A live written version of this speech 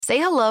Say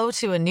hello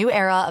to a new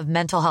era of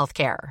mental health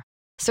care.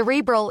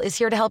 Cerebral is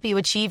here to help you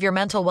achieve your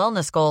mental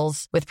wellness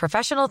goals with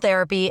professional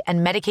therapy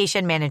and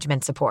medication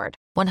management support.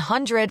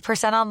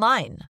 100%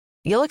 online.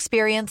 You'll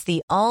experience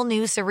the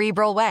all-new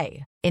Cerebral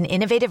Way, an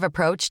innovative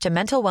approach to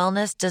mental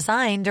wellness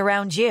designed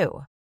around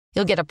you.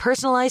 You'll get a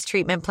personalized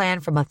treatment plan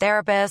from a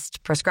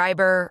therapist,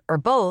 prescriber, or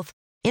both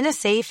in a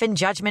safe and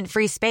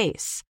judgment-free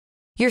space.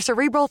 Your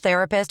Cerebral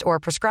therapist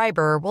or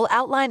prescriber will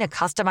outline a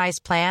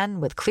customized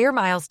plan with clear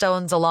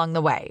milestones along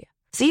the way,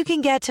 so you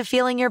can get to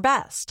feeling your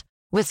best.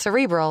 With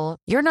Cerebral,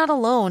 you're not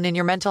alone in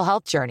your mental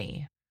health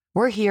journey.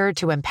 We're here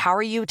to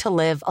empower you to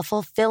live a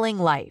fulfilling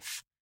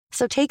life.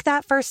 So take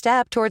that first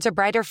step towards a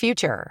brighter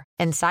future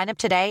and sign up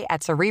today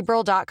at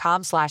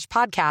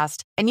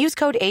Cerebral.com/podcast and use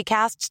code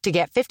ACAST to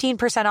get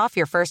 15% off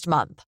your first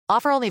month.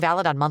 Offer only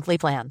valid on monthly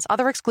plans.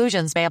 Other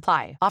exclusions may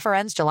apply. Offer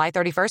ends July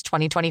 31st,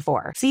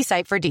 2024. See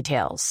site for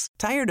details.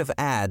 Tired of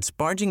ads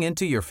barging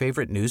into your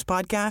favorite news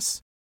podcasts?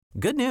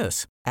 Good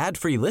news.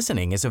 Ad-free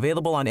listening is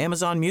available on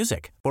Amazon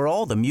Music for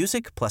all the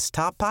music plus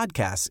top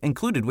podcasts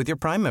included with your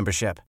Prime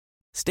membership.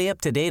 Stay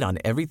up to date on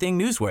everything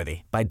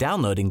newsworthy by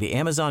downloading the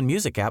Amazon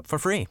Music app for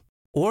free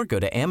or go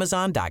to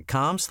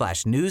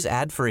amazon.com/news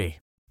ad free.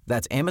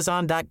 That's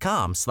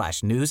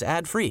amazon.com/news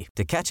ad free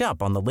to catch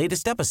up on the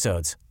latest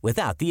episodes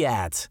without the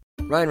ads.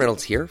 Ryan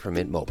Reynolds here from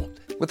Mint Mobile.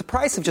 With the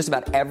price of just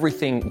about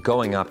everything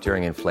going up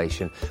during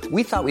inflation,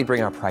 we thought we'd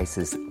bring our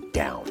prices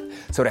down.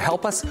 So to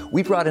help us,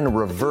 we brought in a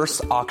reverse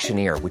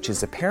auctioneer, which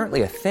is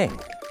apparently a thing.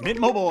 Mint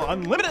Mobile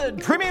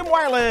Unlimited Premium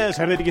Wireless.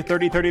 How to get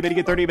 30, 30, bit to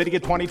get 30, bit to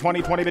get 20,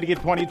 20, 20, bit to get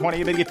 20,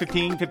 20, bit to get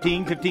 15,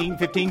 15, 15,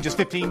 15, just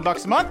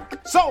 $15 a month?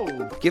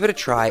 Sold! Give it a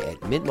try at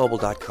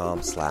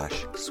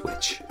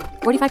mintmobile.com/switch.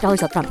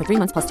 $45 up front for 3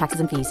 months plus taxes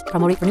and fees.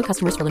 Promo rate for new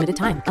customers for limited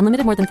time.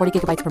 Unlimited more than 40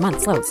 gigabytes per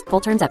month. Slows full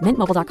terms at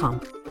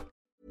mintmobile.com.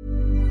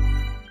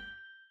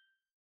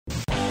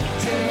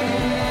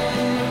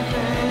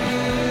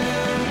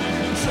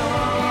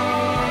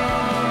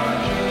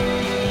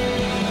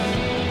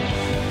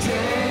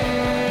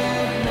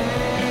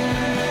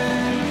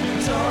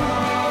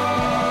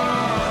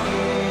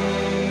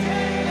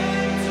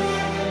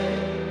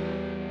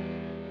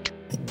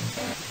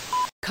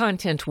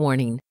 Content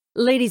warning.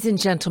 Ladies and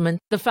gentlemen,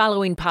 the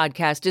following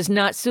podcast is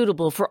not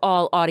suitable for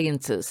all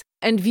audiences,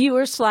 and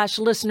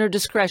viewer/listener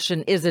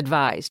discretion is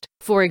advised.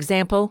 For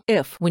example,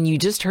 if, when you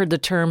just heard the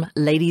term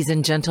ladies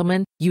and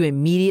gentlemen, you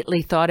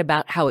immediately thought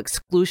about how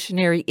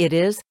exclusionary it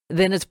is,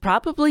 then it's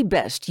probably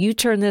best you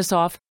turn this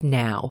off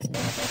now.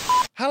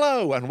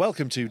 Hello and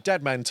welcome to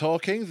Dead Men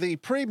Talking, the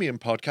premium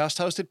podcast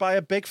hosted by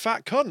a big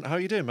fat cunt. How are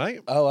you doing, mate?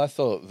 Oh, I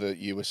thought that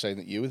you were saying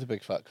that you were the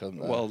big fat cunt.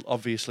 Well,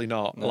 obviously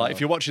not. No. Like, if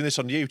you're watching this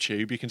on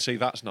YouTube, you can see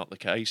that's not the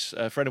case.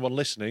 For anyone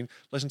listening,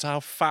 listen to how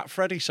fat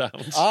Freddie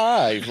sounds.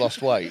 I've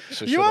lost weight.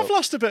 So you have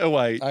lost a bit of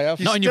weight. I have.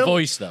 Not in your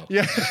voice, though.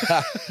 Yeah.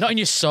 Not in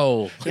your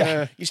soul.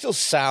 Yeah. You still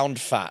sound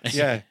fat.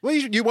 Yeah. Well,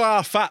 you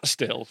are fat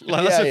still.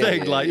 Like, that's the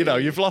thing.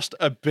 You've lost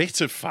a bit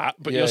of fat,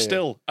 but you're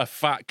still a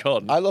fat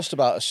cunt. I lost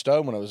about a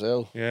stone when I was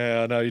ill.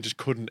 Yeah, I know. You just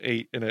couldn't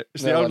eat in it.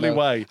 It's the only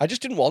way. I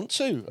just didn't want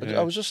to. Yeah.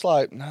 I was just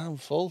like, no, I'm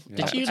full.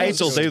 Did you AIDS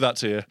will do that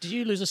to you. Did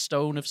you lose a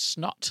stone of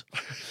snot?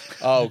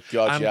 Oh,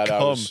 God, And yeah.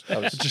 cum. I was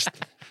Just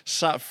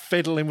sat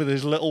fiddling with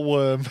his little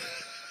worm.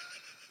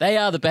 They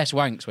are the best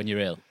wanks when you're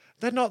ill.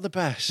 They're not the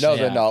best. No,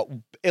 Yeah. they're not.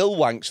 Ill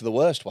wanks are the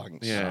worst wanks.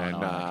 Yeah, No,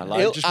 nah. no.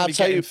 Like, just when you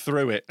get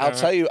through it.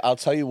 I'll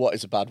tell you what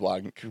is a bad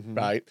wank,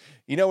 right?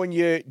 You know when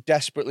you're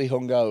desperately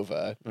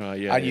hungover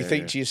and you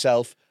think to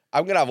yourself,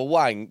 I'm going to have a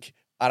wank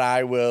and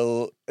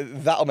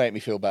that'll make me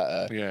feel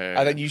better. Yeah.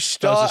 And then you Those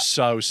start... are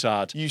so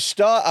sad. You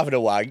start having a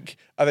wank,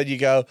 and then you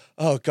go,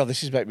 "Oh God,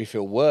 this is making me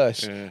feel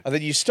worse." Yeah. And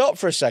then you stop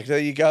for a second,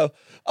 and then you go,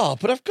 "Oh,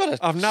 but I've got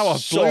to." I've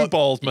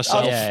blue-balled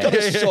myself. I've got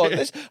to sort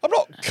this. I'm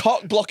not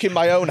cock blocking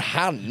my own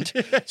hand,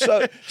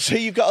 so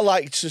you've got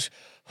to just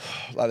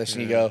like this,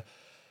 and you go,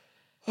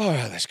 "All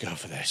right, let's go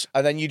for this,"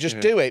 and then you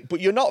just do it. But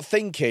you're not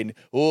thinking,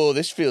 "Oh,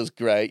 this feels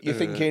great." You're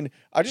thinking,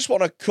 "I just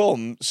want to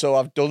come, so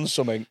I've done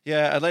something."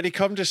 Yeah, and then he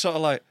comes just sort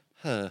of like,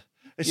 huh.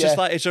 It's just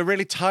like, it's a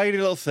really tiny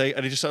little thing,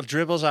 and he just sort of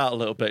dribbles out a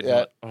little bit. Yeah.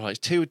 Like, oh, it's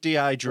too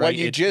dehydrated.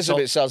 When you jizz a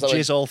bit, it sounds like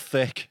jizz all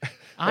thick.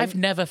 I've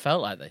never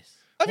felt like this.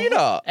 Have you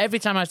not? Every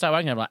time I start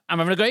wanking, I'm like, I'm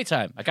having a great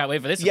time. I can't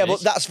wait for this. Yeah,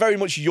 but that's very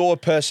much your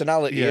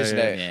personality, isn't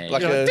it? Yeah,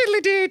 Like You're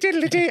like,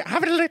 diddly dee,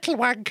 having a little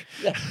wank.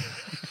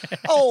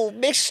 Oh,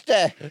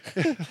 mister,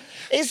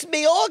 is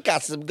me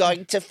orgasm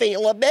going to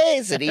feel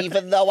amazing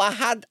even though I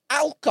had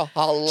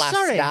alcohol last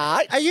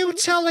night? Are you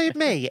telling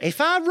me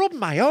if I rub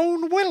my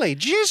own willy,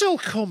 jizz will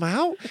come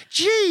out?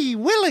 Gee,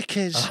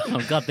 willikers.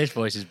 Oh, God, this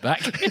voice is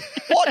back.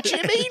 What do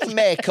you mean,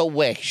 make a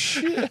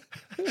wish?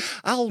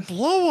 I'll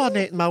blow on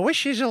it, my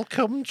wishes will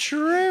come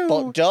true.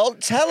 But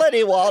don't tell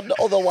anyone,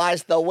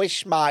 otherwise the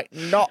wish might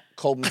not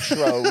come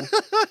true.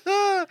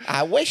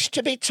 I wish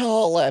to be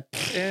taller.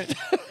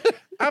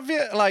 Have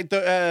you, like,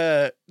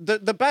 the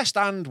the best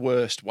and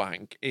worst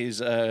wank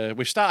is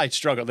we've started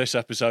strong on this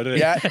episode,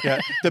 haven't we? Yeah.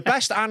 The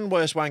best and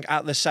worst wank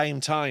at the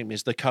same time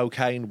is the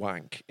cocaine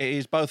wank. It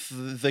is both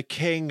the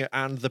king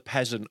and the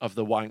peasant of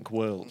the wank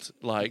world.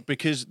 Like,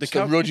 because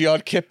the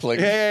Rudyard Kipling.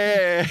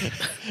 Yeah.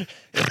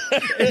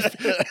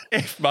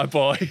 if my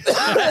boy,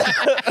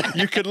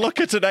 you can look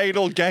at an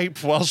anal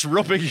gape whilst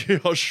rubbing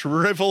your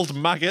shriveled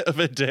maggot of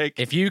a dick.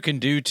 If you can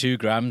do 2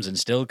 grams and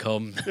still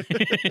come,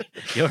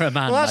 you're a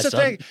man. Well, that's my the son.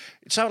 thing.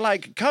 So,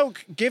 like,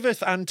 coke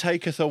giveth and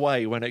taketh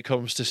away when it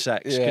comes to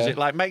sex, because it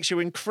like makes you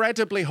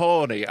incredibly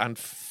horny and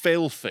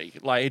filthy.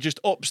 Like, it just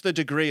ups the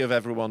degree of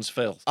everyone's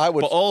filth. But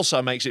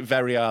also makes it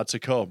very hard to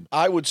come.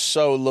 I would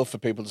so love for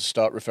people to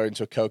start referring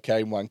to a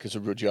cocaine wank as a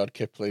Rudyard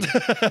Kipling,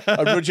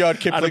 a Rudyard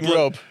Kipling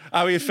rub.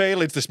 How are you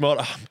feeling this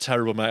morning? Oh, I'm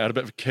terrible, mate. I had a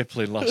bit of a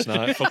Kipling last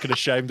night. Fucking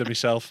ashamed of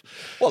myself.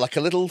 Well, like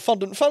a little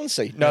fondant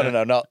fancy. No,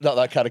 not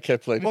that kind of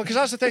Kipling. Well, because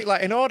that's the thing.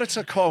 Like, in order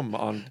to come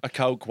on a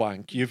coke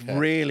wank, you've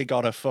really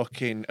got to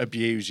fucking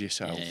abuse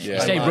yourself. You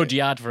stay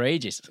Rudyard for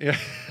ages. Yeah.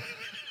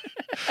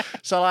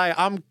 So, like,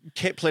 I'm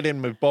Kipling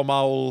in my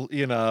bumhole,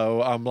 you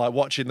know, I'm, like,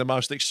 watching the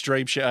most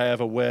extreme shit I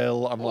ever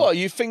will. I'm like, What,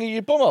 you finger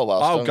your bumhole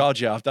whilst oh, on- God,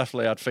 yeah, I've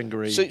definitely had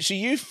fingery. So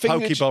you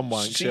fingered... Pokey bum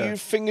wanks, So yeah. you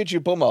fingered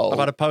your bumhole... I've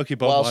had a pokey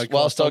bum wank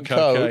whilst on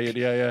coke, cocaine,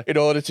 yeah. in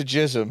order to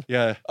jizz them.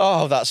 Yeah.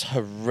 Oh, that's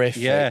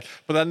horrific. Yeah,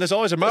 but then there's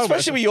always a moment.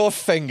 Especially with your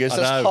fingers, I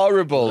that's know.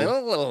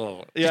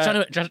 horrible.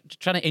 Yeah. Just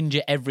trying to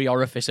injure every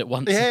orifice at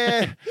once.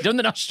 Yeah. Done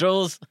the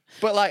nostrils.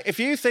 But, like, if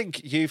you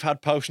think you've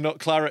had post-nut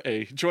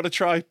clarity, do you want to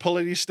try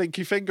pulling your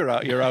stinky finger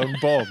out your own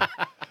bum?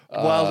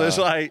 Well, there's,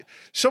 like,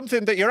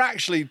 something that you're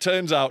actually,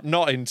 turns out,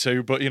 not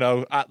into, but, you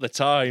know, at the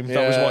time,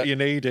 that was what you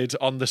needed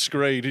on the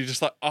screen. You're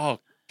just like, oh,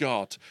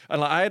 God.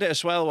 And, like, I had it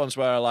as well once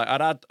where, like, I'd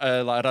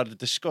had a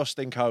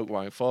disgusting coke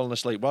wank, fallen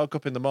asleep, woke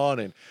up in the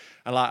morning,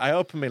 and, like, I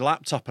opened my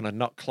laptop and I'd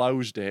not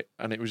closed it,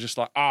 and it was just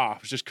like, I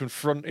was just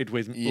confronted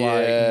with, like,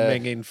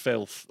 minging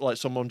filth. Like,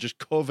 someone just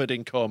covered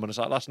in cum, and it's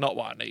like, that's not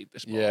what I need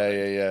this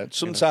morning. Yeah.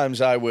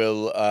 Sometimes I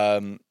will...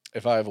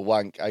 if I have a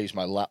wank, I use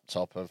my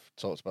laptop. I've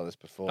talked about this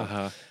before.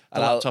 The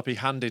laptop he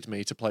handed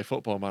me to play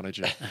Football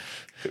Manager.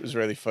 It was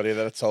really funny.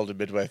 Then I told him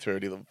midway through,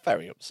 and he looked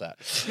very upset.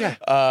 Yeah.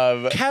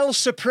 Kel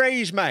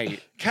Surprise,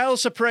 mate. Kel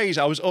Surprise.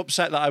 I was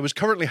upset that I was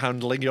currently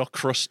handling your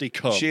crusty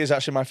cum. She is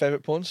actually my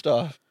favourite porn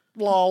star.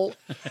 Lol.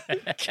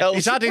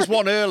 He's had his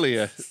one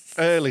early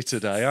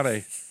today,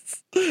 hasn't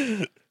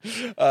he?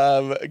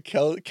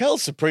 Kel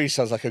Surprise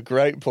sounds like a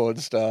great porn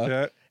star.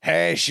 Yeah.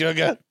 Hey,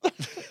 sugar.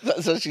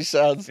 That's how she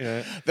sounds.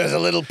 Yeah. There's a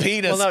little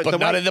penis, Well, no, but the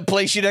not way- in the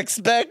place you'd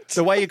expect.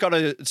 The way you've got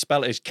to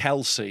spell it is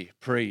Kelsey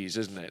Prees,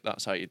 isn't it?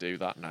 That's how you do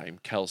that name,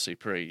 Kelsey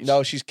Prees.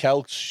 No, she's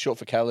Kel, short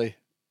for Kelly.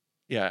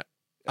 Yeah.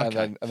 And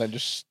Okay. then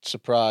just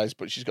surprise,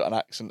 but she's got an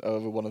accent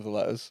over one of the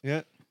letters.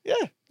 Yeah. Yeah,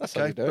 that's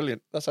how Okay, you do it.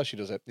 brilliant. That's how she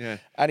does it. Yeah.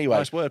 Anyway,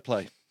 Nice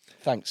wordplay.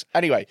 thanks.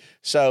 Anyway,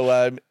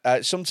 so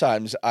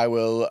sometimes I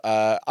will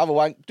have a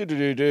wank, do,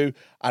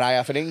 and I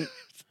have an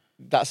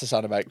That's the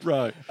sound I make.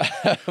 Right.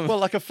 Well,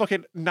 like a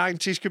fucking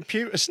 90s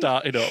computer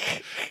starting up.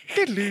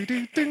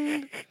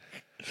 Diddle-doo-doo-ding.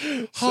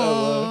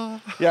 So,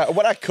 yeah,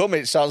 when I come,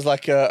 it sounds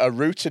like a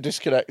router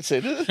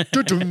disconnected.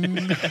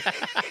 Doo-dum.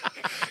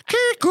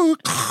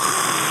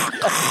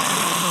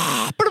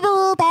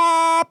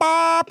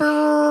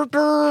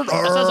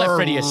 That sounds like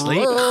Freddie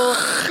asleep.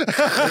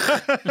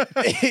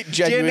 It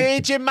Do you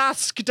need your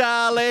mask,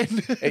 darling?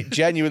 It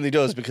genuinely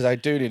does, because I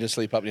do need a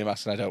sleep apnea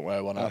mask and I don't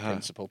wear one out of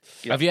principle.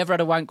 Have you ever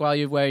had a wank while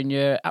you're wearing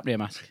your apnea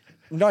mask?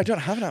 No, I don't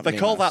have an apnea They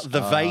call mask. that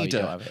the Oh, you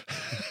don't Vader. have it.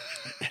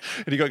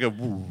 And you got to go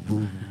woo,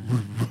 woo, woo,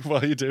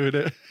 while you're doing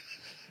it.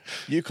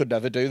 You could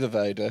never do the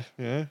Vader.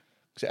 Yeah.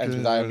 'Cause it ends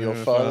with I am your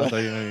father.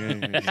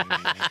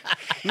 Yeah.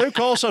 Luke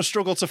also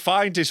struggled to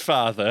find his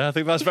father. I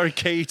think that's very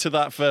key to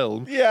that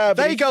film. Yeah, but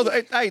there you go.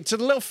 Hey, to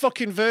the little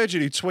fucking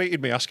virgin who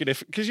tweeted me asking if,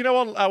 because you know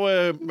on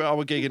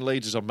our gig in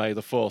Leeds is on May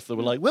the 4th, they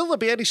were like, "Will there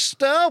be any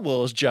Star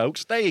Wars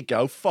jokes?" There you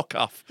go. Fuck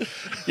off.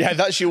 Yeah,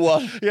 that's your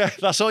one. Yeah,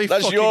 that's all you.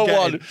 That's fucking your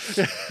getting.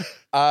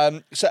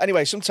 one. So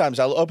anyway, sometimes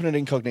I'll open an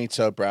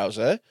incognito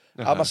browser,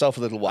 have myself a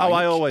little wank. Oh,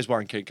 I always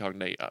wank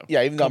incognito.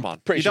 Yeah, even though Come I'm on.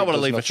 pretty You sure don't it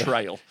want to does leave a nothing.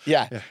 trail.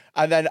 Yeah.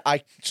 And then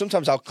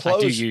sometimes I'll I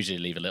close. do usually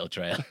leave a little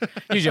trail.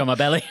 Usually on my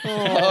belly.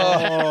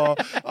 Oh,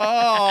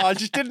 I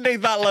just didn't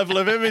need that level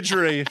of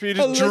imagery. If you're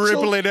just A little-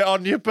 dribbling it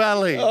on your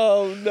belly.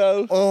 Oh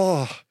no.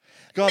 Oh,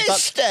 God.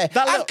 that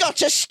little-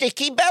 got a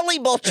sticky belly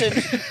button.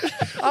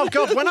 Oh,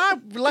 God, when I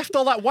left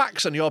all that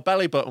wax on your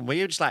belly button, were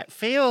you just like,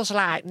 feels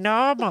like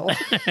normal?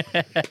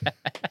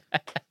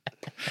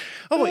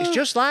 Oh, it's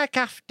just like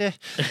after.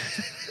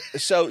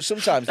 So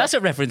sometimes That's a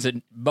reference that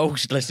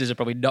most listeners are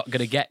probably not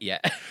going to get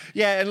yet.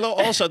 Yeah, and look,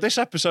 also, this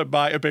episode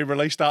might have been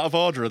released out of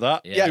order of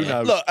that. Yeah. Who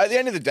knows? Look, at the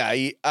end of the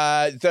day,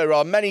 there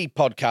are many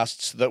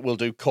podcasts that will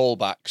do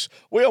callbacks.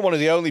 We are one of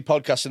the only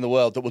podcasts in the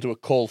world that will do a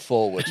call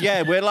forward.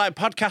 Yeah, we're like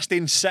podcast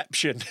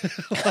Inception.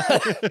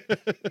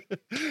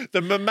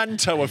 The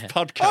memento of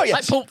podcasts. Oh, yeah.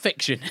 Like Pulp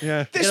Fiction.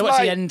 Yeah. This You know what's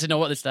might- the end to know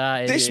what the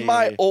start is. This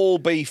might all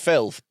be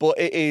filth, but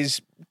it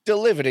is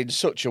delivered in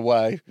such a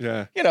way.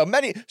 Yeah. You know,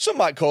 some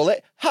might call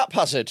it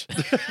haphazard.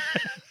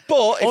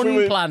 But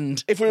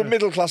Unplanned. If we were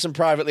middle class and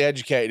privately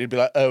educated, it'd be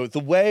like, oh, the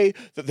way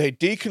that they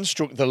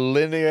deconstruct the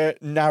linear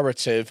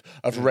narrative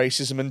of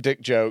racism and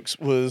dick jokes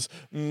was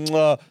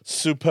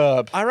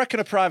superb. I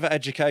reckon a private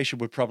education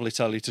would probably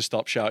tell you to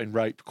stop shouting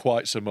rape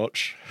quite so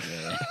much.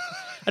 Yeah.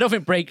 I don't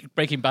think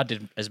Breaking Bad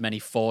did as many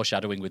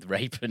foreshadowing with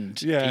rape and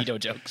pedo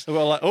jokes.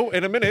 Well, like, oh,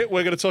 in a minute,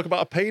 we're going to talk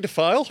about a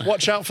paedophile.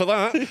 Watch out for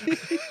that.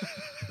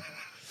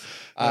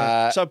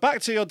 So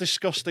back to your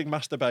disgusting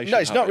masturbation. No,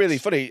 it's not really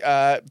funny.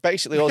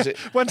 Basically, all it...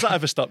 When's that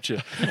ever stopped you?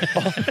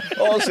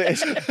 all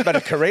it's made a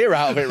career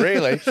out of it,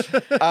 really.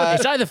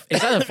 It's either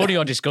funny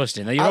or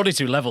disgusting. You're only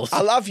two levels.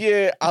 I'll have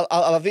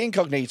the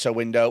incognito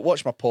window,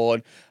 watch my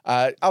porn,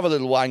 have a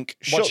little wank.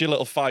 Watch your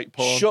little fight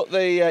porn. Shut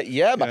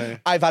the... man.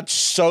 I've had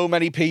so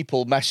many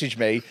people message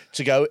me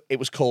to go, it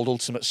was called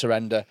Ultimate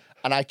Surrender.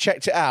 And I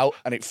checked it out,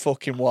 and it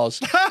fucking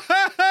was.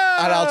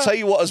 And I'll tell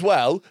you what as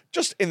well,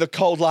 just in the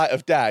cold light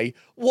of day,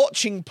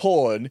 watching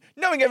porn,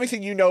 knowing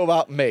everything you know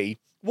about me,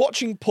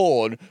 watching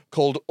porn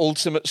called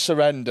Ultimate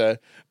Surrender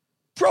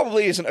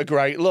probably isn't a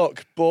great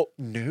look, but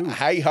no.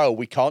 Hey-ho,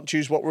 we can't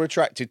choose what we're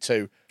attracted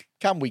to.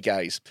 Can we,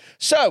 gays?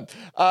 So...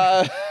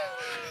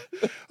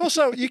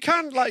 Also, you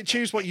can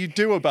choose what you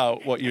do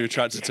about what you're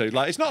attracted to.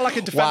 Like, it's not like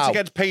a defense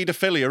against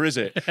paedophilia, is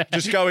it?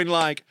 Just going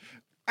like,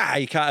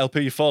 you can't help who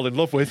you fall in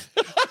love with.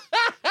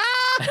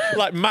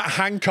 Like Matt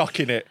Hancock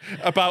in it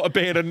about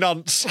being a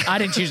nonce. I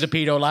didn't choose the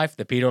pedo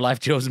life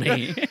chose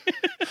me.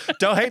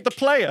 Don't hate the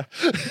player.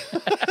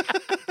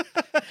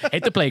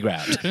 Hate the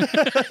playground.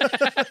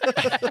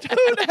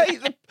 Don't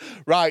hate the...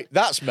 Right,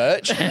 that's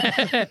merch.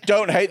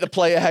 Don't hate the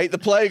player, hate the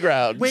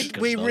playground.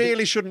 We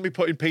really shouldn't be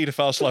putting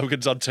paedophile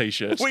slogans on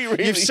T-shirts.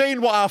 Really... You've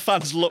seen what our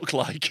fans look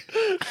like.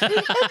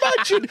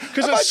 Imagine.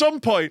 Because at some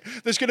point,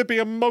 there's going to be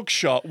a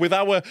mugshot with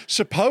our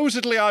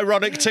supposedly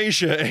ironic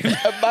T-shirt in.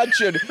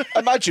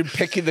 Imagine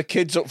picking the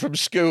kids up from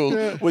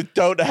school with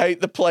don't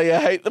hate the player,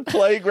 hate the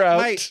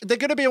playground. Mate, they're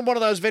going to be in one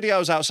of those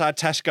videos outside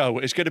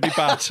Tesco. It's going to be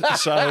bad.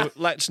 So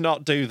let's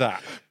not do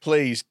that.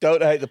 Please,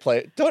 don't hate the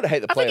player. Don't hate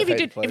the player. I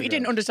think if you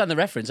didn't understand the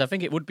reference, I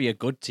think it would be a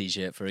good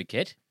T-shirt for a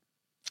kid.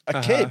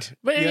 A kid?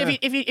 But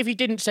if you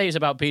didn't say it's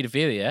about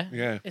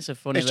paedophilia, it's a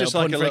funny little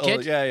pun for a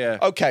kid. Yeah.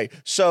 Okay,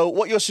 so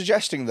what you're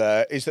suggesting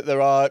there is that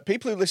there are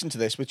people who listen to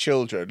this with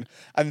children,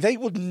 and they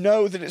would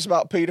know that it's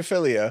about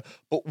paedophilia,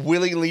 but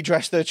willingly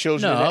dress their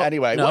children in it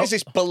anyway. No. What is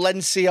this,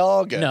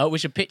 Balenciaga? No, we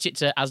should pitch it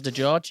to Asda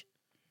George.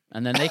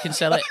 And then they can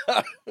sell it.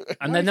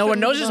 And then no one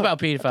knows it's about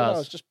paedophiles. I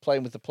was just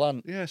playing with the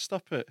plant. Yeah,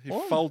 stop it.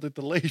 You folded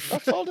the leaf. I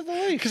folded the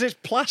leaf. Because it's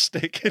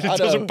plastic and it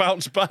doesn't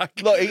bounce back.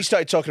 Look, he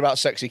started talking about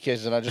sexy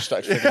kids and I just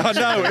started fidgeting. I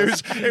know,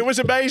 it was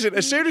amazing.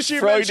 As soon as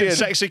you mentioned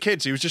sexy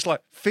kids, he was just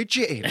like,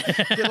 fidgeting.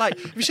 You're like,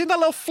 have you seen that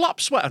little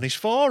flop sweat on his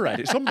forehead?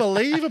 It's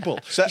unbelievable.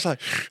 So anyway.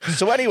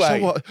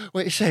 So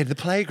what are you saying? The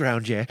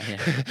playground, yeah?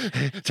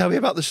 Tell me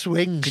about the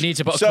swings. You need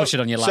to put a cushion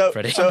on your lap,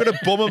 Freddie. I'm going to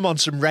bum him on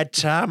some red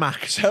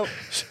tarmac.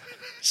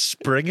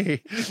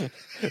 Springy.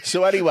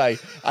 So anyway,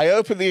 I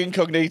opened the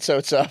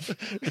incognito tab.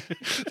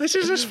 This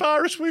is as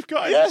far as we've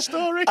got in the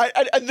story.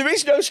 And there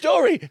is no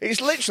story.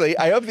 It's literally,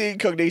 I open the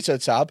incognito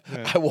tab,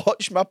 I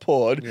watch my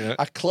porn,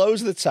 I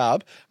close the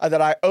tab, and then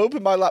I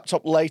open my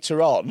laptop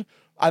later on,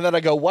 and then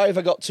I go, why have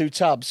I got two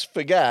tabs?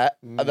 Forget.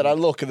 And then I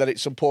look, and then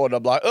it's some porn.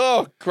 I'm like,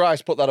 oh,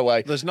 Christ, put that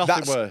away. There's nothing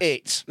worse. That's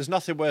it. There's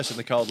nothing worse in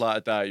the cold light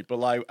of day.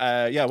 But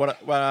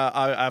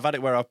I've had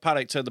it where I've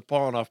panicked, turned the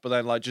porn off, but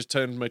then just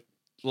turned my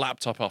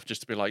laptop off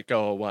just to be like,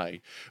 go away.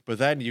 But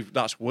then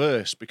that's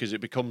worse because it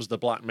becomes the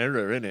Black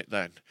Mirror, innit,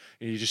 then?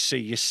 And you just see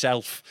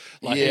yourself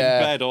in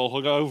bed all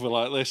hung over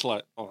like this,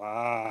 like,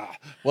 ah.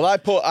 Well, I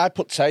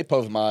put tape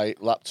over my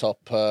laptop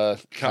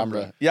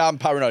camera. Yeah, I'm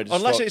paranoid.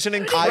 Unless it's an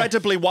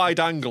incredibly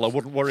wide angle, I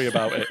wouldn't worry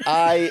about it.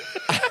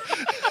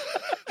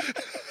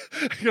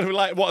 You're gonna be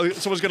like, what?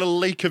 Someone's going to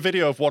leak a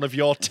video of one of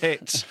your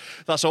tits.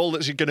 That's all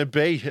that's going to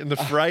be in the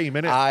frame,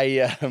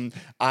 innit?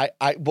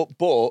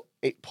 But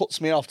it puts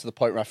me off to the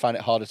point where I find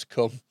it harder to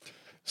come.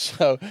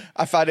 So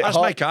I find it.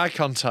 Let's make eye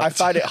contact.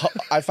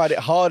 I find it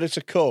harder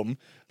to come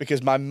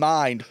because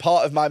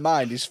part of my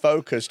mind is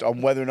focused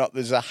on whether or not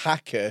there's a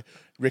hacker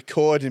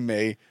recording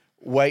me,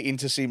 waiting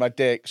to see my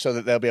dick so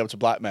that they'll be able to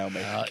blackmail me.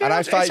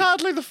 It's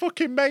hardly the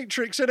fucking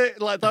Matrix, innit?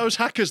 Like those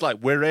hackers,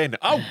 we're in.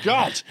 Oh,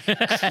 God.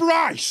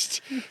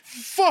 Christ.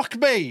 Fuck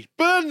me.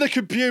 Burn the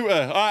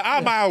computer.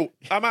 I'm out.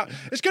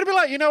 It's going to be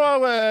like,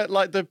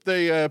 how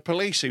the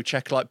police who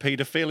check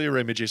paedophilia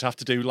images have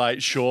to do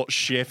short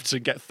shifts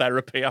and get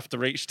therapy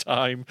after each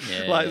time.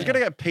 Yeah. It's going to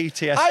get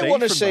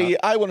PTSD.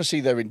 I want to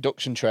see their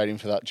induction training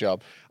for that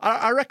job.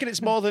 I reckon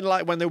it's more than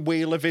when they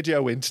wheel a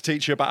video in to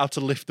teach you about how to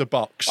lift a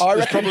box.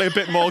 There's probably a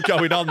bit more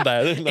going on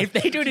there, isn't there? If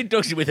they do an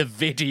induction with a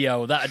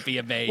video, that'd be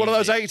amazing. One of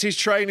those 80s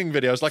training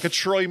videos, like a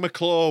Troy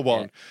McClure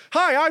one. Yeah.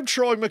 Hi, I'm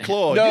Troy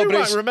McClure. You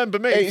might remember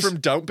me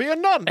from Don't Be a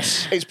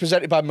Nonce. It's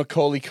presented by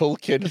Macaulay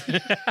Culkin.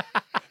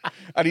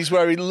 and he's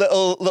wearing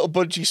little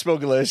budgie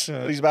smugglers.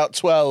 And he's about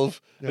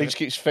 12. And he just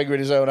keeps fingering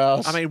his own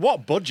arse. I mean,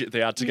 what budget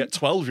they had to get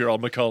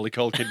 12-year-old Macaulay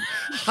Culkin,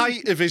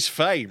 height of his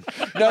fame.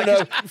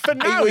 No. For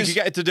now, he could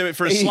get to do it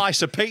for a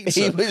slice of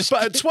pizza.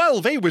 But at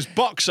 12, he was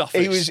box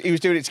office. He was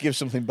doing it to give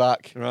something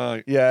back.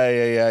 Right.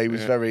 Yeah. He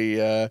was very...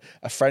 a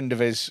friend of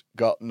his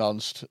got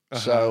nonced,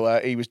 so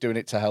he was doing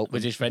it to help.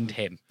 Was his friend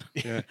him?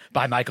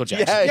 By Michael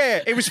Jackson. Yeah,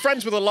 he was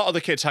friends with a lot of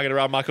the kids hanging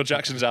around Michael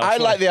Jackson's house. I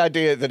like the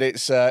idea that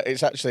it's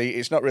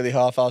not really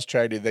half-ass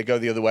training. They go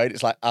the other way. And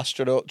it's like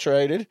astronaut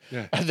training,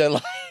 and they're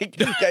like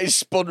getting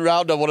spun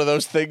round on one of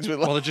those things with.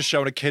 Well, they're just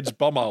showing a kid's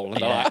bum hole,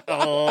 and they're like,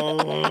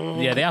 oh.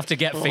 Yeah, they have to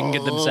get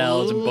fingered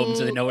themselves and bummed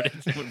so they know what it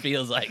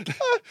feels like.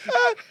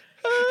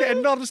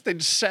 Getting nonced in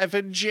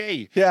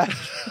 7G. Yeah.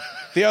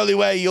 The only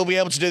way you'll be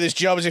able to do this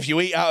job is if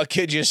you eat out a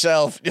kid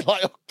yourself. You're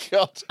like, oh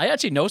God. I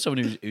actually know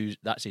someone who's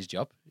that's his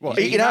job. What,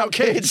 eating out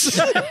kids?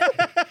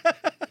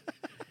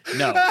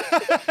 No.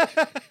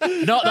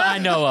 Not that I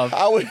know of.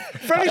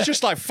 Freddie's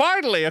just like,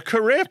 finally, a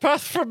career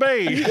path for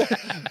me.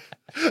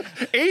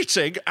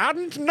 Eating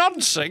and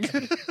noncing.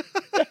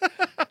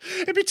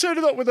 He'd be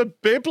turning up with a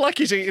bib like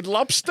he's eating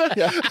lobster.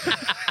 Yeah.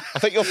 I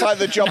think you'll find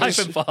the job Knife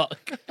and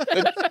fork.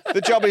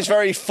 the job is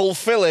very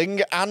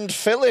fulfilling and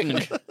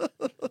filling.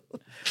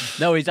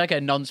 No, he's like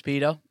a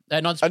non-speedo. A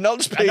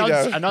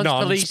non-speedo. A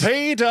non-police.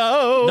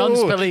 Non-speedo.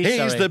 Non-police, He's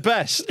sorry.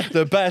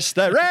 the best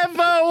there ever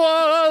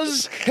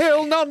was.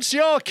 He'll nonce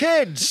your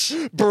kids.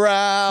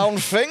 Brown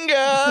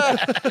finger.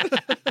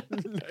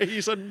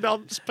 He's a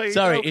nonce pedo.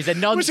 Sorry, he's a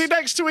nonce. Was he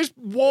next to his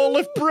wall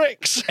of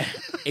bricks?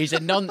 He's a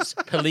nonce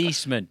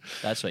policeman.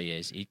 That's what he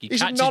is. He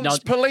He's a catches nonce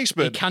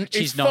policeman. He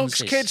catches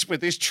fucks nonces. kids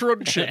with his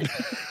truncheon.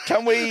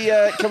 Can we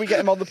get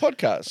him on the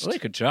podcast? Well, he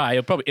could try.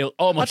 He'll I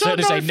almost don't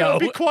certainly know say if no. it'll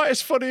be quite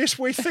as funny as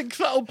we think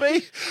that'll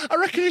be. I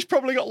reckon he's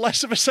probably got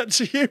less of a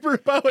sense of humour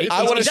about it.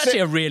 He's actually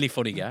a really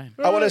funny guy.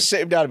 I want to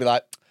sit him down and be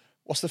like,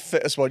 what's the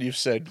fittest one you've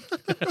seen?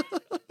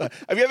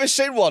 Have you ever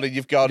seen one and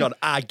you've gone,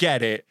 I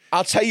get it.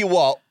 I'll tell you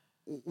what,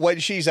 when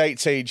she's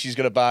 18, she's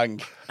going to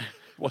bang.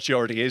 What she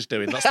already is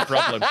doing, that's the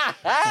problem.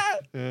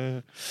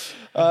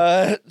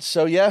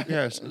 So, yeah.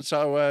 Yes.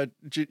 So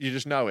you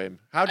just know him.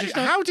 How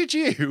did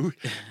you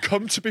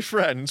come to be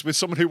friends with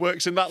someone who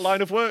works in that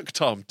line of work,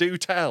 Tom? Do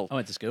tell. I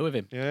went to school with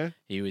him. Yeah.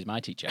 He was my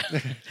teacher.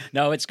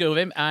 No, I went to school with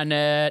him, and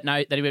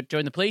now then he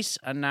joined the police,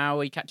 and now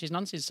he catches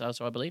nonces.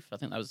 So I believe. I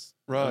think that was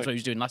what he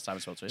was doing last time I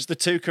spoke to him. It's the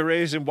two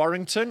careers in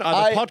Warrington: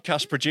 either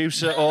podcast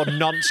producer or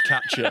nonce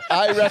catcher.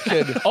 I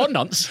reckon. Or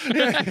nonce.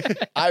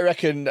 I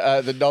reckon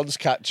the nonce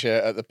catcher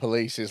at the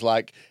police is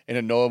like in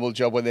a normal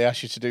job when they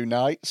ask you to do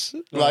nights.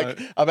 Like,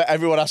 I bet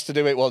everyone has to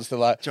do it once. They're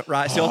like,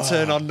 right, it's your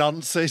turn on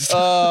nonces.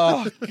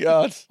 Oh,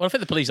 God. Well, I think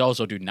the police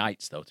also do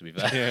nights, though, to be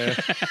fair. Yeah.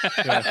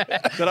 They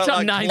don't It's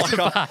not 9 clock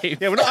to off. 5.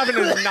 Yeah, we're not having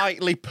a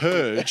nightly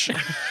purge.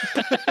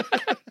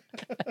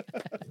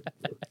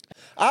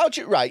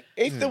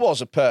 If there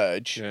was a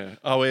purge, Yeah.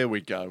 Oh, here we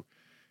go.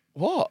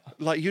 what?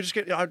 Like you're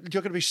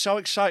going to be so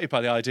excited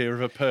by the idea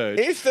of a purge.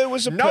 If there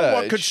was a no purge,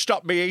 one could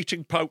stop me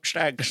eating poached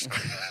eggs.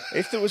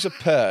 if there was a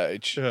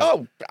purge,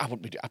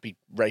 I'd be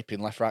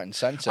raping left, right, and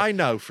centre. I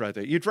know,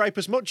 Freddie. You'd rape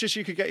as much as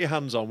you could get your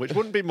hands on, which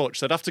wouldn't be much.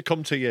 They'd have to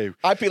come to you.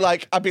 I'd be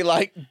like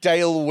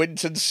Dale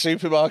Winton's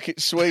supermarket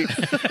sweep,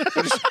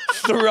 just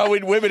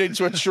throwing women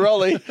into a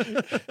trolley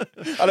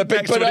and a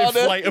big Next to an banana.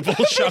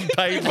 inflatable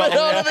champagne bottle.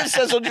 Banana Yeah. that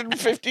says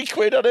 150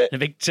 quid on it. A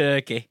big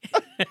turkey.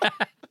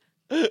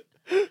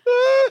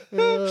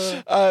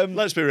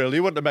 Let's be real.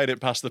 You wouldn't have made it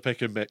past the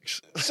pick and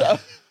mix. So,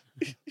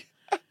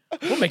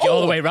 We'll make it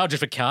all the way around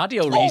just for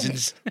cardio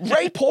reasons.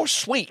 rape or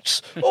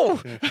sweets.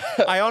 Oh,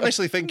 I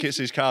honestly think it's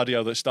his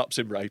cardio that stops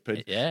him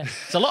raping. Yeah.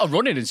 It's a lot of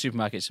running in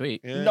Supermarket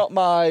Sweep. not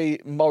my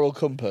moral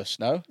compass.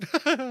 No,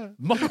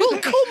 Moral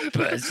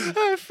compass?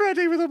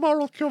 Freddie with a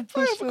moral compass.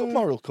 I haven't got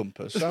moral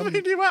compass. I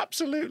mean, you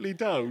absolutely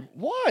don't.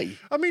 Why?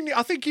 I mean,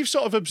 I think you've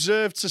sort of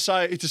observed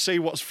society to see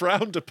what's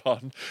frowned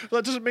upon.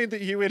 That doesn't mean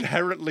that you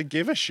inherently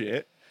give a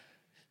shit.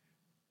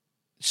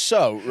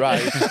 So,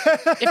 right.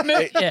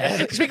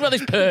 Speak about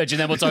this purge and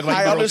then we'll talk about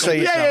I moral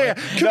honestly- compass. Yeah.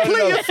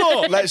 Complete your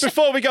thought Let's-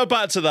 before we go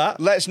back to that.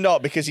 Let's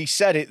not, because he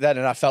said it then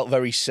and I felt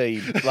very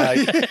seen.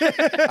 Like,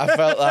 I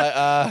felt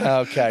like,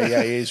 okay,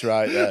 yeah, he is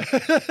right there.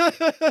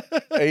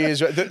 He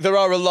is right. There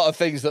are a lot of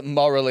things that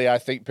morally I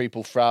think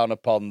people frown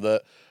upon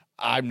that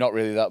I'm not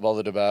really that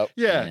bothered about.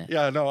 Yeah,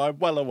 no, I'm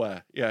well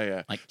aware.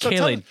 Yeah. Like So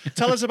killing.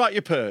 Tell us about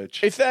your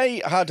purge. If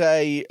they had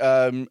a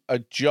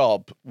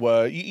job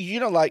where, you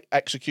know, like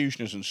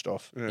executioners and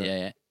stuff,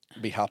 Yeah.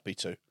 I'd be happy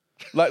to.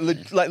 Like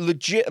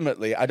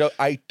legitimately,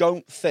 I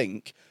don't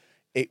think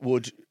it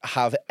would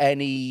have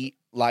any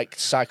like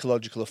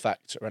psychological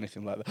effect or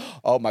anything like that.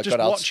 Oh my Just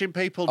God. watching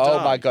people die.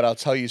 Oh my God, I'll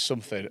tell you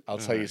something. I'll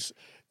tell you,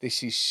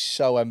 this is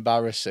so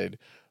embarrassing.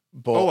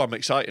 But Oh, I'm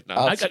excited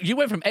now. You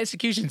went from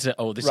execution to,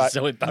 this is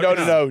so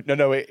embarrassing.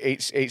 No.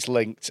 It's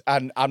linked,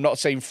 and I'm not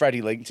saying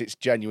Freddie linked. It's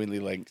genuinely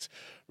linked.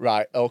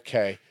 Right?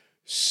 Okay.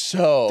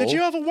 So Did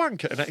you have a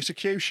wank at an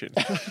execution?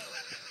 Because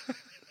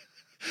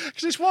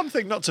it's one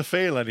thing not to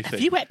feel anything.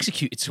 Have you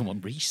executed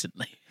someone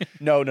recently?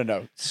 No.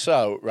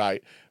 So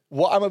right,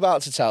 what I'm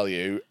about to tell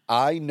you,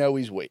 I know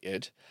is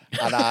weird,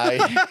 and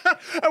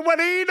And when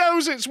he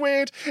knows it's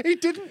weird, he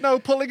didn't know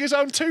pulling his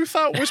own tooth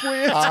out was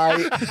weird.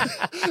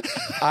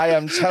 I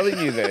am telling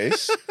you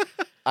this.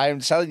 I am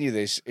telling you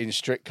this in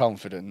strict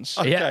confidence.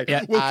 Okay,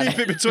 Yeah. we'll keep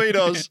it between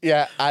us.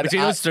 Yeah, and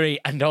Between us three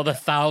and all the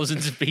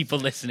thousands of people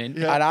listening.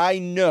 and I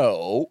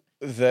know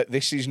that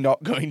this is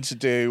not going to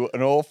do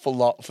an awful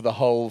lot for the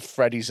whole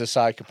Freddy's a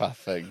psychopath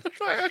thing.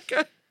 Right,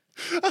 okay.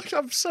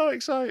 I'm so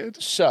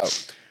excited. So,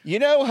 you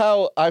know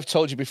how I've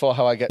told you before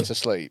how I get to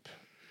sleep?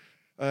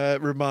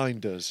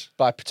 Remind us.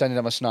 By pretending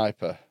I'm a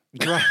sniper.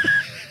 Right.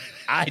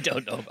 I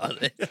don't know about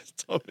this.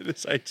 Told me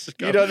this ages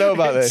ago. You don't know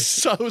about It's this?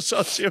 So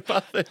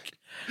sociopathic.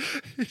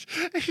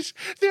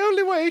 The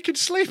only way he can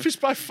sleep is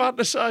by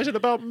fantasizing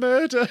about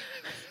murder.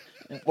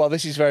 Well,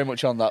 this is very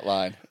much on that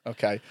line.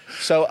 Okay.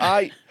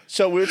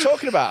 So we were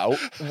talking about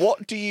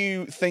what do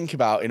you think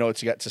about in order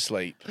to get to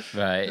sleep?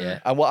 Right, yeah.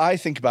 And what I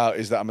think about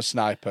is that I'm a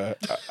sniper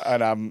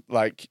and I'm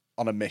like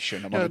on a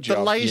mission. I'm on a The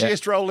job.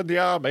 laziest role in the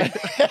army.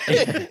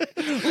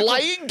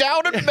 Lying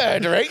down and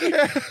murdering.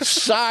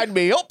 Sign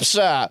me up,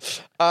 sir.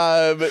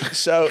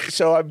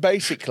 So I'm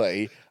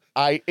basically,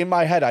 in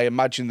my head, I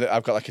imagine that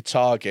I've got like a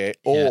target,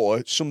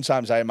 or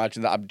sometimes I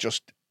imagine that I'm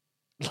just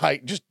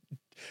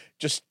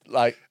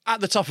like At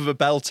the top of a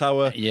bell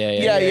tower.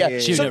 yeah.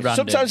 Shooting at random.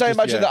 Sometimes I Just-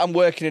 imagine yeah. that I'm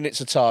working and it's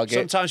a target.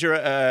 Sometimes you're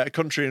at a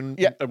country and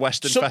a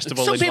western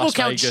festival some in people Las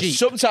count Vegas. sheep.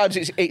 Sometimes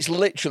it's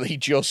literally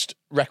just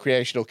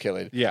recreational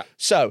killing. Yeah.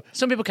 So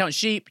Some people count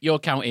sheep, you're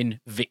counting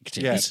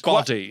victims. Yeah,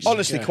 bodies.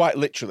 honestly, quite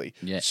literally.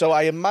 Yeah. So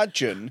I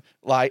imagine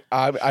like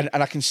and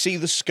I can see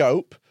the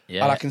scope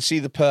Yeah. and I can see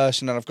the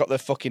person and I've got their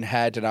fucking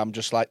head and I'm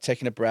just like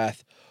taking a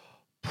breath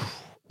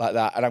like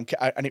that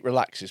and it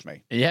relaxes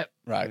me. Yep.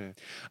 Right.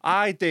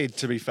 I did,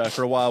 to be fair,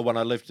 for a while when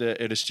I lived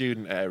in a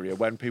student area,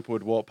 when people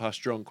would walk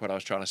past drunk when I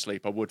was trying to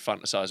sleep, I would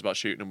fantasize about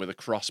shooting them with a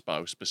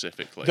crossbow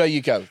specifically. There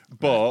you go.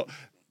 But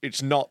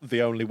it's not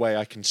the only way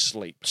I can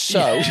sleep.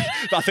 So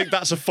I think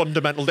that's a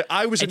fundamental thing.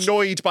 I was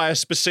annoyed by a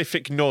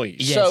specific noise.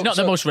 Yeah, So- it's not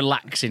so- the most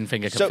relaxing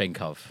thing I can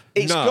think of.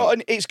 it's No.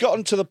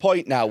 gotten to the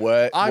point now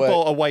where I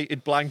bought a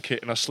weighted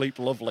blanket and I sleep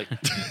lovely.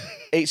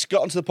 it's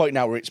gotten to the point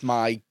now where it's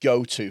my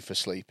go-to for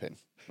sleeping.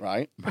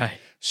 Right. Right.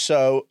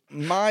 So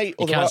my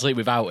You can't sleep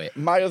without it.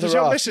 My other Does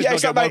your half, missus yeah, not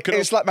it's get like, my, woken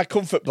it's up? like my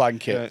comfort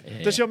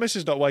blanket. Does your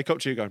missus not wake up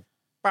to you going,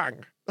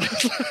 bang?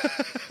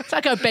 It's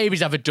like how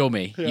babies have a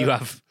dummy. You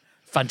have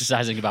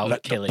fantasizing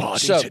about killing.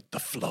 So- hit the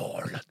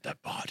floor. Let the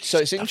bodies So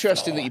it's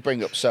interesting that you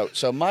bring up. So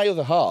my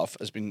other half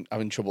has been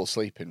having trouble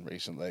sleeping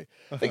recently.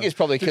 I think it's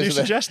probably Did you because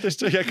of the suggest this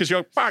to you? Because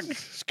you're bang.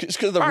 it's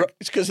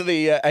because of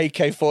the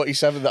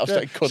AK-47 that I've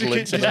started cuddling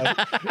you, to now.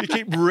 you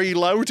keep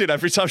reloading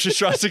every time she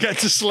tries to get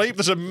to sleep.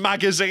 There's a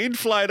magazine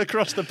flying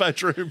across the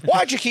bedroom.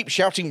 Why do you keep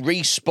shouting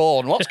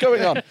respawn? What's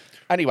going on?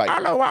 Anyway,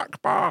 Hello,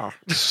 Akbar.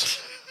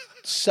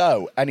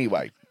 so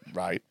anyway,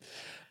 right.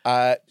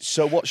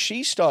 So what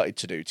she started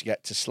to do to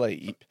get to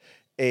sleep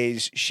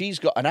is she's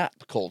got an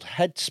app called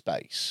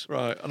Headspace.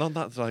 Right, and on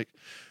that, it's like,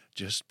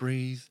 just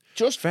breathe.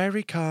 Just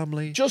very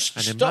calmly. just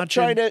and stop imagine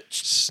trying to-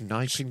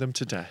 sniping them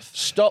to death.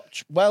 Stop.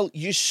 Well,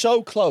 you're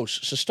so close.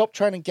 So stop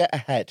trying to get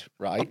ahead,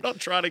 right? I'm not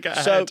trying to get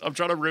So- ahead. I'm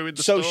trying to ruin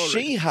the So story.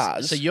 she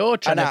has. So you're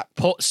trying an to app.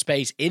 put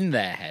space in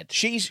their head.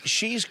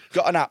 She's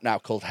got an app now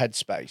called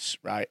Headspace,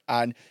 right?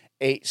 And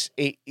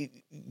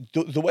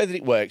the way that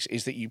it works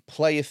is that you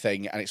play a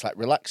thing and it's like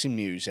relaxing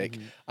music,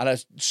 and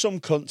as some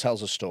cunt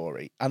tells a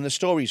story, and the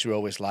stories are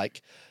always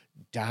like,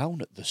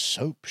 down at the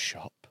soap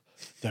shop,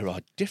 there are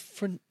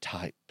different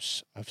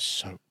types of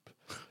soap.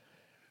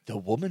 The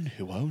woman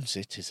who owns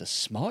it is a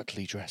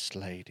smartly dressed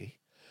lady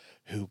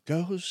who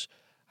goes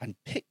and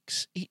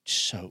picks each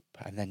soap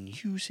and then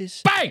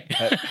uses Bang!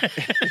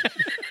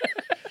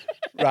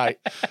 right.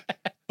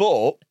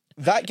 But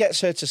that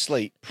gets her to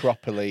sleep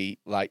properly,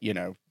 like,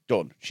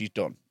 done. She's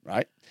done,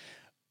 right?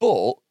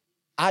 But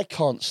I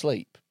can't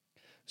sleep.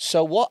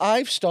 So what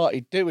I've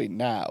started doing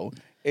now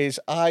is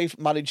I've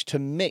managed to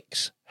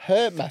mix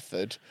her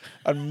method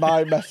and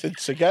my method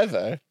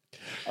together.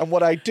 And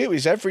what I do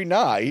is every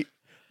night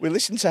we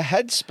listen to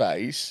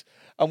Headspace,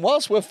 and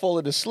whilst we're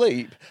falling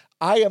asleep,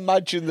 I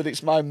imagine that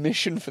it's my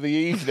mission for the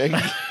evening.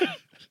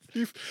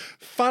 You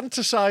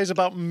fantasize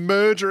about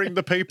murdering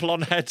the people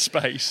on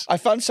Headspace. I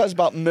fantasize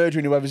about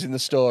murdering whoever's in the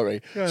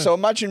story. So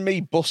imagine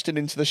me busting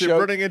into the You're show.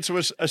 running into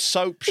a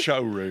soap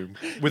showroom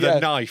with Yeah. a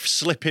knife,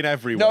 slipping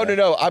everywhere.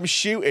 No. I'm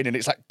shooting and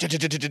it's like, and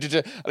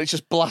it's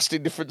just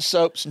blasting different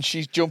soaps and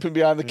she's jumping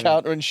behind the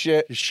counter and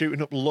shit. You're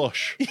shooting up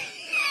Lush.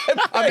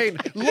 I mean,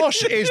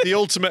 Lush is the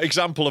ultimate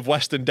example of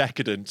Western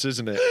decadence,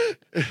 isn't it?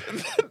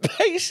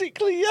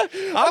 Basically, yeah.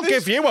 I'll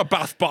give you a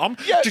bath bomb.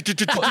 Yeah.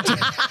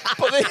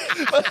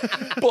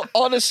 But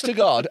honest to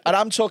God, and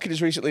I'm talking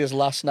as recently as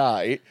last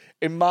night,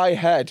 in my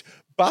head,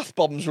 bath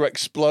bombs were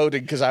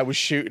exploding because I was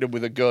shooting them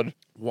with a gun.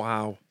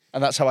 Wow.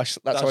 And that's how I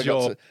That's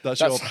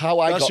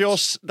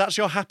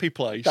your happy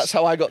place. That's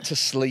how I got to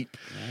sleep.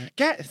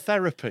 Get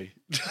therapy.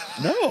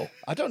 No,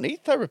 I don't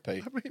need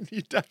therapy. I mean,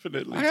 you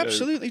definitely I do.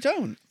 absolutely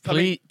don't.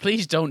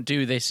 Please don't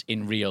do this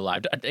in real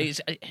life.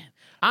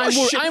 I'm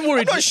I'm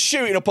worried. not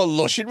shooting up a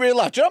Lush in real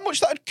life. Do you know how much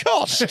that'd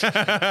cost?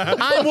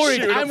 I'm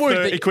worried. I'm worried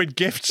 30 that quid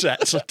gift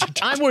sets.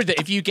 I'm worried that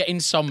if you get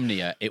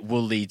insomnia, it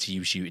will lead to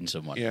you shooting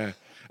someone. Yeah.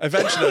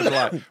 Eventually, they're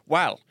like,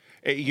 well,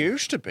 it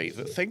used to be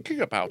that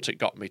thinking about it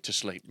got me to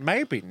sleep.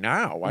 Maybe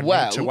now I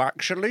need to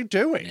actually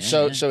do it.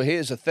 So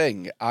here's the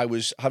thing. I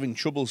was having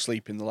trouble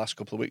sleeping the last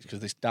couple of weeks because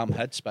of this damn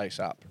Headspace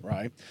app,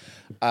 right?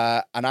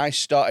 And I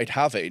started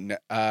having,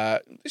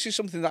 this is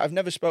something that I've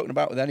never spoken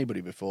about with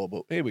anybody before,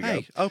 but here we go.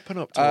 Hey, open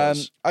up to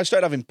us. I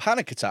started having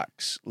panic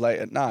attacks late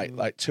at night,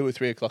 like 2 or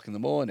 3 o'clock in the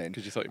morning.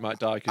 Because you thought you might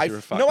die because you're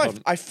a fat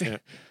cunt. I feel...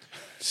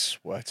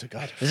 Swear to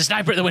God. There's a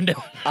sniper at the window.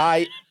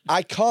 I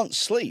can't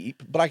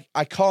sleep, but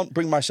I can't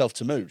bring myself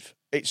to move.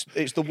 It's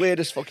the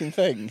weirdest fucking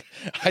thing.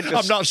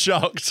 I'm not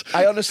shocked.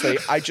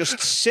 I just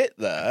sit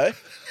there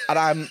and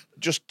I'm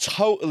just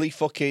totally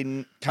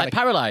fucking Like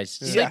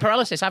paralysed. Sleep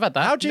paralysis. I've had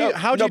that. How do you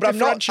but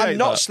differentiate I'm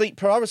not that? sleep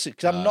paralysis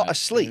because I'm not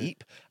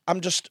asleep. I'm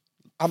Fat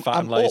and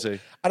up, lazy.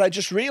 and I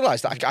just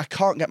realised that I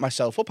can't get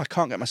myself up. I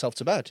can't get myself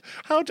to bed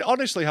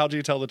Honestly, how do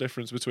you tell the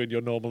difference between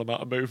your normal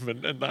amount of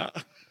movement and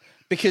that?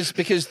 because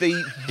the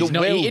not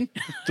will eating?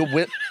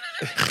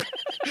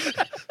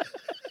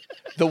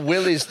 the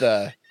will is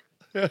there.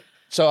 Yeah.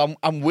 So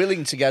I'm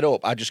willing to get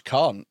up. I just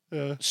can't.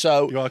 Yeah.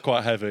 So You are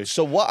quite heavy.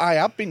 So what I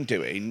have been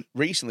doing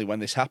recently when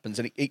this happens,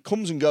 and it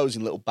comes and goes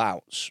in little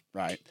bouts,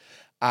 right?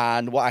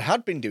 And what I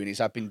had been doing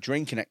is I've been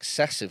drinking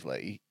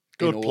excessively.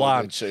 Good in plan.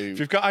 order to... If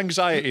you've got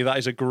anxiety, that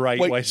is a great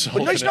way to solve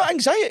But no, it's it. not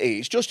anxiety.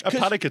 It's just A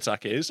panic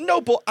attack is.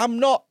 No, but I'm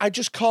not. I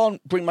just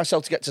can't bring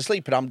myself to get to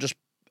sleep, and I'm just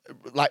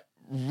like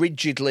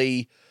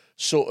rigidly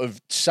sort of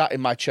sat in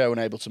my chair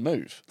unable to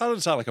move. That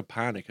doesn't sound like a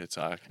panic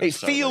attack. It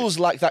necessarily. feels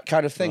like that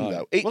kind of thing,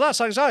 Right. though. Well,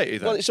 that's anxiety,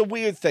 then. Well, it's a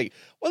weird thing.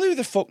 Well, who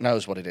the fuck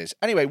knows what it is?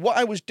 Anyway, what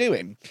I was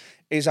doing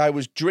is I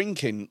was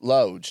drinking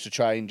loads to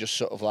try and just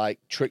sort of like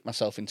trick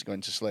myself into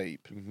going to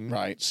sleep,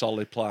 right?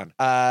 Solid plan.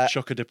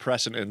 Chuck a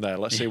depressant in there.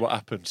 Let's see what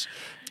happens.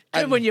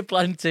 And when you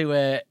plan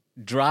to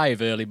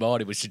drive early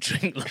morning, was to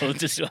drink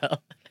loads as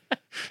well.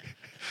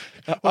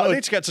 Well, I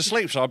need to get to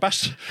sleep, so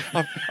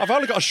I've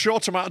only got a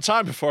short amount of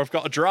time before I've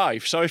got to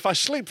drive. So if I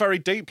sleep very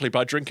deeply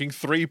by drinking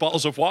 3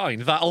 bottles of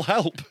wine, that'll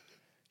help.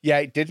 Yeah,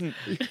 it didn't.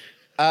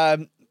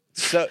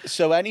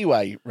 So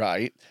anyway,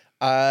 right.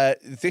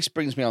 This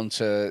brings me on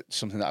to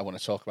something that I want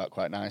to talk about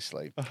quite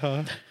nicely.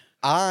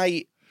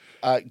 I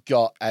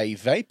got a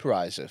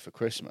vaporizer for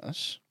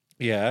Christmas.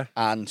 Yeah.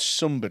 And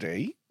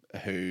somebody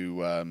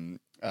who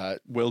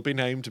will be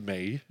named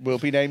me. Will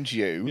be named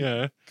you.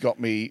 Yeah. Got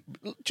me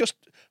just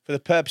for the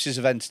purposes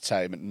of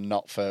entertainment,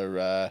 not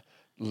for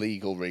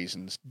legal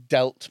reasons.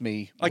 Dealt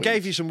me. I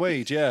gave you some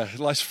weed. Yeah,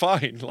 that's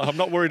fine. Like, I'm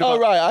not worried Oh,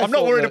 about. right, I'm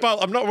not worried that-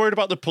 about. I'm not worried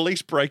about the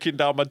police breaking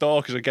down my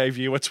door because I gave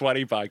you a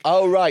 20 bag.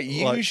 Oh right.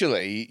 Like-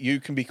 Usually you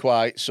can be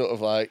quite sort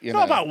of like you know.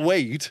 Not about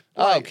weed.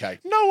 Oh, Like, okay.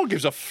 No one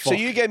gives a fuck. So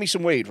you gave me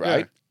some weed,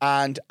 right?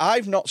 And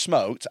I've not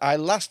smoked. I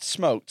last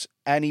smoked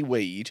any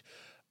weed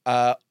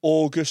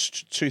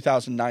August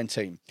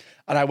 2019,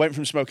 and I went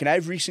from smoking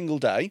every single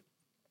day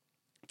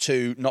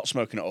to not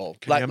smoking at all.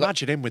 Can you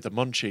imagine him with the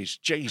munchies?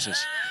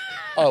 Jesus.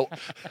 Oh,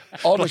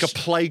 Like a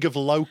plague of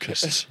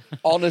locusts.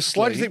 honestly.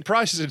 Why do you think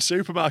prices in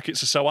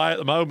supermarkets are so high at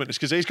the moment? It's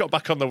because he's got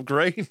back on the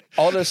green.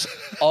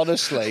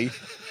 Honestly,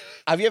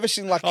 have you ever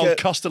seen like Oh,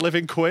 cost of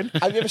living Quinn.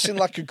 Have you ever seen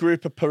like a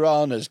group of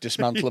piranhas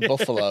dismantle a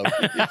buffalo?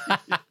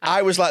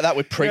 I was like that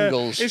with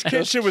Pringles. His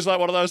kitchen was like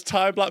one of those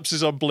time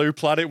lapses on Blue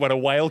Planet when a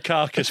whale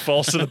carcass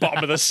falls to the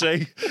bottom of the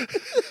sea.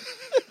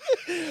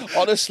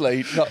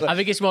 Honestly, I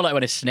think it's more like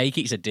when a snake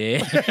eats a deer.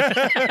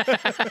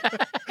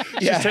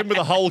 Just him with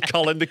a whole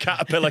colander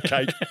caterpillar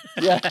cake.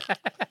 Yeah.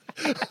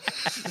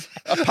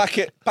 A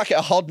packet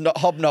of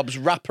hobnobs,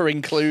 wrapper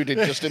included,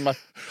 just in my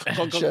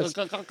chest.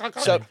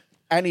 So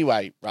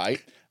anyway,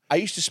 right, I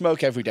used to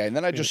smoke every day, and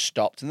then I just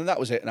stopped, and then that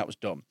was it, and that was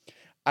done.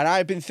 And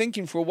I've been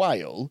thinking for a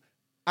while,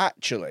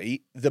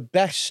 actually, the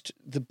best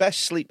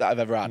sleep that I've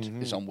ever had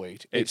is on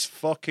weed. It's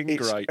fucking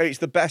great. It's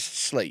the best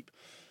sleep.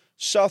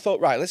 So I thought,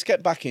 right, let's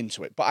get back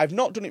into it. But I've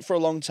not done it for a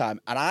long time,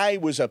 and I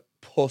was a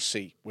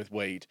pussy with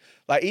weed.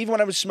 Like, even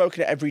when I was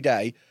smoking it every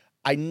day,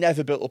 I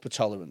never built up a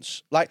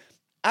tolerance. Like,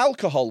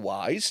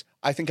 alcohol-wise,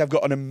 I think I've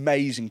got an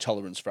amazing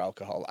tolerance for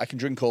alcohol. I can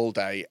drink all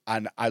day,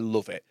 and I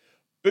love it.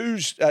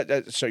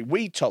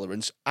 Weed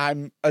tolerance,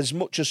 I'm as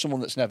much as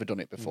someone that's never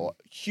done it before.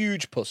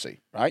 Huge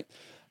pussy, right?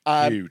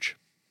 Huge.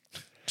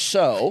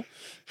 So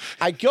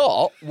I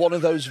got one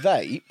of those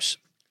vapes,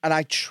 and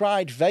I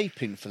tried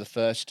vaping for the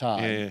first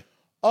time. Yeah.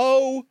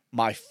 Oh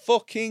my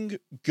fucking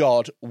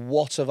God,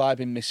 what have I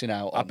been missing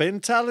out on? I've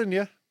been telling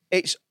you.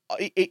 It's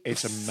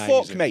amazing.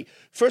 Fuck me.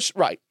 First,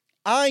 right,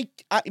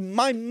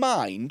 my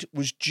mind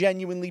was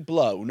genuinely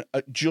blown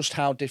at just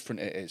how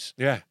different it is.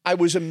 Yeah. I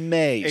was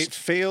amazed. It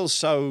feels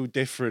so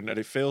different, and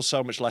it feels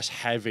so much less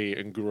heavy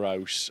and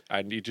gross,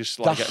 and you just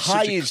The like get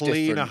high such a is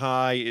cleaner different.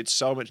 high. It's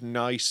so much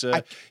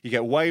nicer. You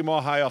get way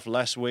more high off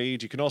less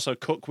weed. You can also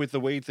cook with the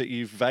weed that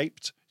you've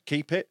vaped.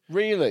 Keep it.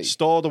 Really?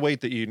 Store the weed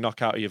that you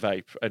knock out of your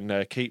vape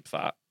and keep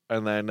that,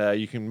 and then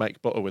you can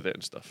make butter with it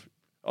and stuff.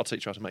 I'll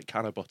teach you how to make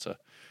can of butter.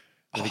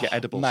 And you get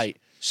edibles. Mate,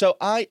 so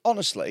I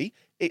honestly,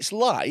 it's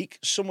like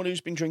someone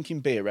who's been drinking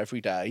beer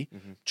every day,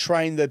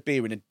 trying their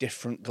beer in a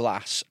different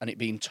glass and it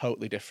being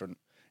totally different.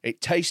 It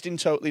tasting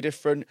totally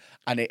different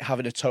and it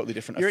having a totally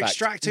different You're effect.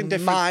 extracting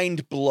different...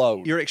 Mind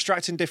blown. You're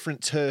extracting different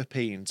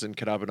terpenes and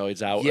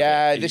cannabinoids out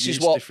Yeah, of it. this is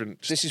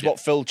Different... what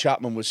Phil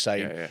Chapman was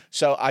saying. Yeah.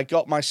 So I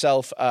got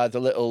myself the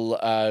little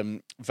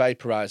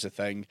vaporizer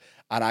thing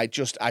and I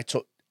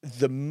took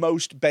the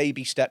most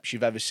baby steps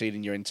you've ever seen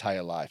in your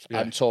entire life. Yeah.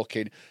 I'm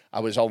talking, I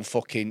was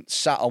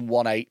sat on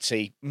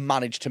 180,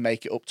 managed to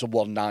make it up to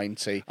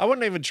 190. I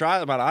wouldn't even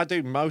try it, man. I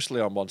do mostly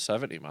on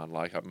 170, man.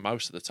 Like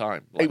most of the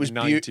time. Like It was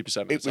 90% of the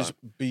time. It was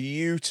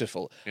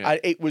beautiful. Yeah. And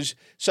it was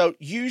so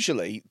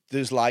usually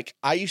there's like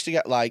I used to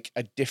get like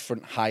a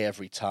different high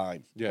every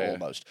time,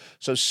 almost.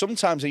 So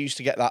sometimes I used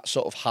to get that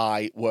sort of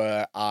high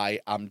where I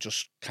am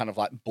just kind of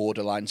like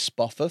borderline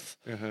spoffeth,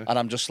 and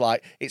I'm just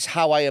like it's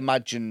how I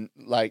imagine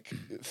like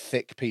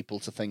thick people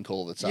to think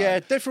all the time. Yeah,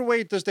 different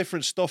weed does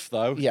different stuff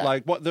though. Yeah.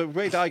 Like what the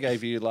weed I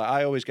gave you, like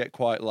I always get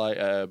quite like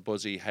a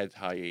buzzy, head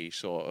high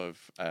sort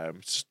of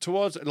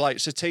towards like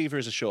sativa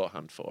is a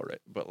shorthand for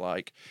it, but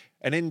like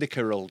an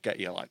indica will get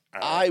you like.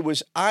 I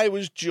was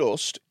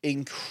just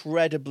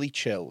incredibly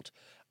chilled,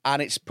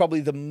 and it's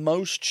probably the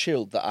most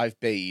chilled that I've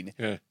been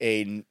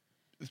in.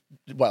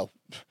 Well.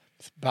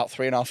 About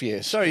 3.5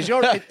 years. Sorry,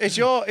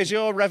 is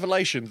your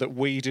revelation that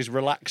weed is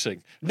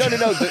relaxing? No.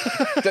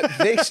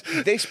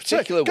 This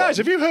particular guys,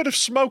 one. have you heard of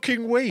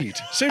smoking weed?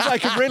 Seems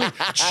like it can really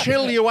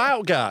chill you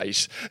out,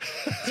 guys.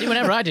 See,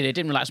 whenever I did it, it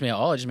didn't relax me at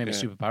all. It just made me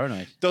super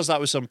paranoid. Does that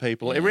with some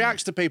people? It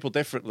reacts to people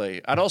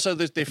differently, and also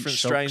there's different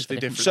strains to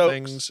different So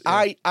things.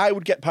 I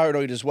would get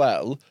paranoid as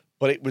well,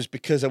 but it was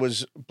because I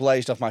was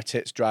blazed off my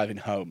tits driving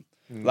home.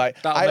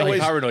 Like That'll I make always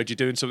you paranoid. You're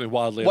doing something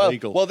wildly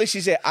illegal. Well, this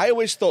is it. I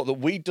always thought that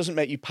weed doesn't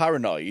make you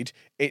paranoid.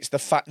 It's the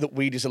fact that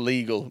weed is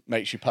illegal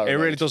makes you paranoid. It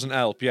really doesn't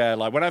help. Yeah,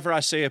 like whenever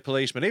I see a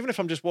policeman, even if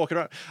I'm just walking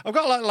around, I've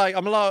got like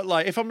I'm a lot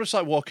like if I'm just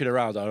like walking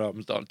around,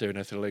 I'm not doing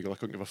anything illegal. I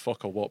couldn't give a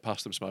fuck. I'll walk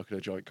past them smoking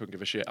a joint. Couldn't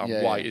give a shit.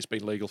 I'm white. It's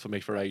been legal for me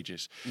for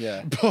ages.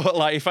 Yeah. But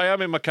like if I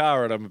am in my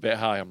car and I'm a bit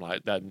high, I'm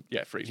like then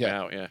it freaks me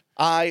out. Yeah.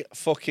 I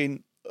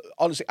fucking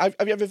honestly, have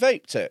you ever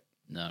vaped it?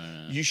 No.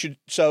 You should.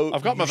 So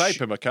I've got my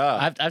vape in my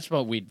car. I've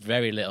smoked weed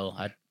very little.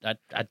 I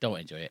don't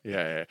enjoy it.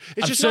 Yeah.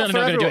 I'm certainly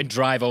not going to do it and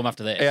drive home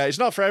after this. Yeah, it's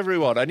not for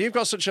everyone. And you've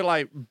got such a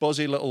like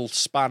buzzy little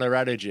spanner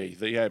energy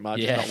that it might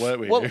just not work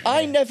with you. Well,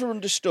 I never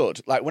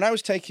understood. Like when I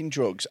was taking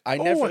drugs, I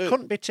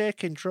couldn't be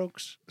taking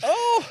drugs.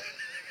 Oh.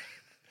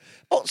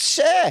 But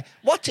sir,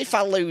 what if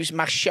I lose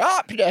my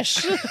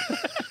sharpness?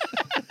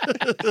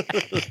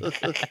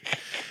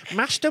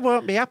 Master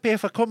won't be happy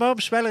if I come home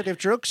smelling of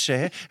drugs,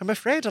 sir. I'm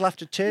afraid I'll have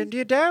to turn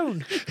you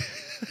down.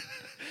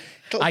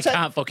 I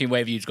can't fucking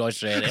wave you to go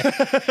Australia.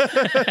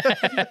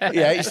 He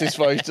hates this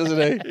voice, doesn't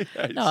he?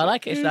 No, I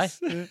like it.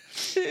 It's nice.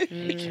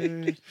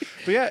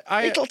 But yeah,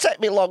 it'll take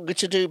me longer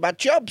to do my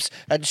jobs,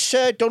 and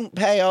sir, don't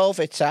pay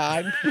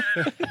overtime.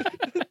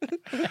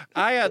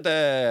 I had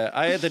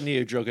a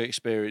new drug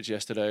experience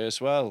yesterday as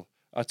well.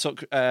 I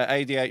took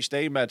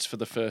ADHD meds for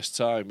the first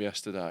time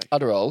yesterday.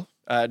 Adderall?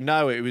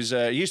 No, it was.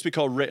 It used to be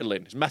called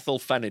Ritalin. It's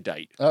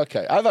methylphenidate.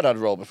 Okay, I've had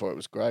Adderall before. It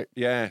was great.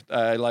 Yeah,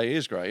 like it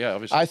is great. Yeah,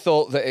 obviously. I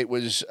thought that it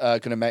was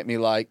going to make me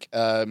like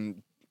a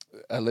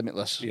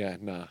Limitless. Yeah,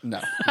 no.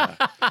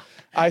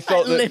 I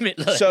thought that.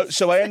 Limitless.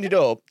 So I ended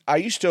up. I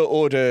used to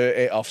order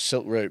it off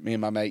Silk Route. Me and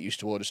my mate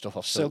used to order stuff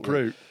off Silk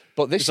Route.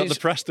 But this is the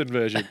Preston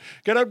version.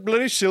 Get a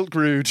bloody Silk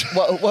Route.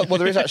 Well,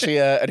 there is actually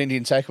an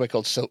Indian takeaway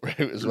called Silk Route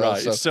as well.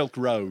 Right, it's Silk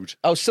Road.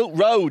 Oh, Silk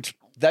Road.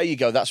 There you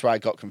go. That's where I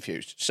got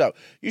confused. So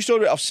you used to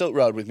order it off Silk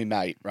Road with me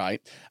mate,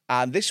 right?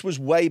 And this was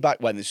way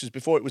back when. This was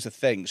before it was a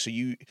thing. So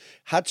you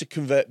had to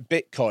convert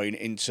Bitcoin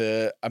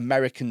into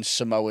American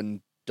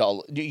Samoan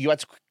dollar. You had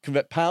to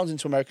convert pounds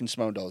into American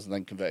Samoan dollars and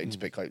then convert it into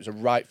Bitcoin. It was a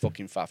right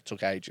fucking faff.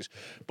 Took ages.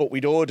 But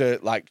we'd order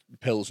like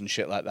pills and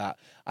shit like that.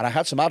 And I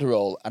had some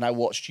Adderall and I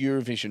watched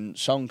Eurovision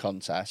Song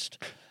Contest.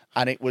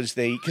 And it was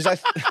because I...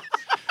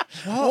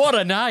 What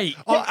a night!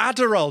 Oh,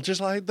 Adderall, just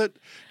like that,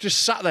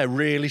 just sat there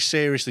really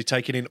seriously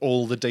taking in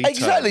all the details.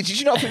 Exactly. Did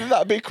you not think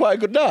that'd be quite a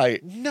good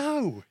night?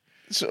 No.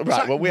 So,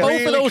 right. Well,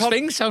 both of those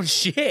things sound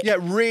shit. Yeah,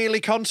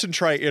 really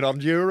concentrating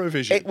on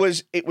Eurovision.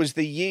 It was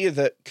the year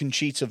that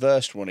Conchita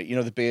Wurst won it. You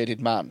know, the bearded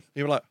man.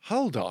 You were like,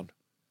 hold on.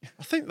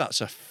 I think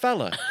that's a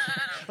fella.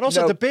 And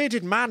also, the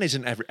bearded man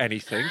isn't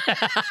anything.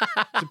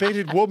 It's a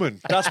bearded woman.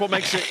 That's what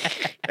makes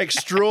it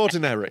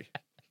extraordinary.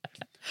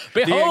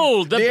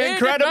 Behold, the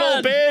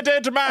incredible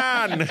bearded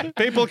man.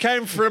 People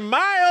came from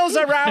miles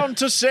around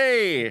to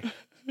see.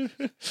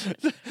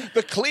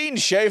 The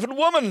clean-shaven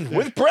woman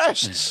with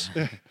breasts.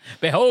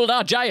 Behold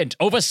our giant,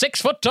 over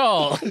 6 foot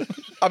tall.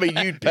 I mean,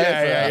 you'd pay for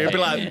that. You'd be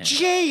like,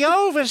 gee,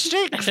 over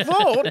 6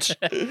 foot?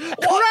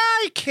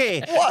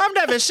 Crikey! I've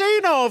never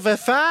seen over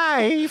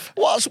 5.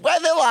 What's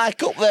weather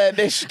like up there,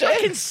 mister? I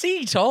can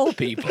see tall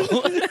people.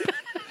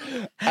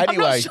 Anyway. I'm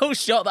not so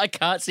short that I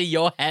can't see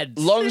your heads.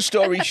 Long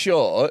story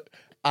short...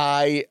 so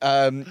I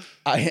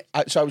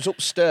was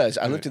upstairs.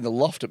 I lived in the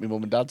loft at my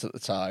mum and dad's at the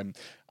time.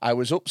 I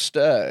was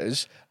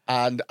upstairs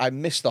And I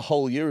missed the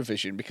whole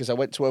Eurovision because I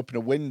went to open a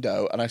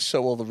window and I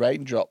saw all the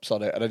raindrops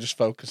on it, and I just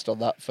focused on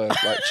that for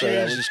like 3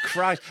 hours. Jesus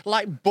Christ.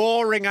 Like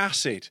boring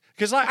acid.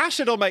 Because like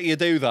acid will make you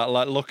do that,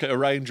 like look at a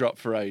raindrop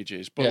for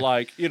ages. But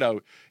like, you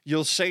know,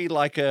 you'll see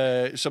like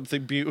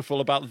something beautiful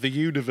about the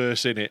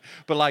universe in it.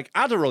 But like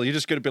Adderall, you're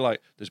just going to be like,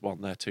 there's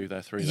 1 there, 2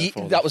 there, 3 there,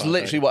 4 there. That was 5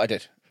 literally there. what I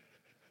did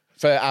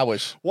for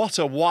hours. What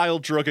a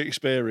wild drug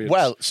experience.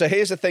 Well, so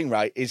here's the thing,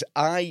 right, is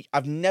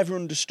I've never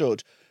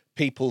understood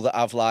people that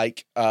have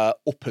like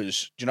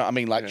uppers. Do you know what I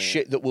mean? Like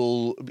shit that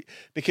will...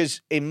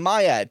 Because in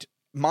my head,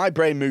 my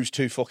brain moves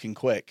too fucking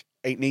quick.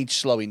 It needs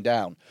slowing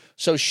down.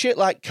 So shit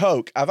like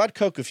Coke, I've had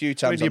Coke a few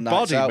times. I mean, your on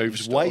nights body out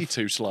moves and way stuff.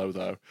 too slow,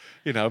 though.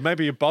 You know,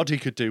 maybe your body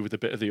could do with a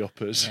bit of the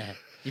uppers. Yeah.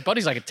 Your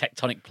body's like a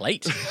tectonic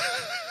plate.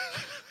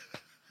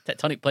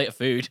 Tectonic plate of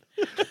food.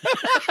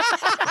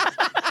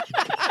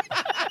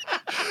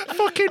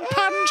 Fucking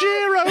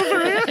Pangaea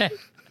over here.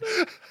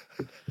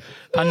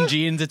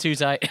 Pangeans are too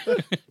tight.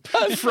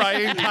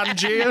 Frying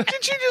Pangaea.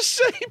 Did you just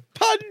say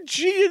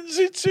Pangeans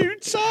are too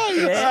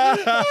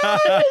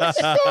tight? That's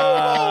so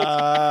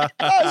odd.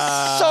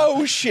 That's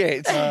so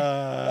shit.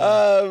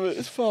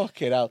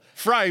 Fucking hell.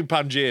 Frying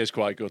Pangaea is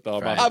quite good,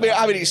 though. I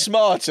mean, it's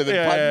smarter than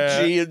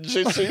Pangeans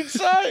are too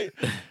tight.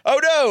 Oh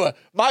no,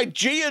 my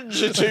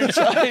Geans are too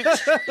tight.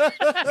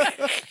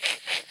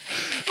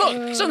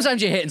 Look,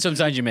 sometimes you hit and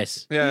sometimes you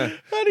miss. Yeah.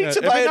 I need to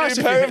It'd buy be a nice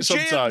new if you pair hit of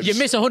sometimes. You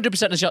miss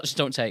 100% of the shots you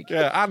don't take.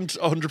 Yeah, and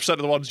 100% of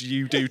the ones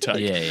you do take.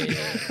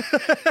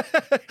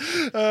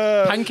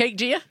 Yeah. Pancake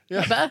Gia?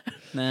 Yeah. Better?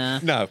 Nah.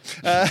 No.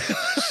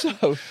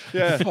 So,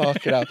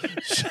 fucking hell.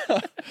 So,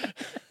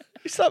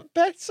 is that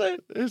better?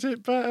 Is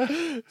it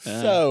better?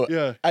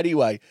 So,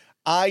 anyway,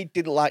 I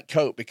didn't like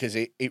Coke because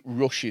it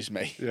rushes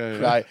me,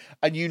 right?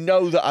 And you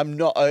know that I'm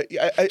not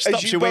as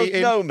Stops you you both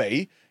eating. know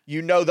me,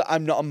 you know that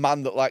I'm not a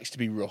man that likes to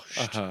be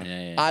rushed.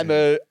 I'm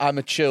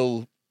a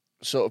chill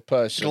sort of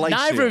person.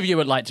 Neither of you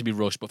would like to be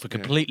rushed, but for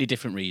completely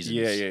different reasons.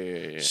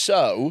 Yeah.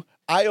 So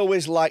I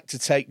always like to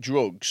take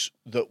drugs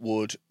that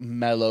would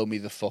mellow me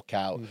the fuck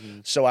out.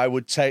 So I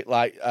would take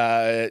like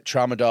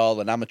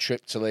tramadol and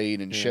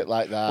amitriptyline and shit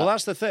like that. Well,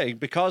 that's the thing,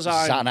 because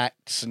I'm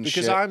Xanax and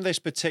because shit. I'm this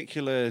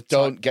particular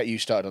Don't get you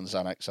started on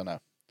Xanax, I know.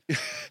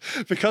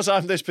 because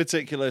I'm this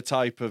particular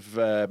type of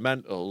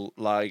mental,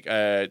 like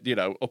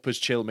uppers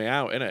chill me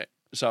out, innit?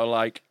 So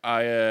like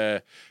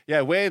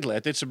weirdly I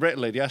did some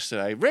Ritalin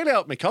yesterday. Really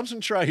helped me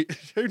concentrate.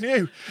 Who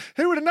knew?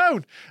 Who would have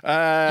known? You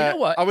know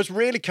what? I was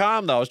really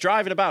calm though. I was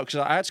driving about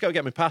because I had to go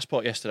get my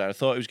passport yesterday. I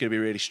thought it was going to be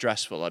really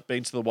stressful. I'd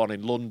been to the one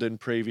in London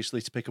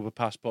previously to pick up a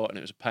passport, and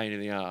it was a pain in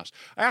the arse.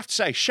 I have to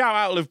say, shout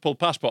out Liverpool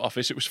Passport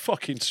Office. It was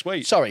fucking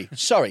sweet. Sorry.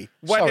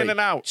 Went in and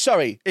out.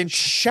 Sorry. In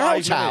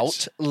Shout 5 out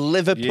minutes.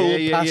 Liverpool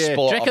Yeah.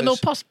 Passport Do you reckon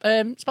Office.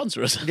 they'll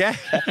sponsor us? Yeah.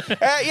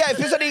 If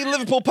there's any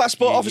Liverpool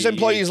Passport Office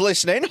employees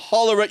listening,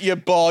 holler at your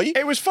boy.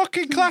 It was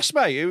fucking class,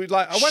 mate. It was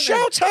like I went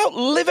Shout out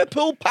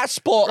Liverpool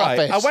Passport Right,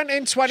 Office. I went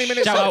in 20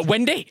 minutes. Shout out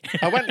Wendy.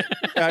 I went.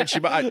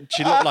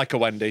 She looked like a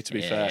Wendy, to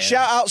be fair.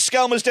 Shout out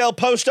Skelmersdale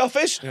Post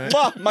Office.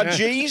 Mwah, my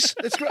G's.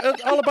 It's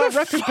all about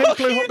repping people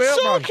who hook me up,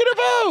 man. talking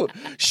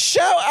about?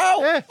 Shout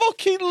out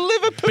fucking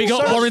Liverpool. We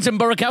got Warrington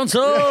Borough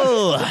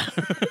Council.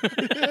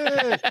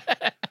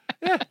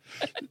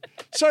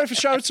 Sorry for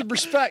showing some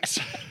respect.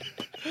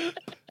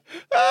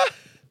 I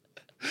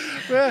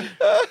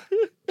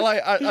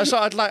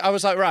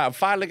was like, right, I'm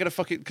finally gonna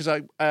fucking because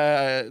one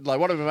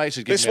of my mates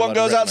is giving This me a one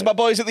load of goes out to Ritalin. my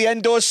boys at the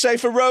Endors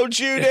Safer Roads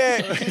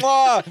unit.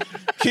 Mwah.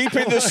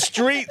 Keeping the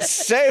streets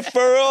safe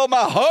for all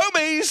my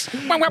homies.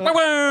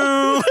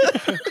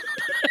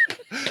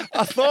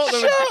 I thought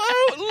Shout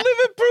out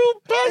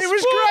Liverpool Passport it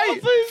was great.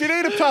 Office. If you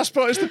need a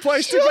passport, it's the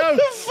place to Shut go.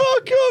 the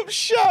fuck up.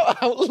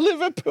 Shout out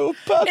Liverpool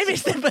Passport.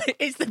 If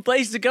it's the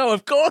place to go,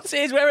 of course it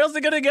is. Where else are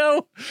they going to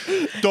go?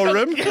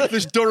 Durham.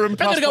 There's Durham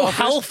They're going to passport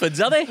go office.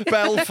 Halfords, are they?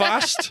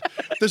 Belfast.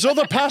 There's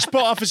other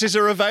passport offices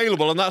are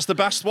available, and that's the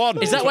best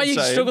one. Is that why I'm you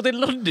saying. struggled in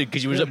London?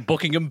 Because you was at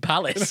Buckingham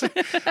Palace?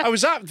 I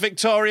was at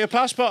Victoria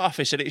Passport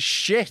Office and it's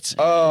shit.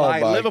 Oh,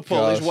 like, my Liverpool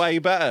God. is way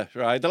better,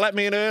 right? They let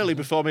me in early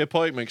before my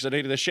appointment because I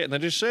needed the shit, and they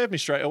just served me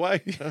straight away. I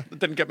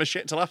didn't get my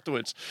shit till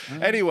afterwards.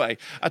 Anyway,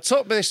 I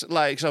took this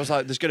because I was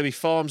like, "There's going to be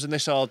forms in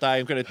this all day.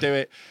 I'm going to do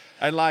it."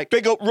 And like,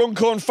 Big up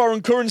Runcorn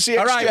Foreign Currency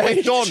all Exchange. right,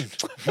 we're done.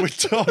 We're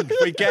done.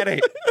 We get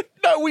it.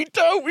 No, we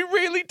don't. We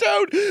really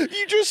don't.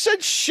 You just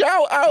said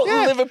shout out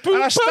Liverpool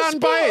and I stand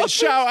by Passport. it.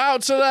 Shout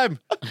out to them.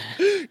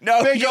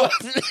 No, Big you up.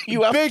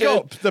 you have Big to,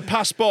 up the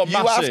passport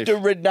You massive. have to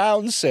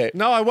renounce it.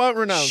 No, I won't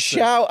renounce it.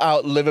 Shout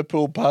out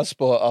Liverpool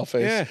Passport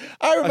Office. Yeah.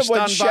 I remember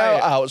when stand by it.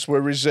 shout outs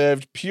were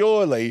reserved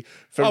purely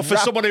for For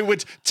someone who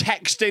would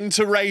text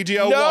into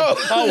Radio No.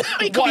 1. Oh,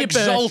 It could what be a birth-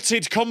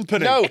 exalted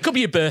company. No. It could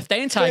be your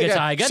birthday in Tiger Yeah.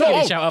 Tiger. So, Give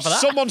me a shout out for that.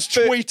 Someone's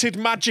tweeted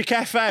Magic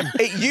FM.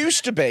 It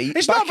used to be.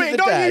 It's back not- in it the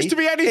don't day, used to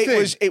be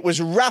anything. It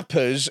was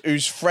rappers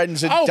whose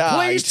friends had Oh, died.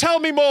 please tell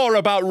me more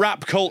about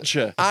rap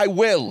culture. I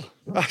will.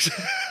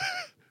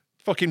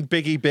 Fucking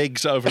Biggie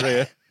Biggs over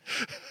here.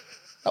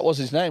 That was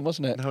his name,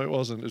 wasn't it? No, it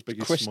wasn't. It was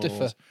Biggie Christopher.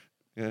 Smalls.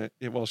 Yeah,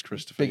 it was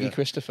Christopher. Biggie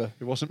Christopher.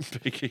 It wasn't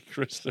Biggie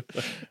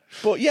Christopher.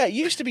 But yeah, it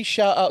used to be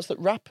shout-outs that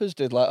rappers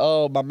did, like,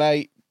 oh, my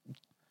mate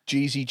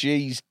Jeezy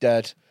G's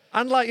dead.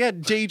 And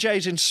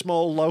DJs in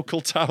small local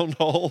town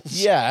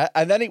halls. Yeah,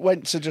 and then it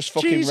went to just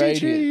fucking Jeezy radio.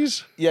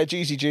 G's. Yeah,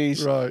 Jeezy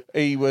G's. Right.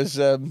 He was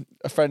a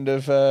friend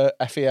of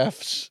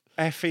FEF's.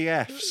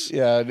 FEFs.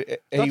 Yeah.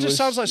 That just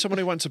sounds like someone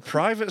who went to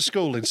private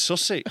school in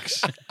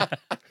Sussex.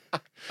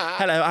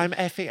 Hello, I'm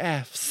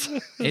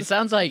FEFs. It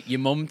sounds like your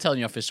mum telling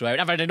you off for swearing.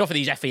 I've had enough of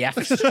these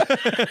FEFs.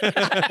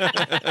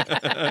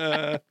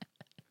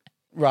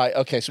 Right,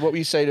 okay, so what were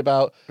you saying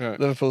about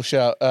Liverpool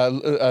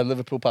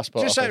Liverpool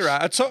passport Just office? say it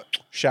right.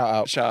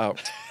 Shout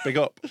out. Big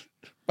up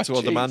to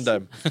all the man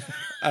them.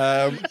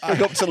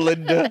 Big up to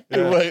Linda,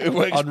 who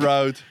works on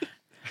road.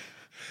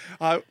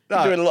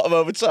 doing a lot of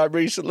overtime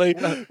recently.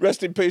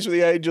 Rest in peace with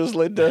the Angels,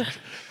 Linda.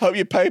 Hope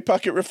your pay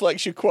packet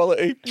reflects your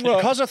quality.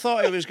 Because I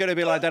thought it was going to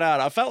be like that,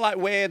 I felt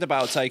weird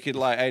about taking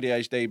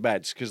ADHD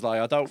meds because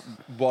I don't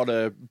want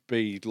to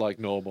be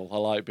normal. I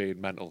like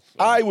being mental.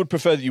 I would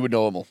prefer that you were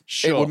normal.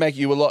 Sure. It would make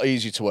you a lot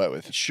easier to work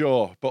with.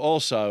 Sure, but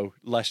also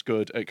less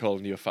good at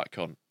calling you a fat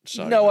cunt.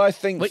 So, no, I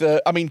think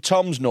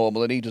Tom's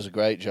normal and he does a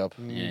great job.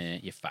 Yeah,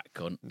 you fat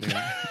cunt.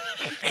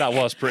 That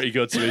was pretty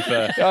good, to be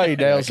fair. Oh, he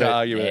nails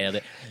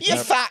it. You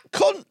fat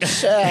cunt,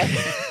 sir.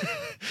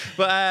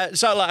 But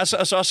so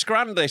I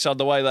scrammed this on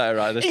the way there,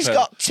 right? He's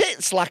got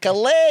tits like a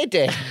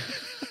lady.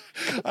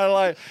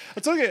 I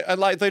took it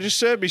and they just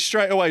served me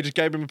straight away, just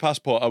gave me my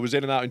passport. I was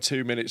in and out in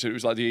 2 minutes. It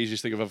was the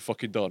easiest thing I've ever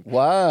fucking done.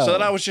 Wow. So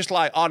then I was just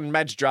on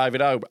meds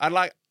driving home. And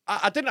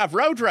I didn't have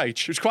road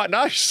rage. It was quite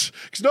nice.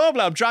 Because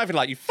normally I'm driving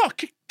you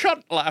fucking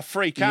cunt, a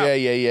freak out.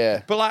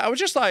 Yeah. But I was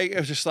just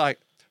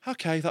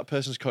okay, that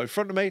person's caught in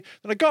front of me.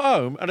 Then I got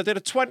home and I did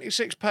a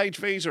 26-page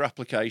visa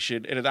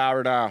application in an hour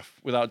and a half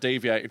without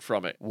deviating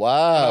from it.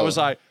 Wow. And I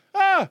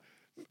was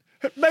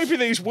maybe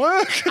these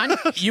work. And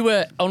you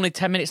were only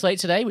 10 minutes late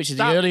today, which is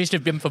the earliest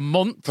you've been for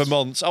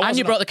months. And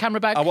you brought the camera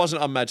back. I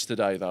wasn't on meds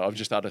today, though. I've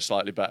just had a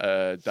slightly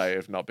better day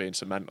of not being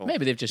so mental.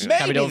 Maybe they've just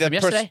carried over from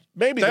yesterday.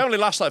 They only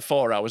last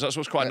 4 hours. That's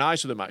what's quite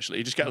nice with them, actually.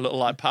 You just get a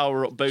little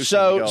power-up boost.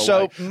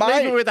 So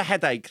leave me with a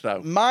headache,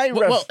 though.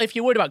 Well, if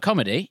you're worried about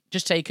comedy,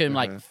 just take them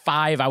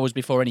 5 hours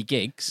before any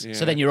gigs. Yeah.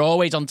 So then you're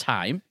always on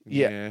time.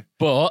 Yeah.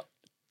 But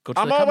good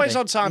for I'm the always comedy.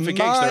 on time for gigs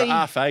that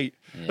are 8:30.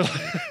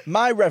 Yeah.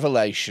 My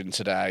revelation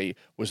today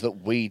was that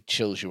weed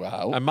chills you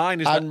out. And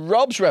mine is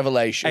Rob's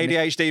revelation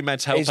ADHD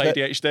meds help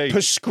ADHD.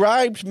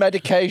 Prescribed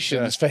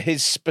medications for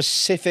his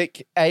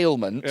specific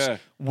ailment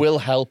will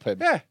help him.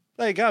 Yeah,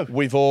 there you go.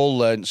 We've all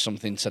learned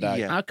something today.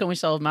 Yeah. How can we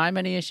solve my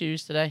many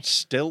issues today?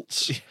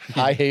 Stilts.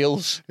 High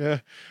heels. Yeah.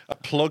 A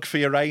plug for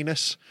your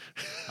anus.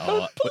 A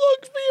plug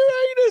for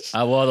your anus.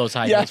 I wore those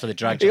high heels for the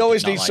drag. He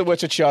always needs somewhere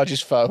to charge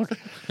his phone.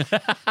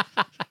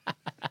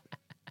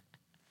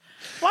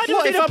 Why do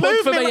I need a plug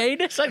for my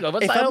anus?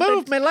 If I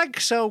move my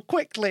legs so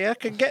quickly, I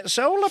can get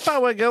solar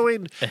power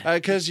going.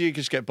 Because you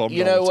just get bombed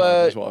all the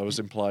time, is what I was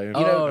implying.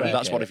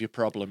 That's one of your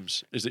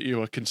problems, is that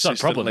you are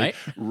consistently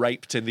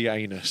raped in the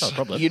anus. Not a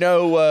problem. You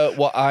know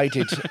what I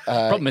did?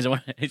 Problem is,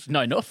 it's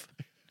not enough.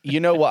 You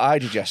know what I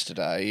did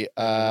yesterday?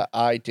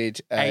 I did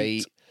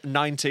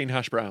 19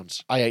 hash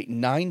browns. I ate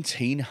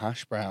 19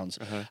 hash browns.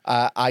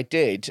 I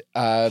did...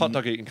 hot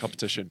dog eating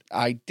competition.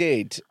 I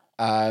did...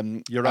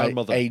 your own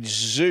mother. A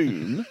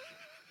Zoom...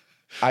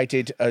 I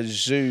did a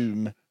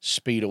Zoom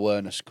speed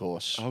awareness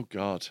course. Oh,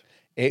 God.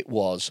 It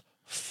was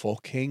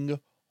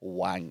fucking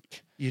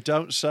wank. You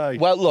don't say.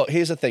 Well, look,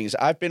 here's the thing.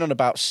 I've been on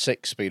about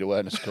 6 speed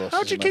awareness courses.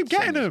 How do you keep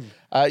getting them?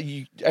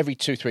 Every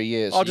 2-3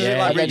 years. Oh, does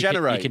it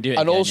regenerate? You can do it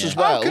and again, also as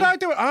well. Oh, can I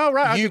do it? Oh,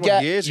 right.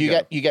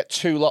 You get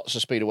 2 lots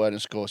of speed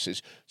awareness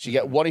courses. So you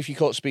get one if you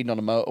caught speeding on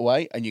a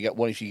motorway, and you get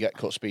one if you get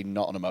caught speeding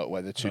not on a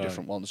motorway. They're 2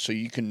 different ones. So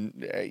you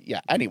can,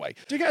 anyway.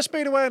 Do you get a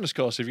speed awareness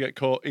course if you get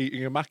caught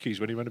eating a Mackies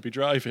when you're meant to be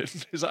driving?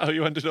 Is that how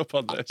you ended up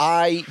on this?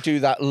 I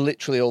do that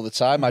literally all the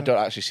time. I don't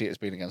actually see it as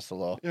being against the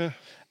law. Yeah.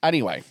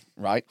 Anyway,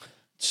 right.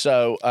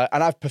 So,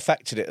 and I've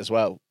perfected it as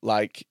well.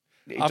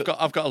 I've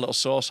got a little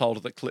sauce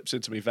holder that clips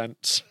into my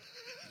vents.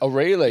 Oh,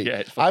 really? Yeah,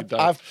 it's fucking dope.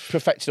 I've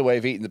perfected a way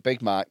of eating the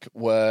Big Mac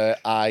where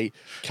I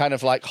kind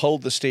of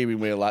hold the steering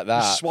wheel like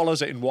that.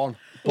 Swallows it in one.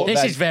 But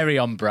this is very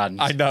on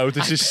brand. I know,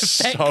 this is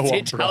so on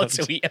brand. How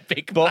to eat a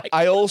Big Mac. But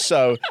I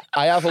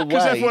have a way...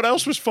 Because everyone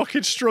else was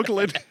fucking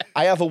struggling.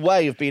 I have a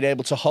way of being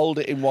able to hold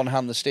it in one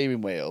hand, the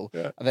steering wheel,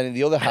 and then in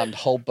the other hand,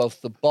 hold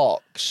both the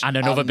box... And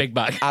another Big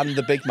Mac. And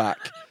the Big Mac.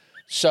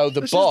 So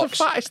the this box... is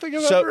the fattest thing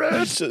I've ever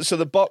heard. So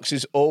the box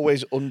is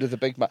always under the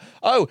Big Mac.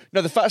 Oh,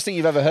 no, the fattest thing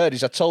you've ever heard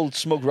is I told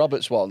Smug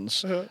Roberts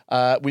once,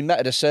 we met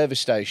at a service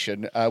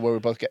station where we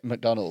were both getting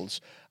McDonald's,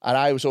 and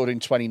I was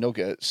ordering 20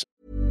 nuggets.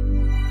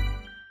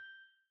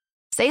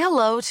 Say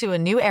hello to a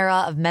new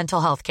era of mental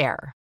health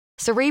care.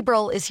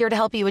 Cerebral is here to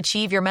help you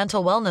achieve your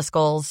mental wellness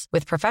goals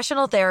with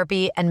professional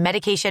therapy and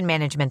medication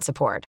management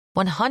support.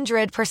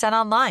 100%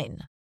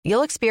 online.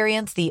 You'll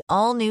experience the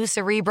all-new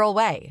Cerebral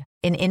Way,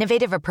 an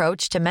innovative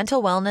approach to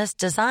mental wellness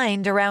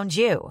designed around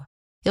you.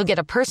 You'll get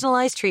a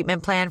personalized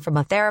treatment plan from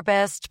a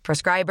therapist,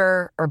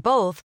 prescriber, or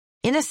both,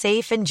 in a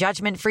safe and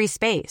judgment-free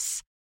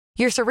space.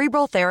 Your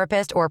Cerebral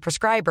therapist or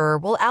prescriber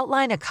will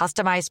outline a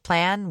customized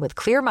plan with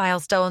clear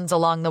milestones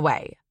along the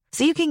way,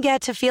 so you can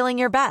get to feeling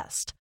your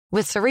best.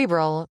 With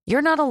Cerebral,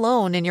 you're not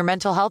alone in your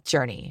mental health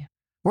journey.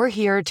 We're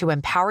here to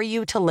empower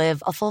you to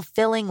live a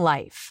fulfilling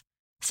life.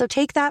 So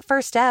take that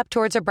first step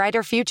towards a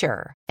brighter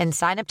future and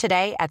sign up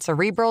today at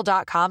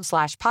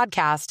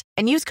Cerebral.com/podcast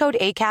and use code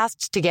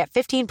ACAST to get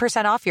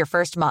 15% off your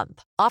first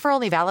month. Offer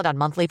only valid on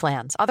monthly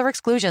plans. Other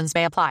exclusions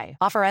may apply.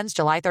 Offer ends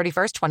July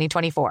 31st,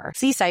 2024.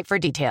 See site for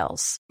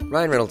details.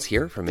 Ryan Reynolds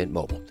here from Mint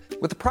Mobile.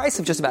 With the price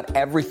of just about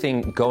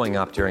everything going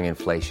up during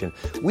inflation,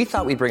 we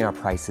thought we'd bring our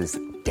prices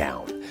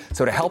down.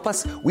 So to help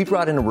us, we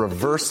brought in a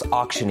reverse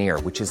auctioneer,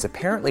 which is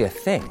apparently a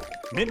thing.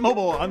 Mint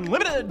Mobile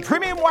Unlimited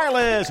Premium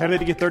Wireless. How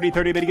to get 30,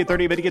 30, bit to get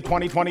 30, bit to get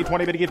 20, 20,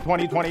 20, bit to get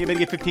 20, 20, bit to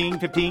get 15,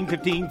 15,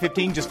 15,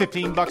 15, just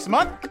 $15 a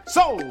month?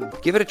 Sold!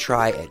 Give it a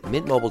try at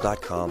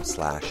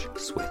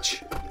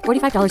mintmobile.com/switch.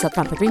 $45 up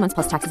front for 3 months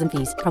plus taxes and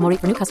fees. Promo rate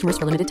for new customers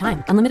for limited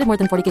time. Unlimited more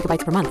than 40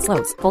 gigabytes per month.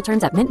 Slows full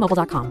terms at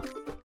mintmobile.com.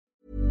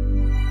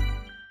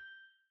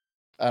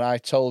 And I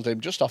told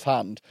him just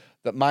offhand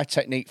that my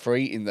technique for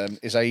eating them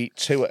is I eat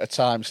 2 at a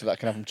time so that I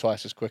can have them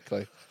twice as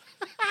quickly.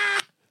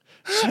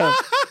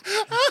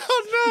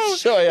 Oh no!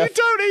 So, yeah. You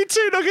don't eat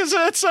 2 nuggets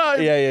at a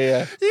time.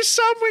 Yeah. You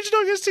sandwich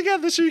nuggets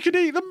together so you can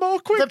eat them more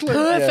quickly.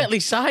 They're perfectly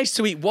sized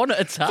to eat one at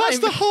a time. That's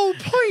the whole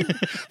point.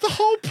 The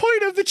whole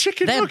point of the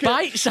chicken They're nugget.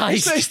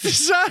 bite-sized. It's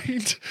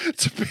designed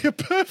to be a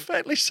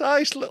perfectly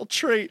sized little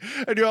treat,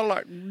 and you're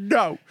like,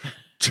 no.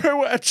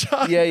 2 at a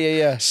time.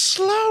 Yeah.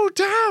 Slow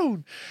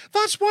down.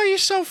 That's why you're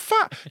so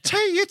fat.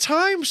 Take your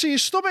time so your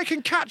stomach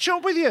can catch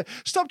up with you.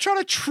 Stop trying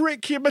to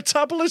trick your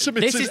metabolism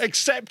into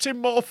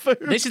accepting more food.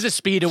 This is a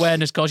speed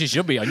awareness course you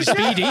should be on. You're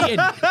speed eating.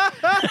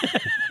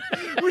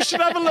 We should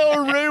have a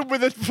little room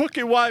with a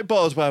fucking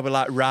whiteboards where we're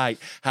like, right,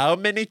 how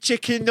many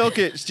chicken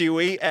nuggets do you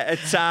eat at a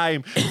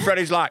time?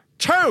 Freddie's like,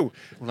 2.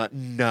 I'm like,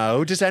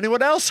 no, does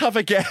anyone else have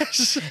a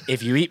guess?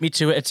 If you eat me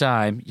 2 at a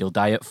time, you'll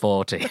die at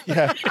 40.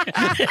 Yeah.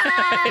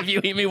 If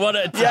you eat me 1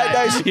 at a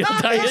time, you'll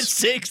die at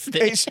 60.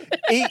 It's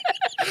eat.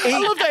 I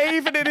love that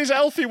even in his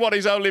healthy one,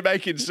 he's only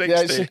making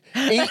 60.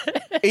 Yeah,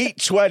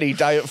 eat 20,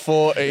 die at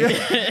 40.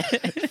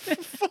 For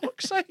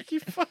fuck's sake, you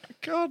fucking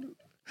cunt.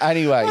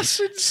 Anyway. That's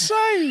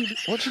insane.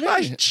 What do you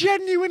mean? That's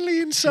genuinely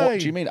insane. What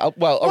do you mean?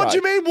 Well, all What right. do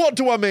you mean, what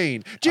do I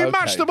mean? Do you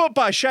match them up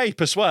by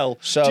shape as well?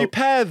 So- do you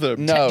pair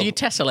them? No. Do you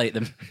tessellate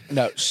them?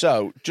 No,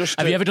 so just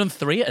Have you ever done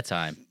 3 at a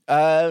time?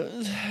 No,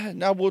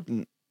 I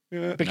wouldn't.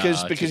 Yeah.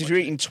 Because No, if too you're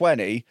eating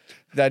 20,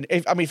 then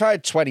if I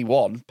had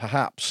 21,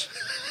 perhaps.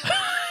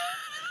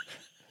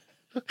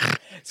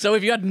 So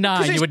if you had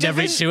 9, it's you would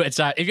never eat 2 at a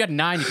time. If you had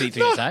 9, you could eat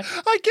 3 at a time.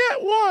 I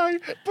get why,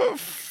 but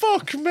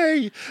fuck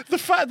me. The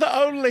fact that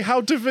only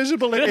how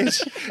divisible it is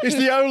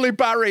the only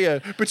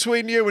barrier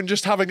between you and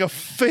just having a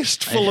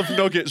fistful of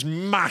nuggets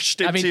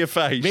mashed into your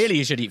face. Really,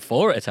 you should eat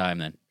 4 at a time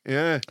then.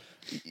 Yeah.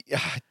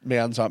 My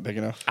hands aren't big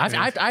enough. I've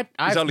only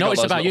got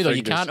noticed those about you, though, little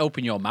you fingers. can't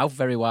open your mouth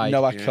very wide.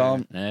 No, I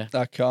can't. Yeah.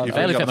 I can't. You've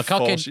Barely only fit got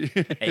my to cock in.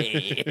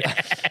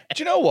 force- Do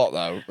you know what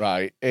though?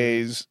 Right,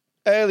 is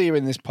earlier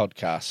in this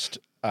podcast,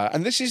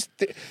 and this is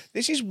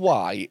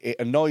why it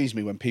annoys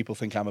me when people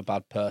think I'm a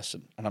bad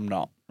person, and I'm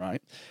not.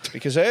 Right,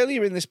 because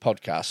earlier in this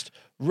podcast,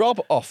 Rob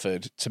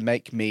offered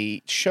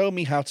to show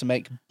me how to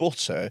make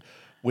butter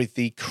with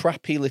the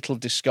crappy little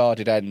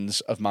discarded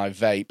ends of my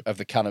vape, of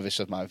the cannabis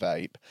of my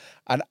vape,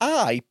 and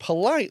I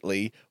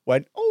politely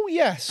went, "Oh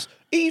yes."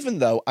 Even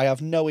though I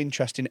have no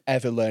interest in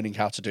ever learning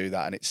how to do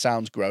that, and it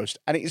sounds gross,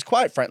 and it is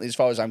quite frankly, as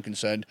far as I'm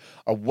concerned,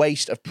 a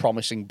waste of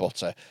promising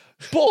butter.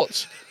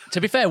 But To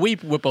be fair, we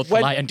were both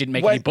polite and didn't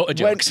make any butter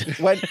jokes.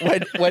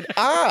 When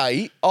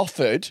I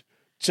offered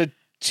to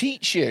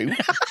teach you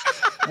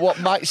what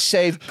might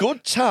save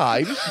good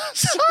time,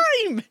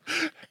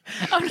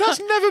 That's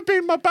never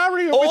been my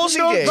barrier. All with he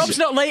nuts. did- Rob's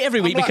not late every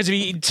week like- because of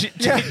eating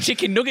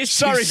chicken nuggets.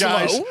 too Sorry, slow.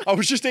 guys. I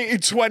was just eating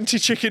 20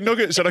 chicken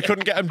nuggets and I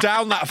couldn't get them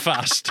down that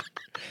fast.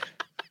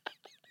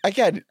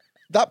 again,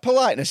 that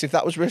politeness, if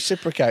that was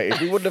reciprocated,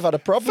 we wouldn't have had a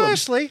problem.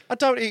 Firstly, I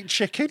don't eat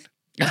chicken.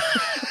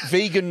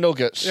 Vegan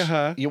nuggets.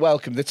 Uh-huh. You're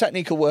welcome. The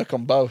technique will work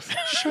on both.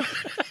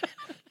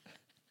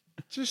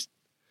 Just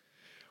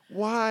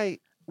why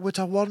would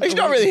I want It's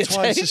to not eat really them a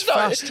twice technique. as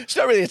fast? It's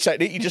not really a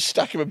technique. You just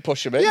stack them and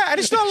push them in. Yeah, and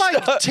it's not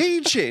like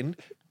teaching.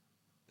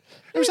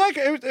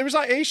 It was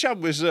like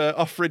Isham was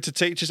offering to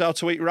teach us how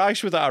to eat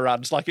rice with our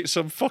hands, like it's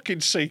some fucking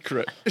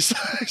secret.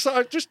 It's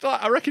like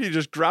I reckon you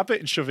just grab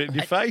it and shove it in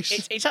your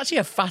face. It's actually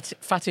a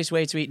fattest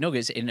way to eat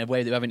nuggets in a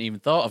way that we haven't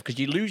even thought of because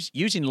you're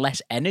using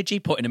less energy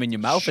putting them in your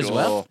mouth as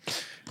well.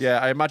 Yeah,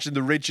 I imagine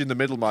the ridge in the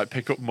middle might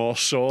pick up more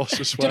sauce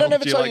as well. Did I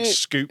never Do you tell like you-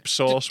 scoop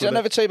sauce Did I with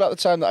never it? tell you about the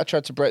time that I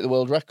tried to break the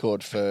world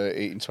record for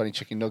eating 20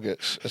 chicken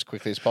nuggets as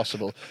quickly as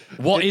possible?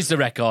 What is the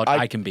record?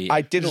 I can beat.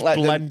 I didn't Just let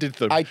blended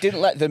them. I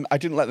didn't let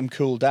them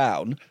cool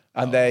down,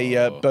 and they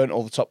burnt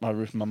all the top of my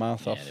roof of my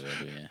mouth off. They will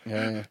do,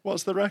 yeah. Yeah.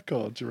 What's the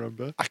record? Do you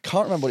remember? I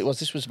can't remember what it was.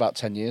 This was about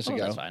 10 years ago.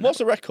 that's fine. What's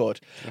the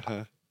record?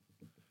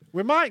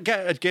 We might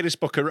get a Guinness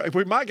Book.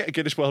 We might get a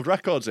Guinness World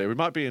Records here. We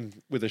might be in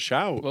with a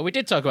shout. Well, we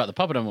did talk about the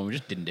poppadom one. We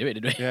just didn't do it,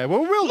 did we? Yeah.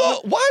 Well, we'll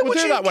Look, why we'll would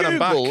do you that when I'm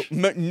back. Google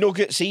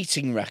McNuggets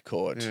eating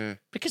record? Yeah.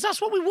 Because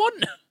that's what we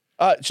want.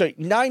 So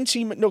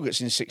 19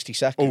 McNuggets in 60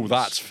 seconds. Oh,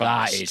 that's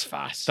fast. That is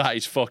fast. That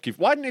is fucking.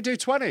 Why didn't he do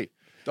 20?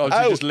 Or did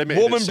Oh, he just limit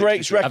it woman at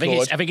breaks 60? record.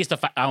 I think it's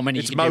how many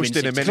It's you can most do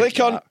in a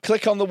 60. minute.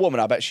 Click on the woman.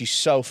 I bet she's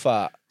so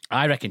fat.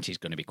 I reckon she's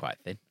going to be quite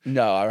thin.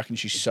 No, I reckon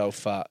she's so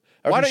fat.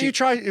 Why don't you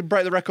try and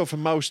break the record for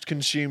most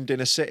consumed in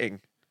a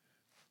sitting?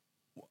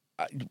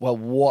 Well,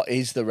 what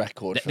is the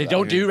record? For They that?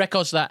 don't do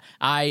records that.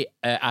 I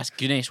asked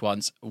Guinness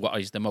once what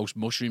is the most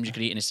mushrooms you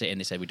could eat in a sitting.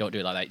 They said we don't do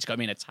it like that. It's got to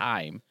be in a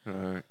time.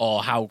 Right.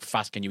 Or how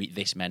fast can you eat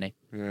this many?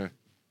 Yeah.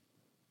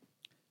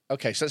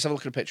 Okay, so let's have a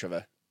look at a picture of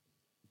her.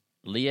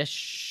 Leah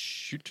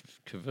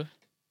Schutkova.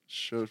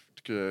 She's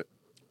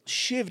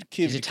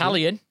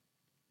Italian.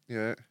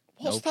 Yeah.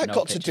 What's No- that no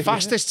got to picture. do?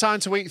 Fastest time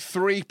to eat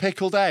 3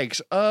 pickled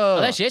eggs. Oh,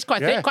 Oh, there she is.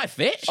 Quite yeah. fit. Quite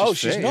fit. Oh,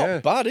 she's fit, not yeah.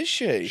 bad, is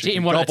she? She's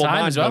eating one at a Gobble time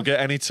mine, as well. Don't get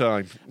any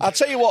time. I'll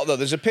tell you what, though.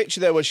 There's a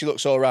picture there where she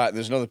looks all right, and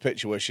there's another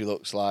picture where she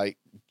looks like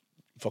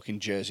fucking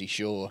Jersey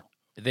Shore.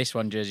 This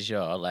one, Jersey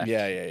Shore, left.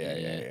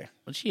 Yeah.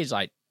 Well, she is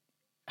like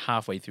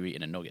halfway through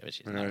eating a nugget. But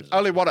she's not, Right. is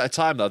Only one at a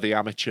time, though, the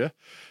amateur.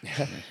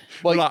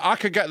 Well, Like, I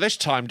could get this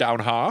time down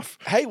half.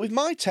 hey, with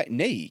my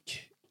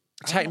technique,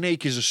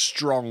 Technique is a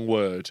strong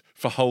word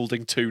for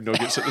holding 2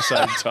 nuggets at the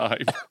same time.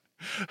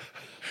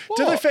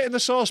 Do they What? fit in the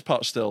sauce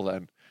pot still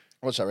then?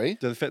 What's sorry?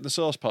 Do they fit in the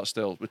sauce pot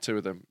still with 2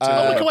 of them?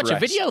 Oh, we Two can watch a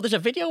abreast? video. There's a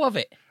video of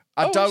it.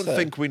 I Oh, don't is there?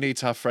 think we need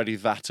to have Freddie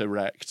that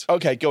erect.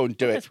 Okay, go and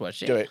do it. Let's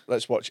watch it. Do it.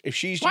 Let's watch. If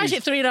she's Why is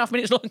it 3.5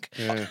 minutes long?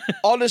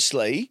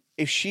 honestly,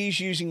 if she's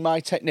using my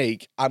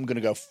technique, I'm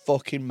gonna go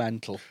fucking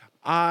mental.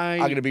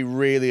 I'm I'm gonna be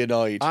really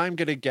annoyed. going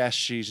to guess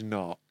she's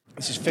not.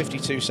 This is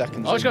 52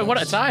 seconds. Oh, it's going one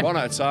at a time. One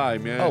at a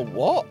time, yeah. Oh,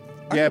 what?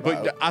 Yeah, Hang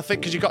but about. I think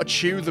because you've got to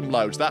chew them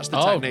loads. That's the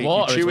Oh, technique.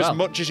 water You chew as well. as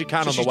much as you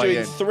can So on the she's way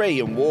doing in. 3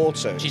 and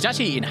water. She's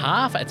actually eating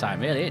half at a time,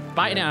 really.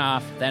 Biting it in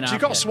half, then So half.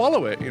 you've got to yeah.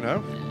 swallow it, you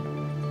know.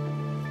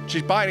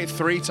 She's biting it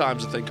 3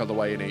 times, I think, on the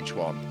way in each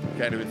one.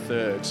 Getting it in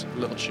thirds. A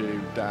little chew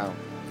down.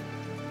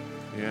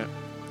 Yeah.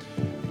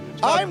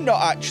 I'm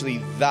not actually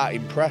that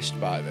impressed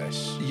by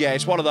this. Yeah,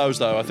 it's one of those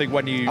though. I think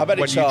when you I bet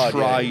when it's you hard,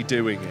 try yeah.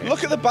 doing it.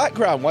 Look at the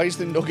background. Why is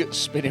the nugget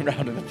spinning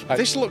around in the back?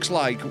 This looks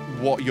like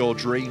what your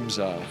dreams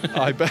are.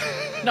 I bet.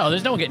 No,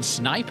 there's no one getting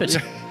sniped.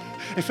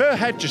 If her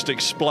head just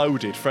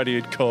exploded, Freddie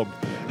had come.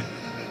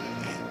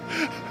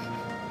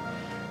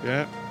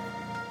 Yeah.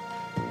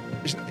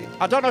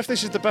 I don't know if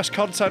this is the best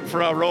content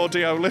for our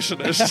audio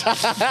listeners.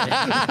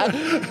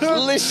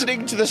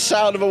 Listening to the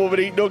sound of a woman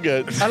eat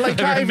nuggets. I like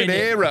For a can't even minute.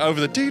 hear it over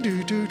the doo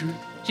doo doo doo.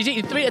 She's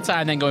eating 3 at a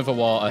time, then going for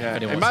water. if Yeah.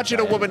 anyone wants Imagine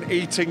to a try it. woman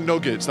eating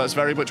nuggets. That's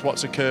very much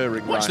what's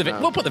occurring Watch right the now.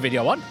 We'll put the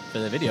video on for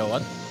the video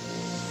one.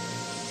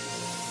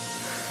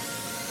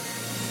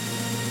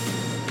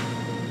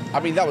 I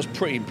mean, that was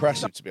pretty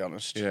impressive, to be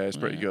honest. Yeah, it's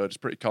pretty good. It's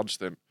pretty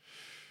constant.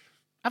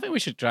 I think we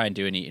should try and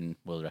do an eating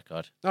world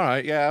record. All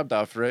right, yeah, I'm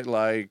down for it.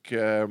 Like,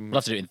 We'll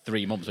have to do it in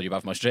 3 months when you're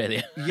back from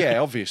Australia. yeah,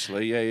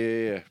 obviously,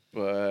 yeah.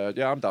 But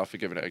yeah, I'm down for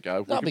giving it a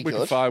go. That'd be we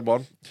can good. find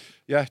one.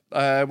 Yeah,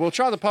 we'll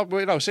try the pop.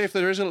 You know, see if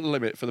there is a little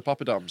limit for the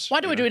poppadoms.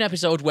 Why don't we do an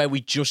episode where we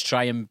just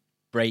try and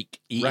break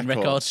eating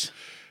records?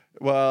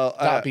 Well,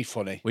 That'd be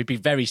funny. We'd be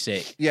very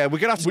sick. yeah, we're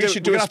gonna have to. We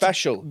should do we're a gonna have to-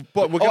 special.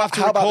 but we're gonna Oh, have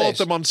to how about record this?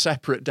 them on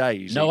separate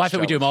days. No, each I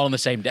think we do them challenge. all on the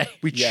same day.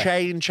 We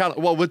chain challenge.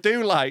 Well, we'll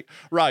do like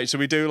so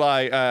we do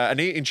like an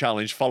eating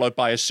challenge followed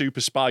by a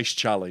super spice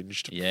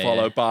challenge, Yeah.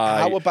 followed by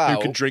How who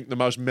about- can drink the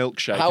most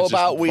milkshake. How and just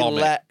about we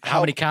vomit. let? How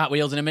many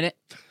cartwheels in a minute?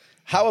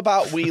 How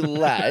about we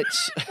let?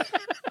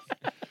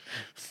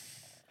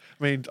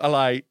 I mean, I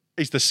like.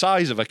 He's the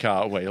size of a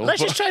cartwheel.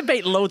 Let's but- just try and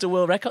break loads of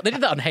world records. They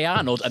did that on Hey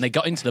Arnold, and they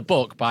got into the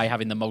book by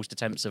having the most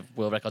attempts of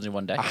world records in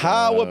one day.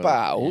 How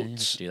about?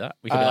 Let's do that.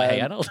 We could be like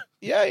Hey Arnold.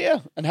 Yeah.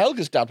 And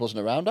Helga's dad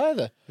wasn't around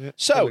either.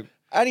 So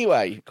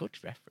anyway, Good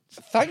reference.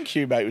 thank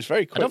you, mate. It was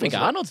very quick. I don't think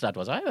wasn't it? Arnold's dad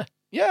was either.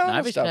 Yeah, Neither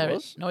Arnold's his dad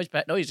parents. was.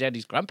 No, he had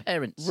his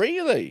grandparents.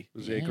 Really?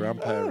 Was he a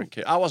grandparent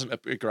kid? I wasn't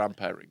a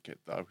grandparent kid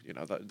though. You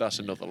know that's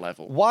another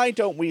level. Why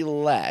don't we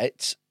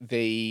let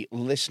the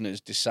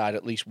listeners decide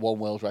at least one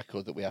world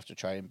record that we have to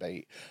try and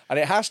beat? And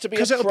it has to be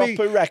a it'll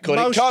proper record.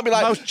 Most, it can't be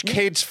like most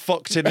kids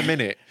fucked in a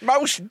minute.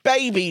 most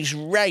babies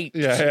raped.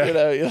 Yeah. You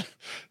know.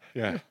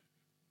 Yeah.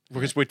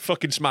 Because we'd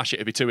fucking smash it.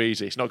 It'd be too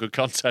easy. It's not good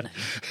content.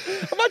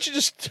 Imagine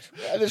just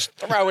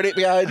throwing it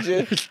behind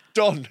you.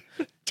 Done.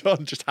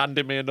 Just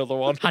handing me another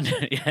one.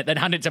 Then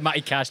hand it to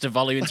Matty Cash to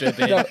volley into a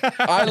bin.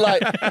 I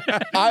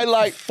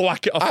like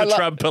Thwack it off I the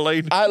like-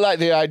 trampoline. I like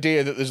the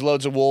idea that there's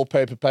loads of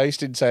wallpaper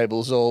pasting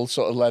tables all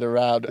sort of led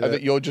around, and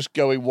that you're just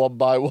going one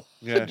by one,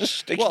 Yeah. just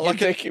sticking What, your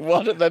like a- dick in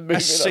one and then moving A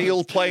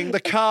seal playing the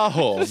car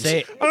horn.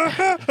 See,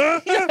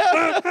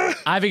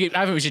 I think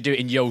we should do it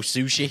in Yo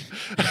Sushi.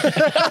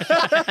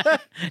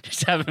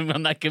 Just have him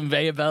on that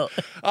conveyor belt.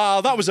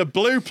 Oh, that was a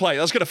blue plate.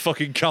 That's going to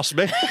fucking cost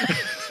me.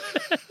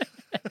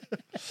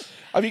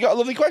 Have you got a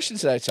lovely question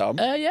today, Tom?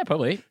 Yeah,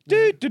 probably.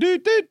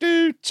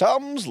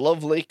 Tom's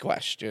lovely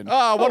question.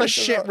 Oh, what a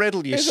isn't shit that-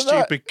 riddle, you isn't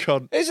stupid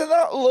cunt. Isn't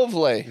that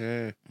lovely?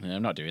 Yeah. Yeah,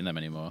 I'm not doing them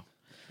anymore.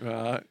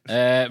 Right.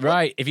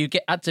 Right, if you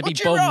had to be Would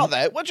you bummed...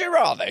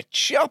 rather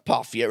chop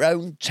off your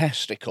own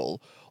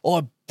testicle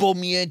or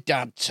bum your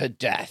dad to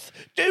death?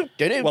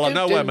 Well, I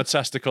know where my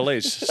testicle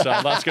is, so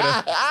that's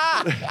going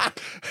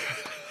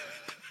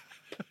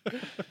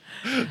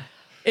to...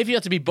 If you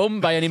had to be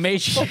bummed by any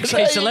major UK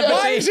Why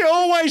celebrity, is it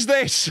always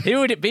this?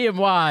 who would it be and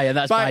why? And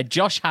that's by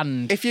Josh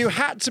Hand. If you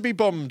had to be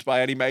bummed by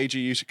any major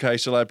UK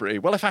celebrity,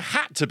 well, if I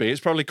had to be, it's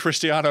probably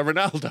Cristiano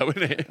Ronaldo,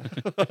 isn't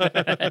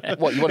it?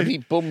 What, you want to be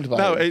bummed by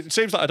No, him? it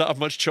seems like I don't have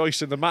much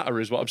choice in the matter,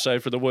 is what I'm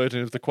saying for the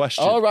wording of the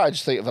question. Oh, right, I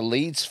just think of a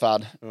Leeds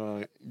fan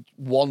Right.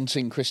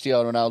 wanting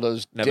Cristiano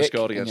Ronaldo's Never dick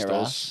scored in against your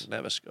us. ass.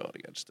 Never scored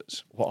against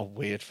us. What a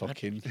weird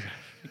fucking...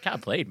 He can't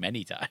have played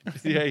many times.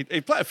 Yeah, he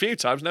played a few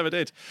times, never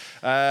did.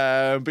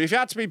 But if you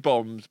had to be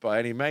bummed by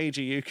any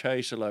major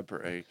UK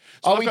celebrity,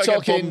 so Are I've we got to get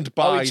talking? bummed Are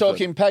by we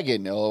talking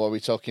pegging, or are we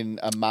talking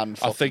a man?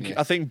 I Fucking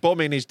you? think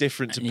bumming is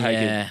different to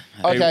pegging. Yeah.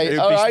 Okay, it would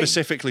all be right.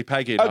 specifically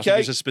pegging. I Okay. think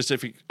it's a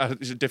specific,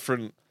 it's a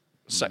different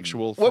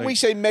sexual thing. When we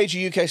say major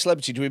UK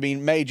celebrity, do we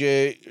mean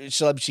major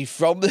celebrity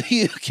from the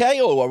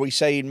UK, or are we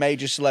saying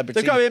major celebrity?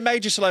 They're going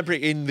major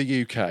celebrity in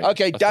the UK.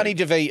 Okay, I Danny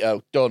think.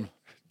 DeVito, done.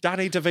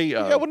 Danny DeVito.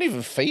 Yeah, I wouldn't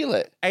even feel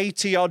it.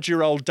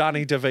 80-odd-year-old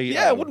Danny DeVito.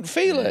 Yeah, I wouldn't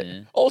feel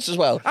it. Also, as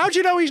well. How do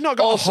you know he's not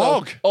got a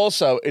hog?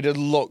 Also, it'd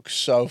look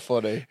so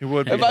funny. It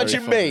would be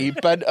Imagine very me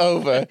bent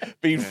over,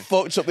 being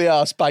fucked up the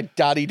arse by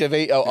Danny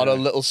DeVito on a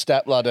little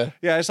stepladder.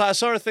 Yeah, it's like I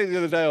saw a thing the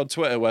other day on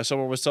Twitter where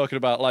someone was talking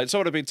about, like,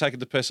 someone had been taking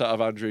the piss out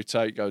of Andrew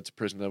Tate going to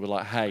prison. They were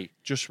like, hey,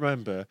 just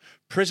remember,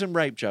 prison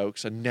rape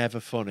jokes are never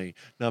funny,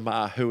 no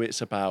matter who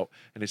it's about.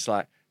 And it's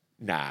like,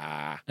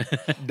 nah.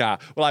 Well,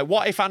 like,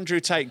 what if Andrew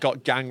Tate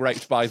got gang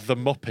raped by the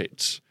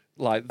Muppets?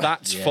 Like,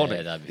 that's Yeah,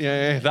 funny. that'd be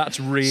Yeah, that's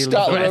really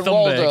Statler funny. and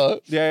Waldorf.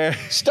 Yeah.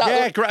 Statler-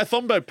 Yeah, Greta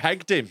Thunberg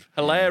pegged him.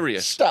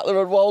 Hilarious.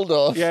 Statler and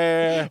Waldorf.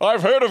 Yeah.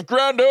 I've heard of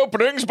grand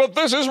openings, but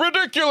this is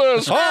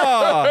ridiculous.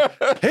 Ah,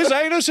 his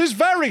anus is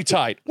very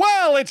tight.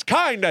 Well, it's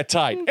kind of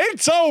tight.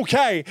 It's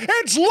okay.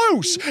 It's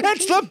loose.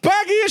 It's the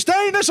baggiest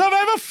anus I've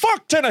ever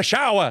fucked in a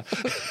shower.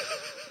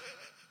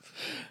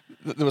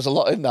 There was a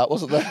lot in that,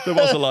 wasn't there? There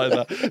was a lot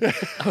of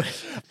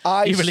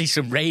that. You released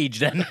some rage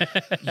then.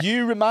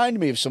 You remind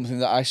me of something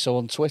that I saw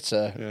on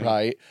Twitter,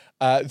 right?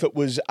 That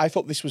was, I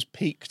thought this was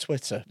peak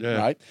Twitter,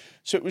 right?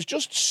 So it was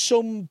just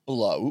some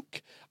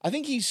bloke. I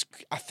think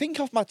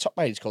off my top of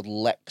my head, he's called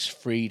Lex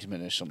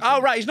Friedman or something.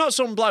 Oh, right. He's not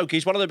some bloke.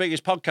 He's one of the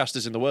biggest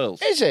podcasters in the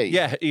world. Is he?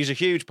 Yeah, he's a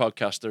huge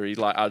podcaster. He's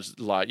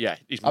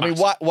he's I mean,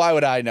 massive. why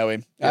would I know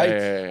him?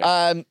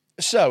 Yeah.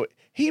 So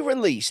he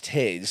released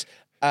his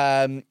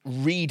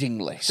reading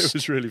list. It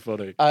was really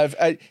funny. Of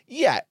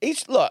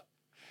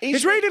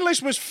His reading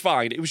list was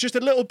fine. It was just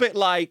a little bit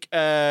like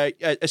a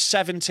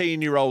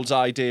 17-year-old's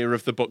idea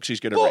of the books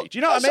he's going to read.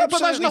 You know what I mean? But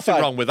there's absolutely nothing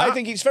fine. wrong with that. I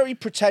think it's very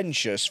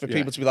pretentious for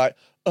people to be like,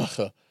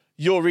 ugh,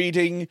 you're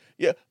reading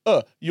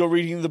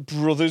the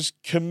Brothers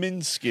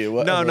Kaminsky or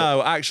whatever.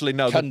 No, actually,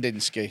 no.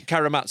 Kandinsky.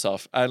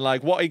 Karamazov. And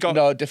like what he got...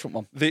 No, a different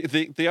one.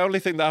 The only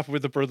thing that happened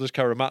with the Brothers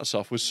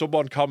Karamazov was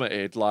someone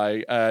commented,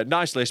 like,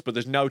 nice list, but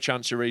there's no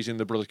chance you're reading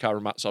the Brothers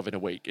Karamazov in a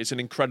week. It's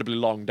an incredibly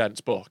long, dense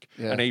book.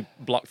 Yeah. And he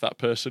blocked that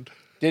person.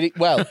 Did it?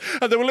 Well,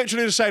 And they were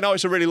literally just saying, oh,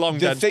 it's a really long,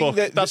 dense thing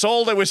book. That's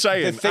all they were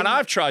saying. thing- And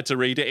I've tried to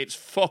read it. It's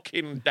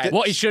fucking dense.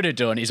 What he should have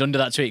done is under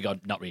that tweet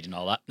gone, not reading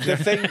all that.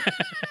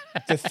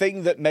 the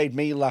thing that made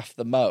me laugh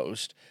the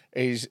most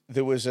is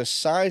there was a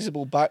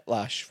sizable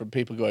backlash from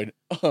people going,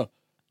 oh,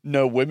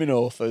 no women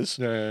authors.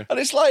 Yeah. And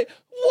it's like,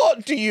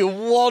 what do you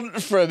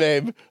want from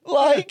him?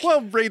 Like, Well,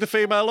 read a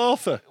female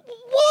author.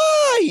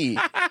 why?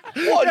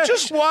 What?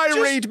 Yeah, why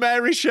read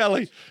Mary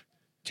Shelley?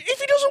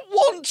 If he doesn't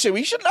want to,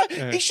 he shouldn't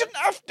have, he shouldn't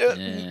have to.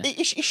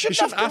 He shouldn't, He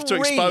shouldn't have to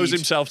expose read.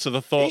 himself to the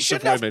He thoughts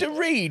of shouldn't women. have to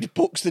read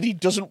books that he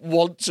doesn't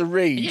want to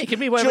read. Yeah, it can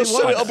be whatever just he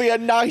so wants. it'll be a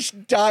nice,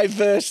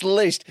 diverse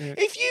list.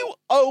 If you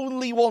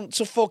only want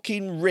to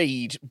fucking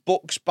read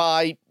books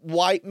by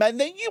white men,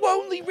 then you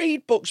only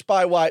read books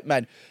by white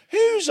men.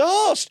 Who's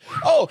asked?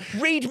 Oh,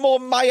 read more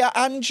Maya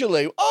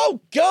Angelou.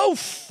 Oh, go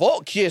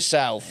fuck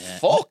yourself.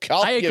 Fuck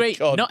off. I agree. You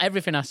cunt. Not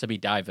everything has to be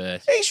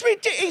diverse. It's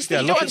ridiculous.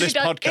 Yeah, look at this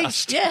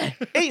podcast. Yeah.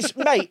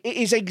 It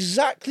is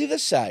exactly the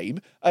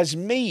same as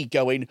me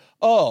going,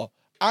 oh,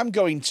 I'm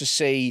going to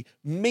see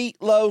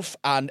Meatloaf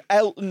and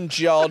Elton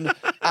John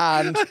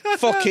and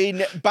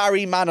fucking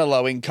Barry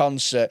Manilow in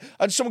concert.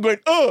 And someone going,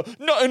 oh,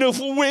 not enough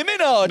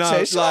women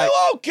artists. like-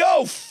 oh,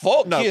 go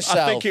fuck No, yourself.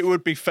 I think it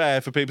would be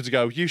fair for people to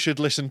go, you should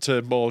listen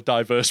to more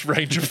diverse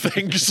range of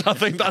things. I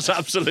think that's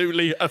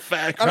absolutely a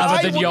fair And Rather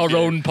I than would- your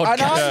own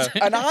podcast.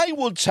 And I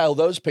would tell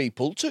those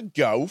people to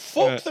go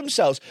fuck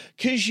themselves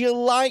because you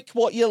like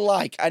what you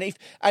like. And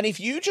if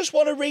you just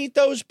want to read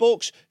those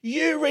books,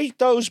 you read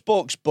those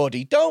books,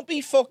 buddy. Don't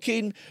be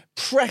fucking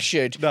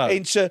pressured No.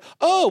 into,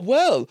 oh,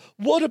 well,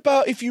 what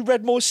about if you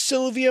read more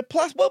Sylvia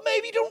Plath? Well,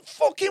 maybe you don't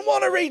fucking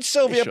want to read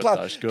Sylvia should, Plath.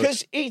 that's good.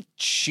 Because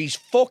she's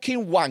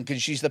fucking wank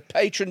and she's the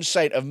patron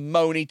saint of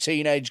moany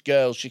teenage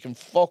girls. She can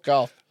fuck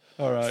off.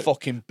 All right.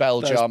 Fucking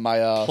bell jar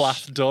my arse.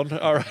 Plath done.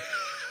 All right.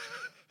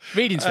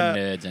 Reading's for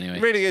nerds, anyway.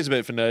 Really is a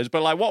bit for nerds,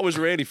 but like what was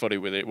really funny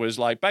with it was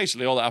like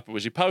basically all that happened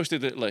was he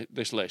posted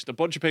this list. A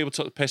bunch of people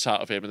took the piss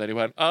out of him, and then he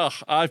went, "Oh,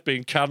 I've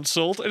been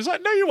cancelled." And it's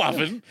like, no, you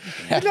haven't.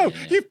 No,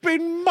 you've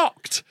been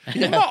mocked.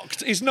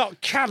 Mocked is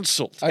not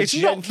cancelled. It's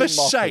not the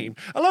same.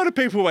 A lot of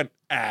people went,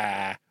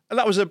 ah. And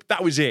that was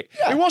it.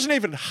 Yeah. It wasn't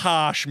even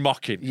harsh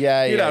mocking.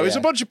 Yeah, you know, yeah. It's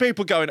a bunch of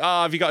people going,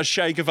 have you got a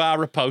Che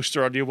Guevara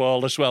poster on your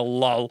wall as well?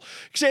 Lol.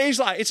 Because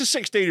it's a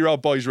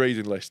 16-year-old boy's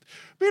reading list.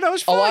 But, you know,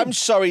 it's fine. Oh, I'm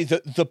sorry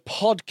that the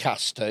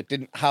podcaster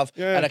didn't have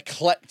an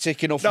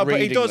eclectic enough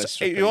reading list.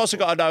 For you also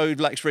got to know who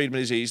Lex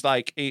Friedman is. He's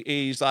like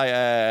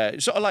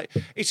sort of like,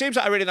 he seems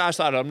like a really nice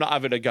lad. I'm not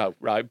having a go,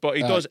 right? But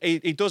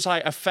he does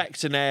like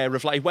affect an air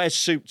of like, he wears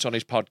suits on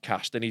his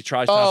podcast and he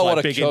tries to have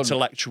like big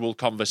intellectual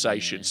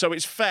conversations. So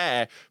it's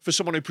fair for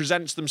someone who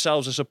presents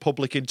themselves as a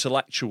public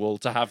intellectual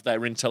to have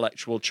their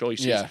intellectual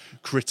choices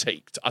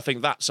critiqued. I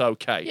think that's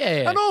okay.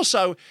 Yeah. And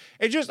also,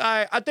 it just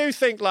I do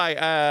think like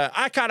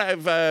I kind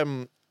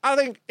of I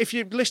think if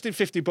you're listing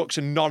 50 books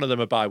and none of them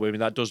are by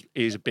women,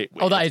 is a bit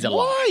weird. Oh, that is a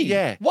lot. Why?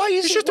 Yeah. Why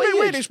is it's it just a bit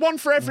weird. It's one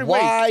for every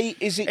week. Why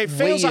is it weird? It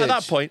feels like at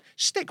that point,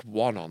 stick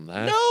one on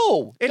there.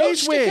 No. It don't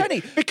is stick weird. Any.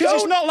 Because don't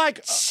it's not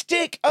like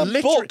stick a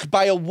book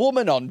by a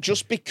woman on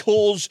just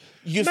because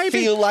you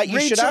feel like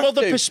you should have read some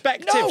other to.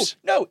 perspectives.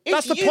 No.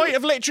 That's the point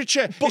of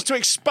literature, is to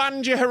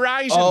expand your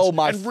horizons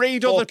and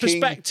read other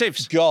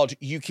perspectives. God,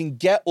 you can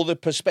get other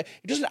perspectives.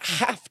 It doesn't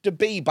have to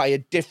be by a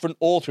different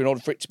author in order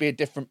for it to be a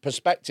different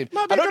perspective.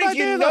 I don't know if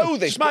you know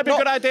this. This might be a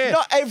good idea.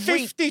 Not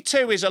every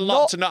 52 is a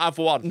lot to not have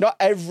one. Not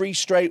every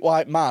straight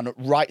white man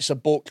writes a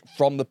book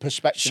from the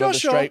perspective of a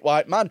straight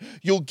white man.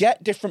 You'll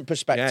get different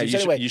perspectives. Yeah,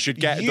 anyway, you should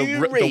get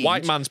the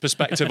white man's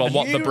perspective on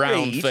what the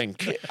brown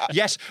think.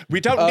 Yes, we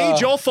don't need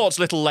your thoughts,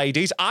 little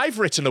ladies. I've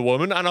written a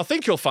woman, and I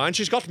think you'll find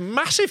she's got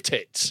massive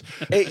tits.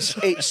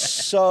 It's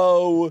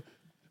so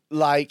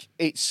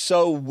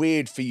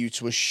weird for you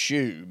to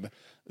assume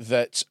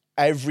that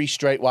every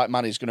straight white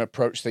man is going to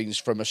approach things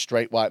from a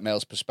straight white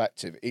male's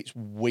perspective. It's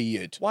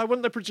weird. Why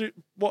wouldn't they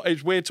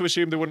it's weird to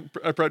assume they wouldn't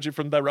approach it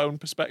from their own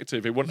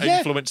perspective. It wouldn't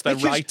influence their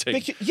writing.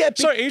 Do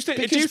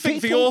you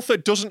think the author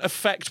doesn't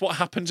affect what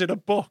happens in a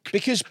book?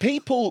 Because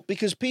people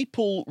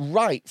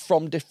write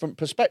from different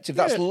perspectives.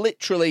 That's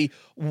literally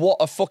what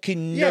a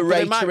fucking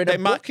narrator in a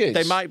book is.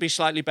 They might be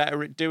slightly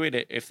better at doing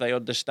it if they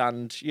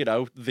understand,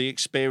 the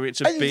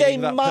experience of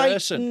being that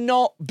person. And they might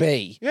not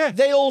be. Yeah.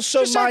 They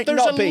also might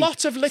not be. There's a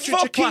lot of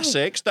literature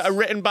classics that are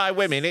written by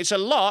women. It's a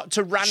lot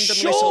to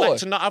randomly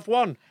select and not have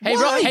one.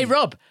 Hey,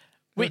 Rob,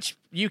 which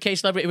UK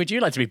celebrity would you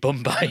like to be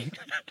bummed by?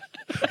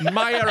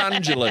 Maya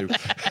Angelou.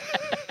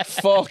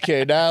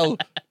 Fucking hell.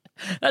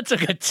 That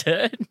took a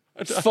turn.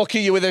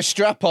 Fucking you with a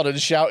strap on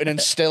and shouting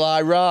and still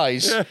I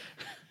rise. Yeah.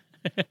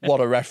 What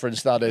a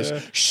reference that is.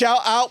 Yeah.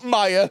 Shout out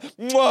Maya.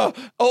 Mwah,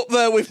 up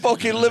there with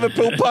fucking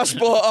Liverpool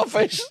Passport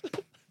Office.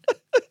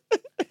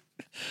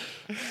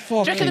 Do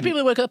you reckon the people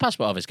who work at the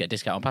passport office get a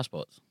discount on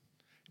passports?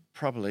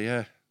 Probably,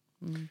 yeah.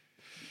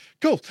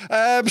 Cool.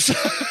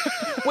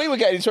 We were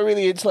getting into a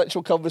really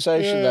intellectual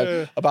conversation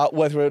then about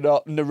whether or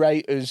not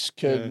narrators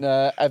can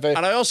ever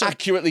and I also,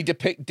 accurately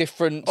depict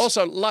different...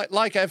 Also,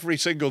 like every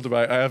single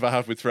debate I ever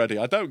have with Freddie,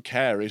 I don't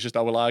care. It's just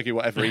I will argue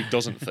whatever he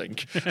doesn't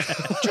think.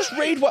 Just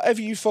read whatever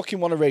you fucking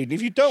want to read. And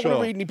if you don't want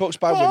to read any books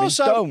by women,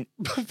 don't.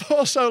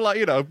 Also,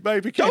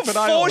 maybe keep an eye on that.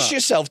 Don't force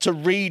yourself to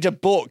read a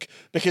book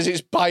because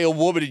it's by a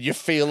woman and you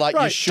feel like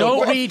you should.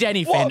 Don't read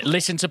anything.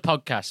 Listen to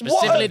podcasts,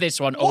 specifically this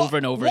one, over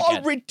and over again.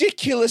 What a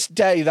ridiculous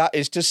day that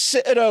is to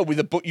sit at home with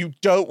a book you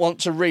don't want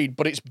to read,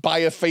 but it's by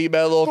a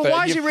female author. But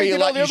why is he reading all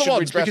like the other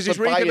ones? Because he's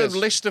reading a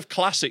list of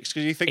classics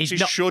because he thinks he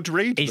should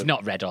read them. He's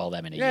not read all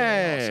them in a year.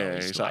 Yeah,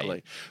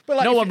 exactly.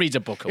 But no one reads a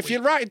book a week. If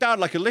you write down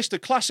like a list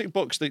of classic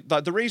books,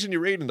 the reason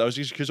you're reading those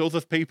is because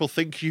other people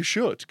think you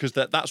should, because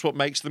that's what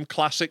makes them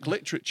classic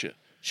literature.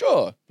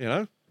 Sure.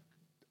 And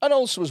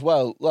also as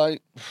well,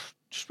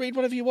 just read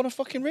whatever you want to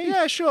fucking read.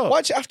 Yeah, sure.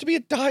 Why does it have to be a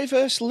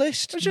diverse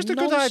list? It's just a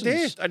good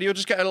idea. And you'll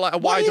just get a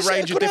wider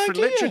range of different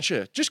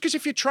literature. Just because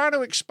if you're trying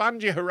to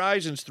expand your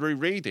horizons through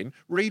reading,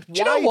 read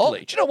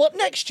widely. Do you know what?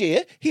 Next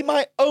year, he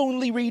might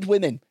only read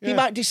women. Yeah. He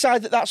might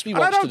decide that that's what he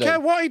wants to do. I don't care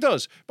what he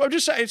does. But I'm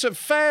just saying, it's a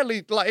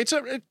fairly,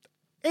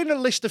 in a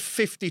list of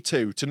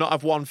 52, to not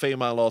have one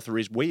female author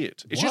is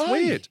weird. It's just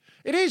weird.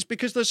 It is,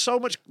 because there's so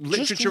much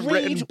literature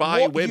written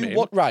by women.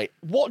 What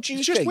do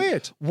you think? Just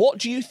weird. What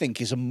do you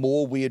think is a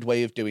more weird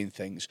way of doing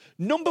things?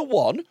 Number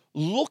one,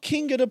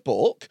 looking at a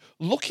book,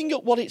 looking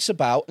at what it's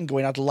about and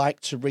going, I'd like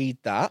to read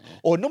that.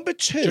 Or number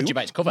two, Judge you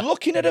by its cover.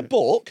 looking at a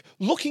book,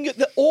 looking at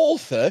the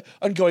author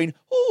and going,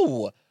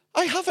 oh,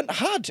 I haven't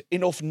had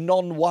enough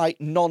non-white,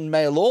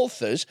 non-male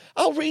authors.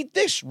 I'll read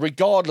this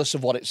regardless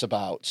of what it's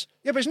about.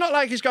 Yeah, but it's not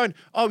like he's going,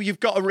 oh, you've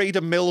got to read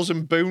a Mills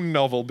and Boon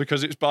novel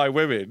because it's by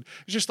women.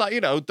 It's just like,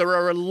 there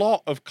are a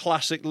lot of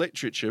classic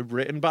literature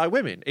written by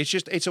women. It's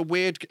just, it's a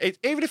weird,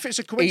 even if it's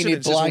a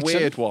coincidence, it's a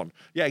weird one.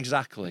 Yeah,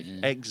 exactly.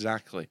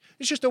 Exactly.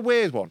 It's just a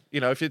weird one.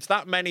 If it's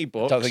that many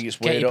books. I don't think it's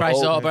weird Katie at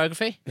Price's all.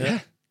 autobiography. Yeah.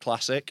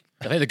 Classic.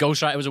 I think the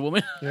ghostwriter was a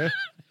woman. Yeah.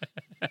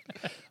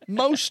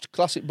 Most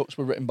classic books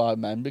were written by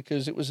men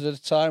because it was at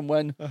a time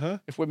when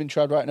if women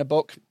tried writing a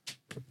book...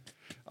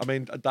 I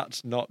mean,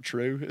 that's not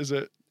true, is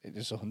it? It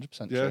is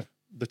 100% Yeah. true.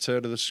 The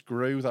Turn of the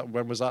Screw.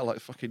 When was that?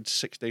 Like fucking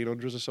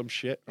 1600s or some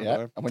shit? I don't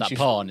know. And when That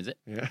porn, is it?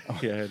 Yeah,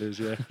 yeah, it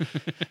is. Yeah,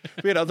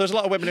 but, there's a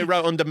lot of women who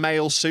wrote under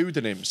male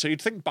pseudonyms, so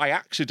you'd think by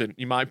accident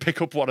you might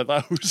pick up one of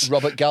those.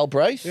 Robert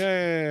Galbraith?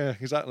 Yeah,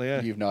 exactly.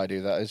 Yeah, You've no idea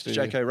who that is, do you?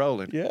 J.K.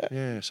 Rowling. Yeah.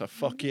 Yeah. So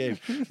fuck you.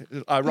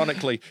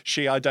 Ironically,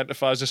 she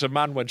identifies as a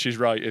man when she's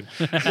writing.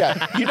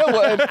 Yeah. You know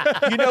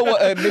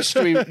what a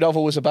mystery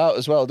novel was about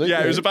as well, don't you?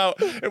 Yeah,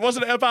 it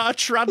wasn't about a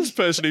trans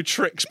person who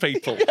tricks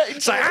people.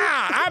 It's like,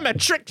 I'm a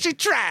tricksy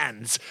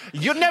trans.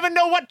 You'll never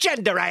know what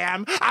gender I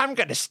am. I'm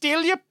going to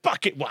steal your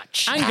pocket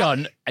watch. Hang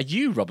on, are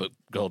you Robert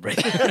Galbraith?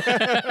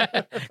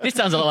 This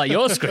sounds a lot like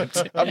your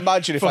script.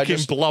 Imagine if Fucking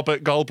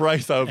Blobbert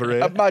Galbraith over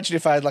here. Imagine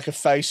if I had like a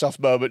face-off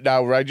moment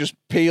now where I just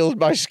peeled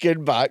my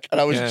skin back and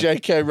I was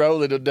J.K.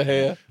 Rowling under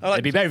here.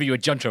 It'd be better if you were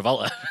John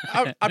Travolta.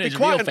 I'd be It's a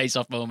quite real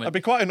face-off moment. I'd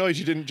be quite annoyed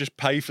you didn't just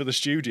pay for the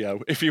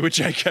studio if you were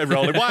J.K.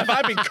 Rowling. Why have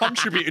I been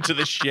contributing to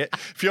this shit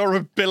if you're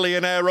a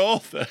billionaire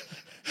author?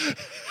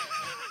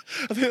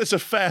 I think that's a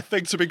fair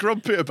thing to be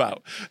grumpy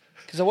about.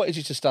 Because I wanted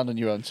you to stand on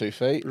your own 2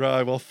 feet.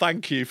 Right, well,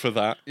 thank you for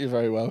that. You're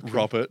very welcome.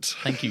 Robert.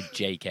 Thank you,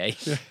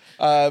 JK.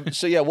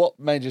 So, yeah, what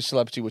major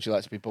celebrity would you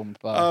like to be bummed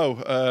by?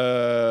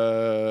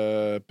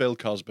 Bill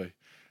Cosby.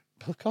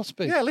 Bill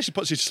Cosby? Yeah, at least he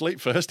puts you to sleep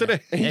first,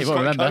 doesn't he? Yeah, He's you won't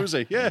quite remember.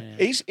 cozy. Yeah.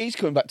 He's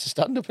coming back to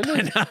stand-up,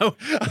 isn't he?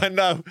 I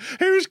know.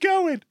 Who's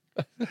going?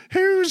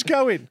 Who's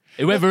going?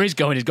 Whoever is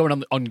going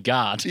on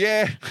guard.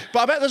 Yeah, but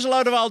I bet there's a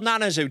load of old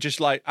nanas who just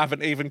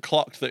haven't even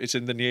clocked that it's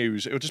in the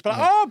news. It would just be like,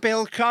 oh,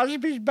 Bill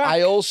Cosby's back.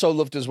 I also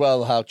loved as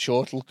well how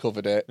Chortle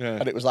covered it, Yeah.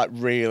 and it was like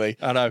really.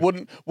 I know.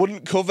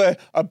 Wouldn't cover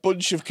a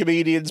bunch of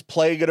comedians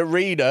playing an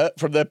arena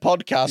from their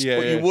podcast, Yeah,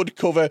 but yeah. you would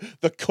cover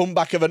the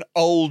comeback of an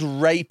old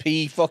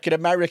rapey fucking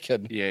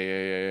American.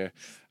 Yeah.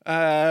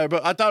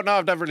 But I don't know.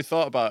 I've never really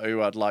thought about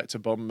who I'd like to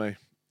bum me.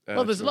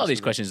 Well, there's a lot of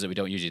these questions that we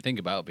don't usually think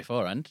about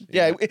beforehand.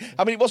 Yeah,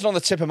 I mean, it wasn't on the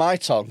tip of my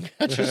tongue.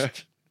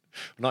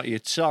 Not your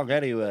tongue,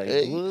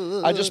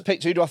 anyway. I just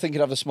picked who do I think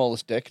would have the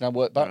smallest dick, and I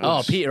worked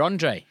backwards. Oh, Peter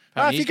Andre.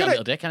 if He's you got a get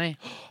little it- dick, hasn't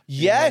he?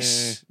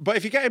 Yes. But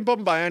if you're getting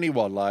bummed by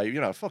anyone,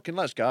 fucking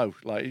let's go.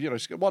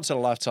 It's a once in a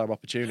lifetime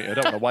opportunity. I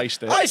don't want to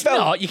waste it. It's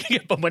not. You can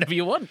get bummed whenever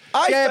you want.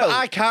 But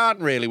I can't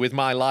really with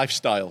my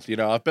lifestyle.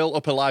 I've built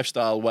up a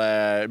lifestyle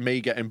where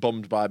me getting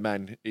bummed by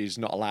men is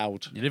not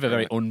allowed. You live a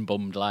very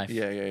unbummed life.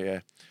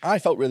 Yeah. I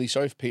felt really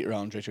sorry for Peter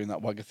Andre during that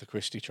Wagatha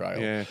Christie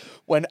trial. Yeah.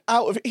 When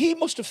he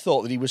must have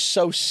thought that he was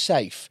so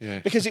safe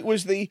because it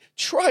was the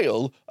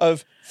trial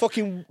of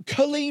fucking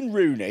Colleen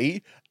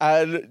Rooney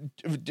and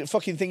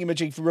fucking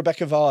thingamajig for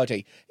Rebecca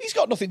Vardy. He's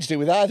got nothing to do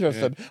with either of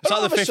them. It's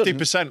like the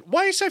 50%.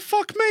 Why you say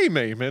fuck me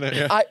meme, innit?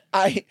 Yeah.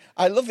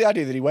 I love the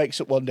idea that he wakes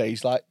up one day,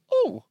 he's like,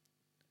 oh,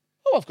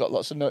 I've got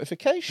lots of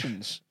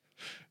notifications.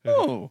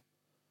 Oh,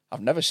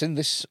 I've never seen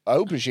this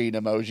aubergine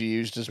emoji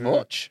used as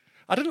much.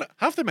 I don't know.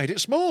 Have they made it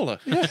smaller?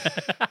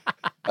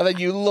 And then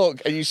you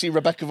look and you see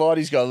Rebecca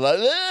Vardy's going like,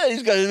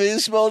 he's got a really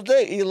small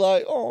dick. You're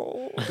like,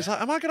 oh. It's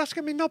like, am I going to have to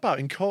get my knob out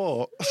in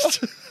court?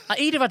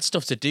 He'd have had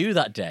stuff to do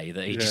that day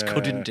that he just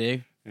couldn't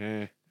do.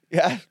 Yeah.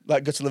 Yeah,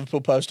 like go to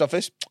Liverpool Post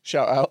Office.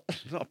 Shout out.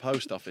 It's not a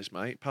post office,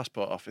 mate.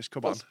 Passport office.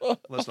 Come on.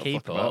 Let's not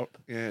Keep fuck about. up.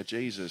 Yeah,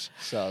 Jesus.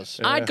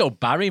 I'd go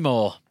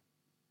Barrymore.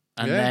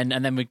 And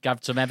then we'd have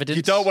some evidence.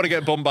 You don't want to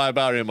get bummed by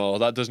Barrymore.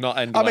 That does not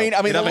end I well. mean,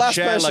 You'd the have last a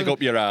chair person, leg up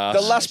your ass.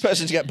 the last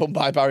person to get bumped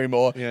by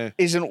Barrymore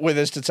isn't with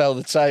us to tell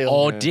the tale.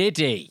 Or did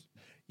he?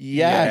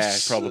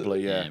 Yes, Yeah,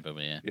 probably, yeah.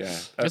 Probably, yeah. Yeah.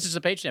 This is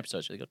a Patreon episode.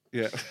 It's really good.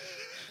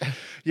 Yeah.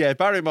 Yeah,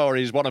 Barrymore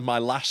is one of my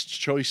last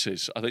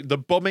choices. I think the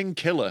bumming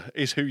killer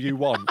is who you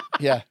want.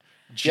 Yeah.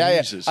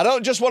 Jesus. I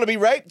don't just want to be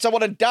raped, I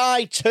want to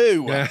die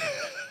too.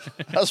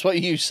 That's what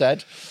you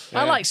said.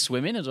 I like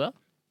swimming as well.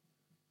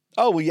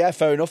 Oh, well, yeah,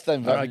 fair enough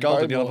then. All right,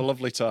 Golden, you'll have a Barrymore.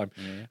 lovely time.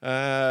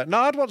 No,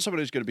 I'd want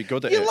somebody who's going to be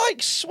good at You it.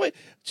 like swim?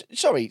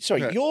 Sorry.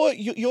 Yeah.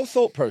 Your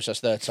thought process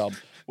there, Tom,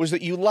 was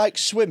that you like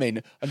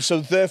swimming, and so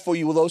therefore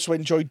you will also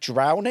enjoy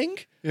drowning.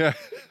 Yeah.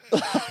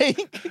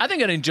 Like, I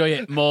think I'd enjoy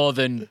it more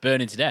than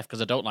burning to death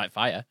because I don't like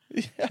fire.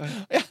 yeah.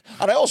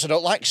 And I also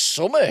don't like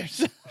summer.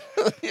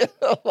 You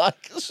know,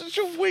 like such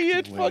a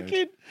weird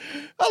fucking.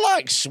 I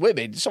like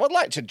swimming, so I'd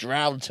like to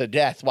drown to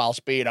death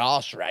whilst being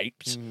arse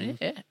raped,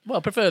 Yeah. Well,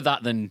 I prefer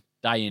that than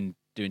dying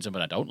doing something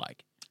I don't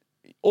like.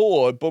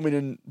 or bumming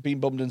and being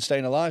bummed and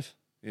staying alive.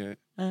 Yeah.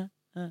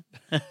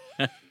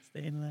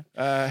 Staying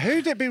there.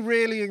 Who'd it be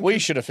really... We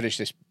should have finished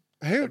this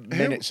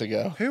minutes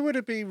ago. Who would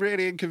it be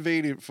really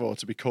inconvenient for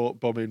to be caught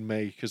bumming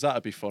me? Because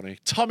that'd be funny.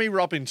 Tommy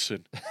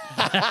Robinson.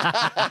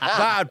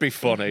 That'd be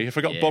funny if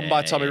I got bummed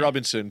by Tommy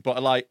Robinson,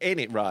 but like in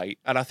it right.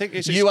 And I think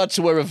it's You had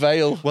to wear a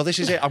veil. well, this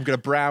is it. I'm going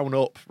to brown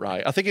up,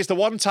 right? I think it's the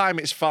one time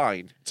it's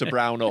fine to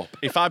brown up.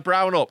 If I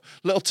brown up,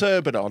 little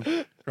turban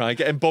on, right,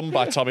 getting bummed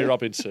by Tommy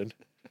Robinson.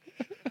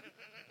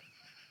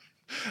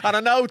 And I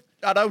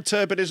know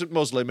turban isn't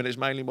Muslim and it's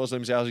mainly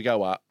Muslims he has to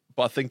go at,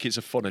 but I think it's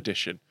a fun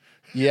addition.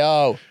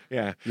 Yo.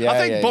 Yeah. Yeah, I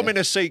think yeah, bumming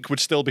a Sikh would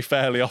still be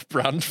fairly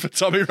off-brand for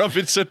Tommy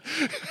Robinson.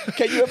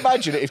 Can you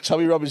imagine if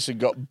Tommy Robinson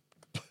got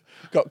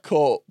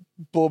caught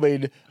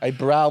bumming a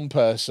brown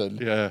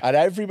person and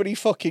everybody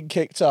fucking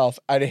kicked off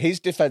and his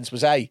defence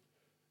was, hey,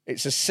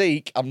 it's a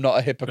Sikh, I'm not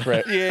a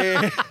hypocrite.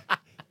 Yeah.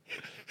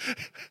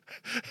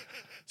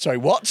 Sorry,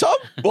 what, Tom?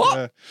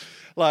 What?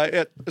 Like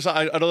it's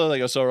like another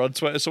thing I saw on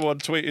Twitter. Someone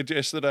tweeted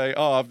yesterday,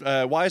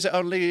 why is it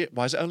only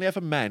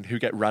ever men who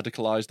get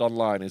radicalised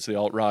online into the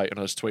alt-right? And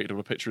I just tweeted him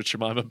a picture of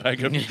Jemima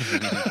Begum.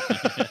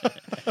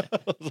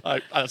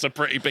 Like, that's a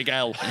pretty big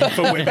L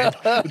for women,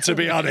 to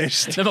be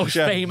honest. The most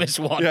famous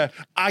one. Yeah,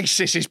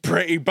 ISIS is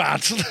pretty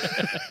bad.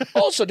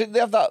 Also, didn't they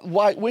have that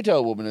White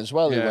Widow woman as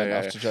well who went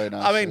off to join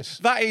ISIS? I mean,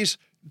 that is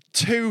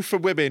 2 for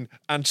women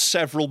and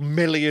several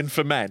million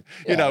for men.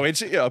 You know,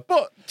 it's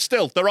but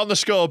still they're on the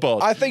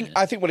scoreboard. I think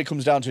what it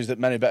comes down to is that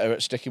men are better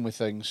at sticking with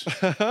things.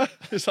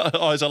 It's like,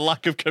 there's a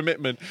lack of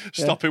commitment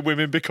stopping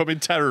women becoming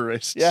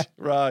terrorists. Yeah.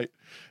 Right.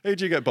 Who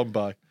do you get bummed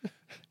by?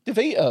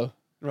 DeVito.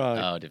 Right.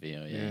 Oh,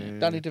 DeVito, yeah.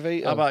 Danny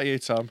DeVito. How about you,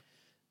 Tom?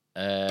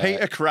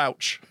 Peter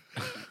Crouch.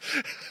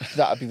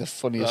 That'd be the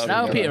funniest thing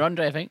Now ever. Peter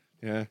Andre, I think.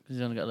 Yeah. Because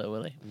he's only got a little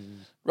willy.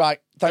 Right,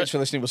 thanks for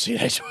listening. We'll see you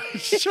next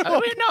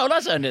week. No,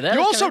 that's only there. You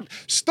also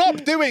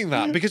stop doing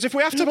that, because if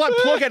we have to like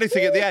plug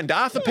anything at the end,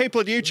 half the people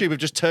on YouTube have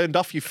just turned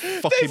off, you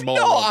fucking They've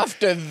moron. not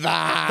after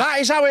that. That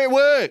is how it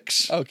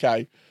works.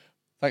 Okay.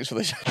 Thanks for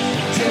listening.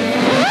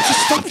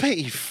 Just stop it,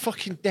 you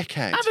fucking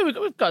dickhead. I mean,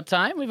 we've got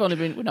time. We've not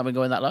been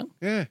going that long.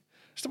 Yeah.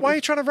 So why are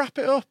you trying to wrap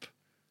it up?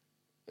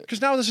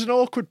 Because now there's an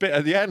awkward bit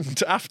at the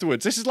end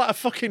afterwards. This is like a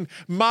fucking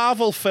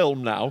Marvel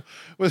film now.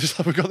 Where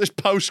we've got this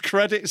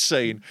post-credit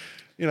scene.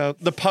 You know,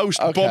 the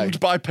post-bummed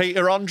by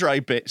Peter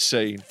Andre bit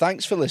scene.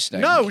 Thanks for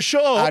listening. No,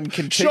 shut up.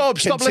 And Shut up.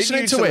 Stop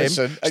listening to him.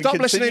 Stop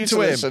listening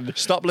to him.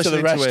 Stop listening to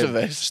the rest him. of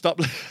this. Stop.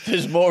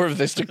 There's more of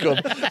this to come.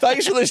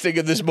 Thanks for listening,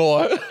 and there's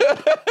more.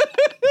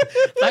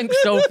 Thanks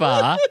so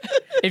far.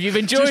 If you've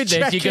enjoyed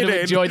Just this, you're going to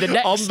checking enjoy in the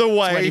next on the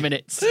way 20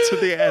 minutes. to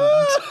the end.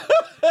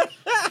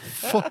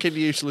 Fucking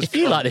useless. If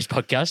you like this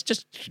podcast,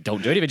 just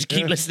don't do anything. Just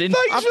keep listening.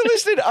 Thanks for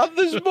listening, and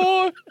there's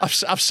more.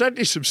 I've sent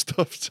you some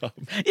stuff, Tom.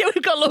 Yeah,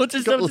 we've got loads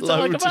of stuff to talk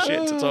Loads of about.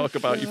 shit to talk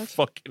about, you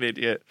fucking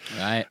idiot.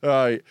 Right.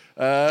 Right.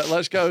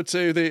 Let's go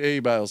to the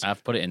emails.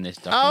 I've put it in this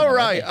document. All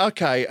right. already.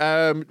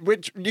 Okay.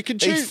 Which you can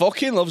He choose.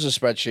 fucking loves a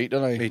spreadsheet,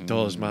 doesn't he? He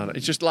does, man.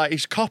 It's just like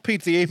he's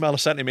copied the email I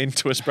sent him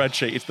into a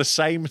spreadsheet. It's the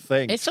same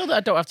thing. It's so that I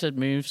don't have to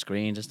move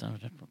screens and stuff.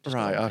 Just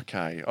Right,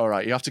 okay. All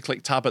right. You have to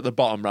click tab at the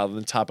bottom rather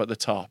than tab at the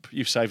top.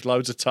 You've saved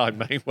loads of time,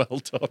 mate. Well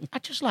done. I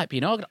just like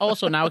being organised.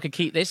 Also, now I could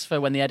keep this for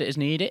when the editors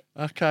need it.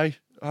 Okay.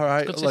 All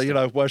right. Good Well, you system.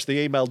 know, where's the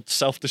email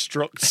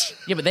self-destructs?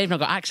 Yeah, but they've not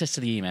got access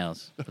to the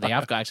emails. But they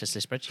have got access to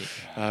the spreadsheet.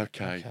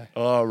 Okay.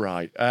 All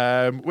right.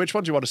 Which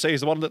one do you want to see?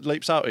 Is the one that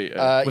leaps out at you?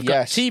 We've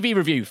yes. got TV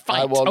review,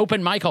 fight, want-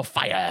 open mic or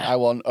fire. I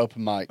want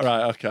open mic.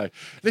 Right, okay.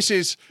 This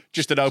is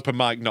just an open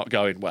mic not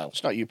going well.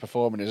 It's not you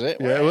performing, is it?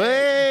 Yeah,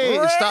 wait.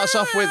 It starts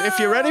off with, if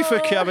you're ready for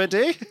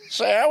comedy.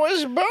 So I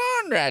was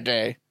born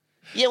ready.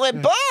 You were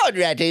born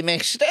ready,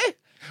 mister.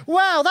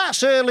 Well,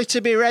 that's early to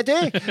be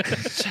ready.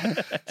 That's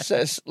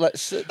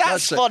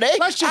That's it. funny.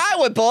 Let's just- I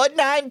were born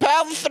 £9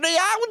 3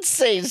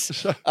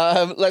 ounces.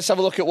 Let's have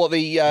a look at what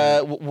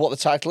the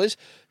title is.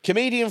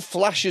 Comedian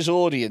flashes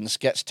audience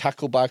gets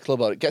tackled by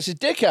club owner. Gets his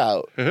dick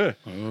out.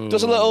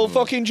 Does a little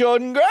fucking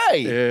Jordan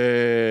Gray.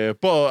 Yeah,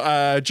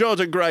 but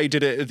Jordan Gray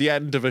did it at the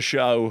end of a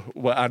show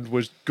and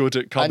was good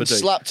at comedy. And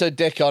slapped her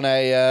dick on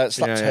a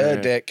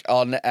dick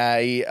on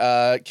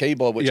a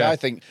keyboard, which Yeah. I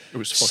think It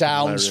was fucking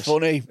sounds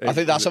hilarious. funny. I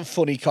think that's a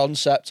funny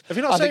concept. Have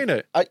you not I think- seen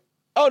it?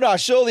 Oh no, I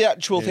saw the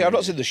actual thing. I've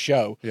not seen the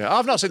show. Yeah,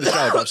 I've not seen the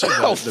show, but I've seen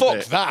Oh, the fuck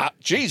bit. that.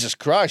 Jesus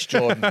Christ,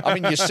 Jordan. I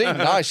mean, you seem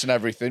nice and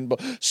everything, but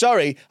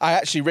sorry, I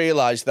actually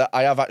realised that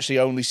I have actually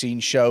only seen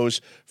shows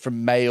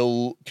from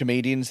male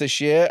comedians this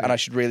year, and I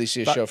should really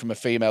see a show from a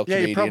female Yeah,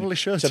 you comedian. probably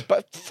should.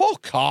 But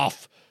fuck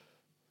off.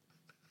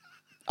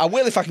 I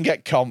will if I can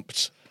get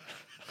comped.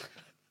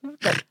 I'm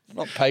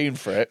not paying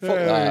for it. Fuck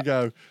There that. we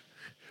go.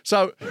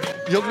 So,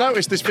 you'll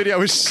notice this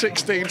video is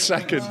 16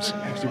 seconds.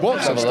 He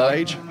walks on Have a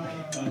look. stage.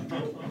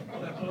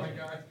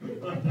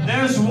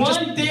 There's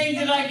one thing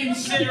that I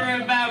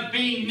consider about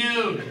being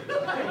nude.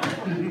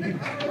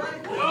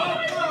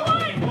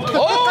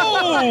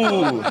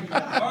 Oh!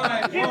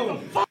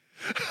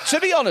 To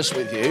be honest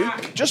with you,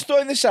 just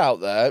throwing this out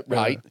there,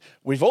 right?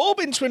 We've all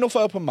been to enough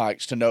open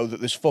mics to know that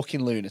there's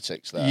fucking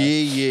lunatics there.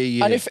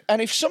 Yeah.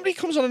 And if somebody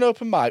comes on an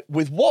open mic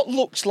with what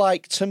looks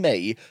like to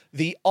me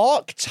the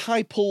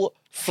archetypal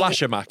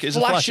Flasher Mac. It's a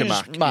Flasher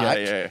Mac. Mac,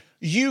 Yeah.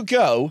 you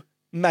go,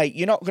 mate,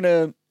 you're not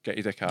gonna Get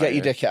your dick out. Get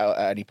your dick out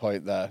at any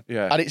point there.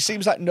 Yeah. And it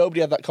seems like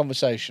nobody had that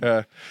conversation.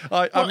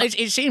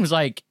 It seems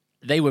like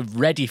they were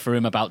ready for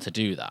him about to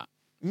do that.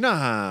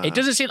 Nah. It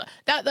doesn't seem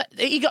like that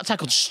he got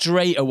tackled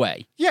straight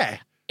away. Yeah.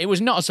 It was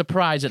not a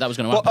surprise that was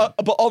going to happen.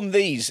 But on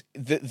these,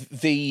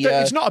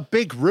 it's not a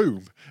big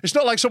room. It's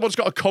not like someone's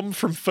got to come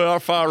from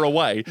far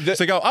away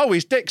to go, oh,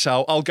 his dick's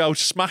out, I'll go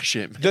smash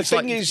him. The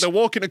thing is, they're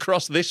walking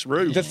across this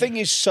room. The thing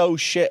is so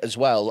shit as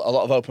well, a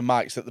lot of open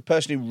mics, that the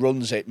person who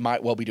runs it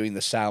might well be doing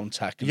the sound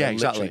tech. And Yeah, they're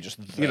exactly.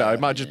 literally Just you know, it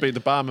might just be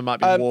the barman might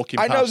be walking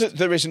I past. know that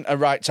there isn't a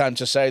right time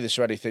to say this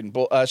or anything,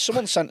 but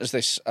someone sent us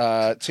this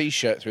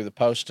T-shirt through the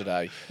post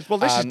today. Well,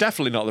 this is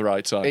definitely not the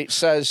right time. It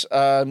says,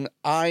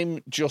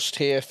 I'm just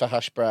here for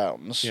hash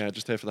browns. Yeah,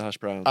 just here for the hash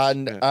browns.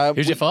 And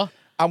who's it for?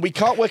 And we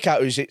can't work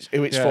out who it's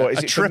for. Is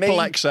a it triple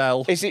for me,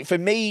 XL. Is it for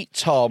me,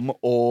 Tom,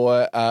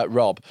 or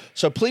Rob?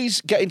 So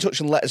please get in touch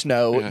and let us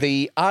know.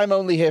 Yeah. I'm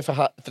only here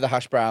for the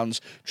hash browns,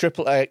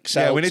 triple XL.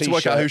 Yeah, we need to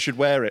work out t-shirt. who should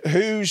wear it.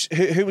 Who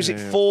was it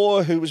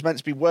for? Who was meant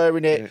to be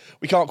wearing it? Yeah.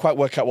 We can't quite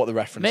work out what the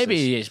reference is.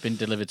 Maybe it's been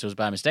delivered to us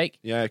by mistake.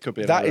 Yeah, it could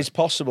be. That is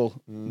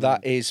possible.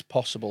 That is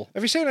possible.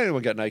 Have you seen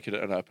anyone get naked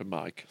at an open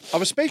mic? I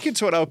was speaking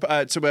to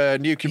a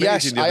new comedian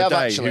Yes, the I other have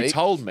day actually. who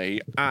told me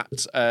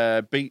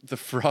at Beat the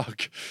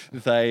Frog,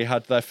 they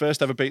had their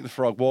first ever Beat the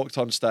Frog, walked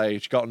on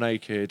stage, got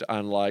naked,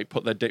 and like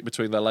put their dick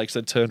between their legs,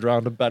 then turned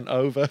around and bent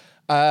over.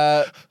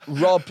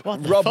 Rob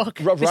fuck?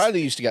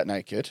 Riley used to get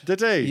naked.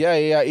 Did he?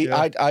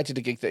 Yeah. I did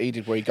a gig that he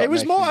did where he got It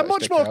was naked and a let his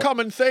much dick more out.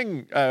 common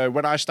thing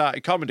when I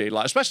started comedy,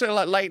 like especially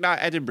like late night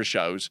Edinburgh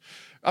shows.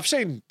 I've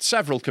seen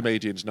several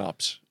comedians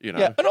knobs, you know.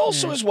 Yeah, and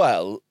also as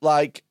well,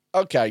 like,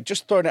 okay,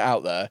 just throwing it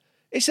out there,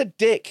 it's a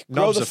dick.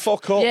 Grow Knobs the are-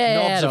 fuck up. Yeah.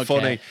 Knobs I are don't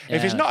funny. care.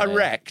 If he's Yeah, not okay.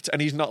 erect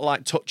and he's not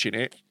like touching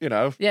it, you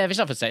know. Yeah, if it's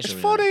not for sexual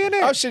It's reasons. funny,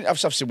 isn't it?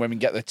 I've seen women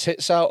get their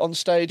tits out on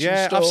stage.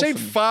 Yeah, and stuff I've seen and-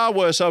 far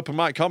worse open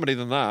mic comedy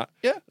than that.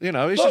 Yeah. You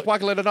know, he's Look, just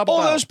waggling a knob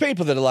all about. those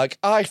people that are like,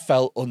 I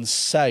felt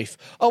unsafe.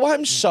 Oh,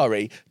 I'm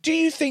sorry. Do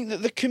you think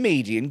that the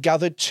comedian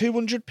gathered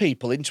 200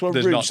 people into a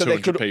There's room not so they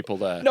 200 could people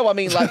there. No, I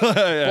mean like, but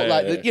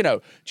like, yeah. you know,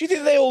 do you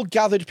think they all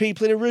gathered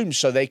people in a room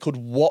so they could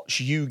watch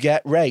you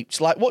get raped?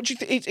 Like, what do you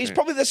think? It's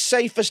probably the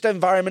safest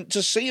environment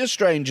to see a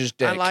stranger's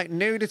dick. And like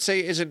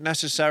nudity isn't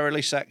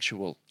necessarily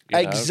sexual.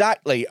 you know?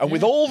 Exactly. And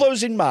with all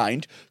those in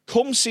mind,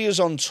 come see us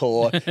on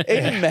tour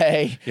in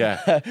May.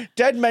 Yeah.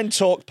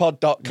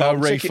 Deadmentalkpod.com.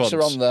 No Tickets are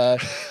refunds. on there.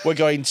 We're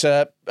going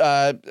to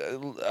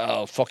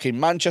fucking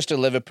Manchester,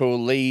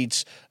 Liverpool,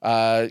 Leeds,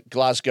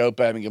 Glasgow,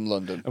 Birmingham,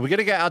 London. And we're going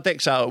to get our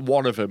dicks out at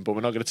one of them, but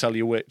we're not going to tell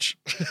you which.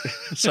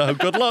 So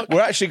good luck.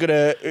 We're actually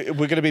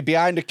gonna be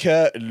behind a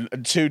curtain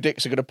and two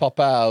dicks are gonna pop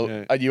out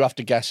and you have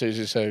to guess who's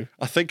is who.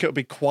 I think it'll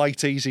be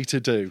quite easy to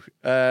do.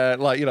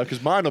 Like, you know,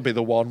 because mine will be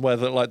the one where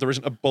like there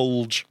isn't a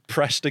bulge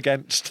pressed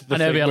against the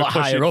And it'll thing be a we're lot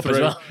higher pushing up as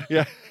through. well.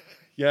 Yeah.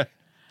 Yeah.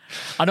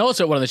 And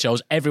also at one of the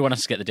shows, everyone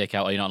has to get the dick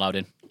out or you're not allowed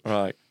in.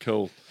 Right,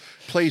 cool.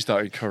 Please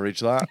don't encourage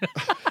that.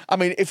 I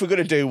mean, if we're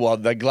gonna do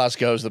one, then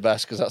Glasgow's the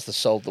best because that's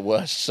sold the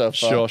worst so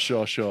far.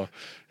 Sure.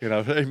 You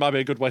know, it might be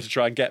a good way to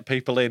try and get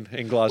people in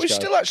Glasgow. We've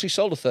still actually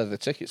sold a third of the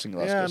tickets in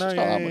Glasgow, Yeah, so it's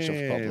not that much of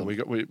a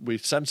problem. We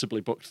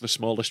sensibly booked the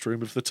smallest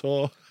room of the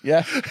tour.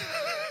 Yeah.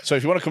 So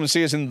if you want to come and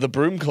see us in the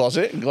broom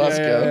closet in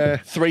Glasgow, Yeah.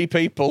 3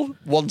 people,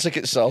 1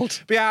 ticket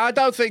sold. But yeah, I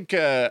don't think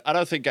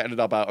getting a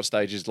knob out on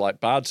stage is like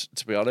bad,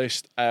 to be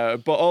honest.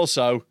 But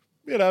also,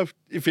 you know,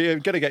 if you're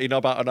gonna get your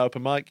knob out on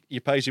open mic, you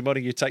pays your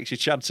money, you takes your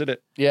chance in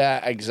it.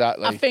 Yeah,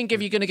 exactly. I think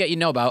if you're going to get your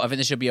knob out, I think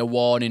there should be a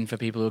warning for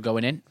people who are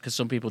going in because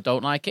some people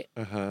don't like it.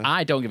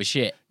 I don't give a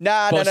shit.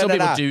 Nah, but some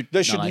people nah. do. There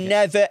not should like it.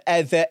 never,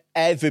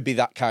 ever be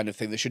that kind of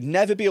thing. There should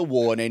never be a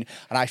warning.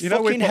 And I You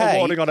know, we fucking put a hate.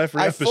 warning on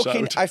every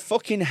episode. I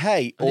fucking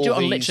hate They all do it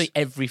on these. literally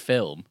every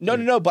film.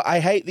 No, but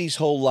I hate these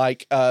whole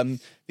like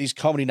these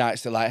comedy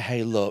nights. They're like,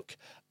 hey, look,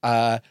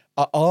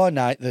 at our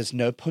night, there's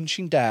no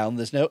punching down,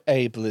 there's no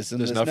ableism,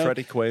 There's no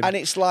Freddie Quinn. and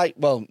it's like,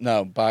 well,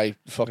 no, by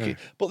fucking.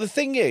 But the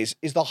thing is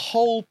the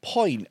whole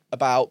point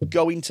about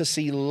going to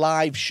see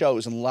live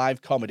shows and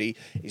live comedy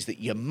is that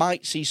you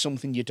might see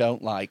something you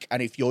don't like,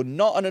 and if you're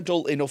not an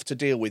adult enough to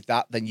deal with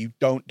that, then you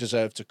don't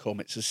deserve to come.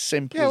 It's as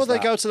simple Yeah, as well, they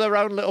that. go to their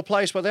own little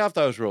place where they have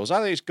those rules.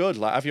 I think it's good.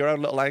 Like, have your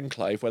own little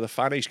enclave where the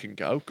fannies can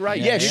go.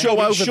 Great. Yeah, You sure.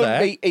 go It over shouldn't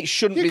there. be. It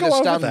shouldn't You be go the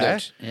over standard.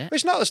 there.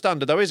 It's not the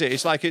standard, though, is it?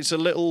 It's like it's a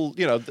little,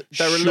 you know, there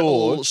are Sure.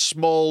 little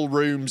small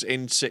rooms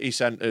in city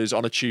centres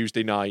on a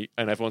Tuesday night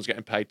and everyone's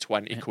getting paid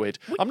 20 quid.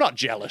 I'm not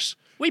jealous.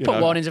 We you put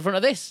know. warnings in front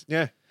of this.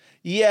 Yeah.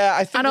 Yeah,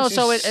 I think. And this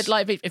also, is-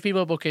 like if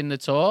people are booking the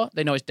tour,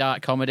 they know it's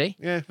dark comedy.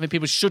 Yeah. I mean,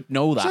 people should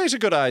know So that. it's a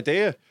good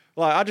idea.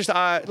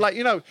 Like,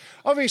 you know,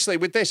 obviously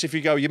with this, if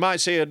you go, you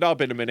might see a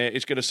knob in a minute,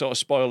 it's going to sort of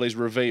spoil his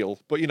reveal.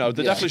 But, you know,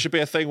 there definitely should be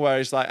a thing where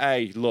it's like,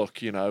 hey,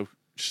 look, you know,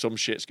 some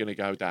shit's going to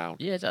go down.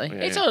 Yeah, exactly.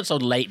 Yeah, It's yeah. also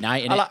late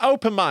night, And innit? like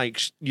open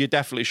mics, you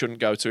definitely shouldn't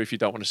go to if you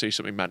don't want to see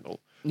something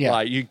mental. Yeah.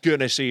 Like, you're going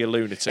to see a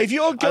lunatic. If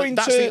you're going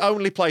that's to- the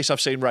only place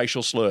I've seen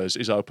racial slurs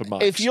is open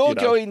mics. If you're you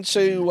know. going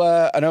to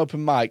an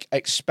open mic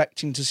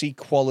expecting to see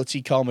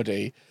quality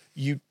comedy,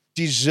 you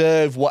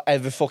deserve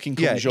whatever fucking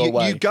comes your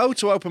way. You go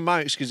to open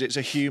mics because it's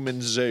a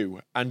human zoo,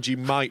 and you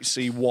might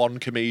see one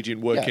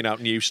comedian working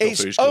out new stuff.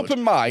 Who's open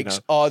good, mics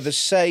are the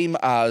same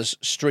as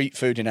street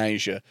food in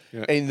Asia,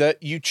 in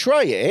that you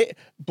try it,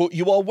 but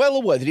you are well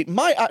aware that it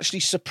might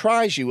actually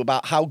surprise you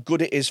about how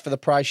good it is for the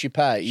price you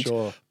paid.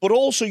 Sure. But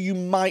also you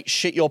might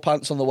shit your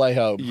pants on the way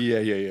home.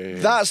 Yeah.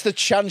 That's the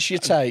chance you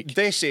take.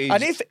 This is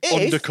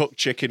undercooked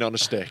chicken on a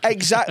stick.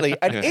 Exactly.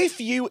 And if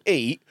you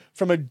eat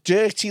from a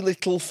dirty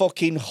little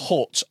fucking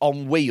hut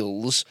on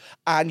wheels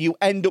and you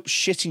end up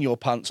shitting your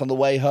pants on the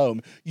way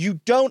home, you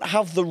don't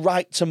have the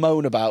right to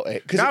moan about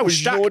it. No, it was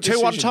stack your two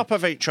on decision. top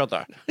of each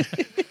other.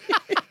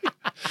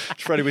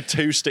 Freddie with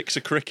 2 sticks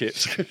of cricket.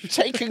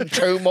 Taking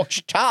too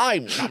much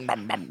time.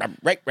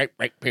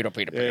 Peter.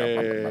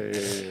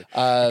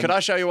 Can I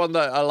show you one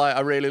that I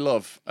really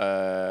love?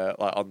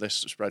 Like on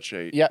this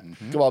spreadsheet. Yeah,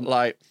 go on.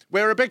 Like,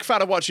 we're a big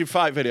fan of watching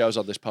fight videos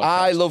on this podcast.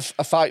 I love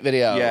a fight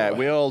video. Yeah,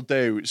 we all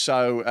do.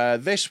 So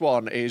this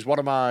one is one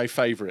of my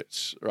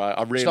favourites. Right,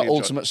 I really. It's not enjoy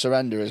Ultimate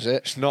Surrender, is it?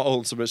 It's not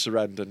Ultimate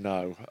Surrender,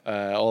 no.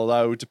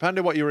 Although,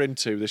 depending what you're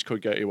into, this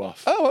could get you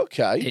off. Oh,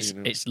 okay.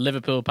 It's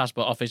Liverpool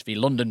Passport Office v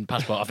London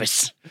Passport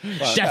Office.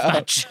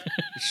 Deathmatch.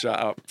 Shut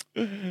up.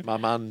 My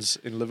man's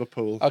in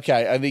Liverpool.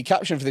 Okay, and the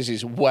caption for this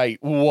is, wait,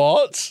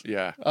 what?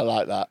 Yeah. I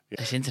like that.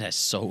 This internet's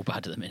so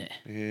bad at the minute.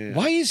 Yeah.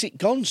 Why is it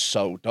gone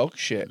so dog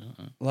shit?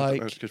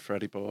 Like, That's because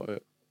Freddie bought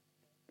it.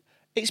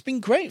 it's been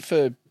great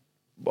for,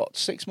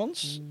 6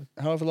 months?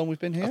 However long we've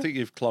been here? I think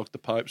you've clogged the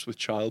pipes with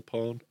child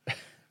porn.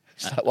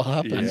 Is that what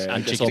happens? Yeah.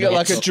 And You chicken got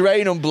like a bits.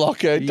 drain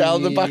unblocker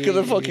down the back of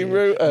the fucking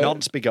router.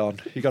 Nonce be gone.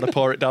 You got to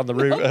pour it down the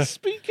router. Not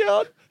speak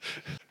on.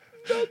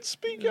 Not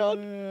speak on.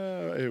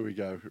 Here we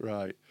go.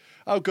 Right.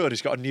 Oh, good.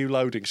 It's got a new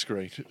loading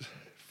screen.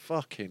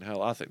 Fucking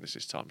hell. I think this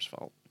is Tom's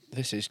fault.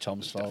 This is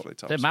Tom's fault. Definitely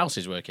Tom's The fault. mouse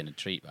is working a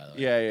treat, by the way.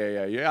 Yeah.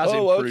 It has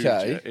Oh, improved.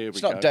 okay. Here we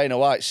It's go. not Dana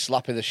White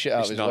slapping the shit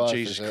out It's of his not. wife,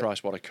 Jesus is it?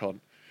 Christ, what a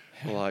cunt.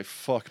 Like,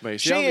 fuck me.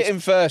 She hit him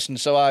first, and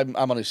so I'm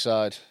on his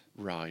side.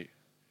 Right.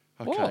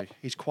 Okay. What?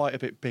 He's quite a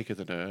bit bigger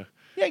than her.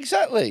 Yeah,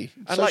 exactly.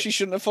 And So like- she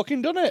shouldn't have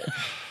fucking done it.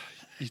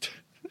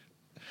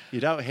 You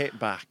don't hit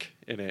back,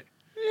 innit?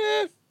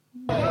 Yeah.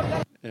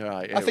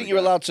 Right, I think you're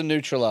allowed to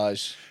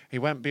neutralise. He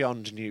went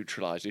beyond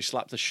neutralised. He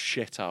slapped the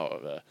shit out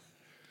of her.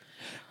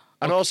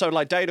 And also,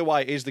 like, Dana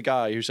White is the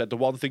guy who said the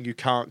one thing you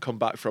can't come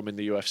back from in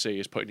the UFC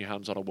is putting your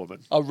hands on a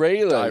woman. Oh,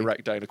 really?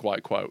 Direct Dana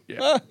White quote.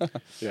 Yeah.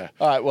 Yeah.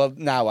 All right. Well,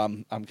 now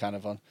I'm kind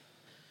of on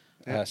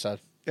her side.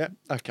 Yeah.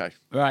 Okay.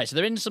 Right, so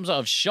they're in some sort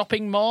of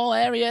shopping mall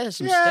area. There's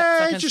some steps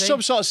I Yeah, can just see.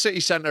 some sort of city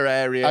centre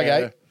area.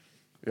 Okay.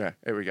 Yeah,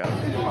 here we go.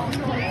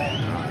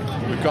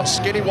 We've got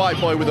skinny white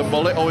boy with a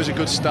mullet. Always a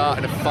good start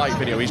in a fight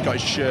video. He's got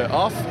his shirt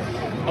off.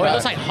 Oh, it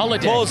looks like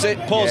Holiday. Pause it.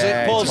 Pause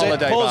Yeah, it. Pause it's it.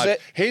 holiday Pause vibe.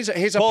 it. His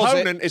Pause it.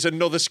 opponent is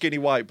another skinny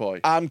white boy.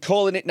 I'm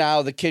calling it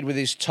now. The kid with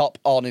his top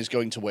on is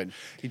going to win.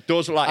 He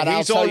does look like And I'll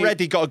he's tell you-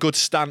 already got a good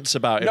stance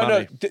about him. No,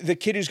 hasn't he? the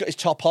kid who's got his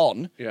top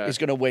on Yeah. is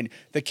going to win.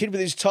 The kid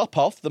with his top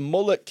off, the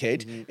mullet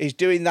kid, is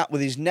doing that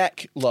with his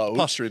neck low.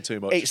 Posturing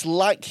too much. It's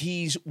like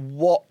he's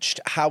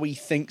watched how he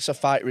thinks a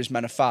fighter is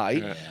meant to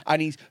fight,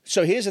 and he's.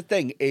 So here's the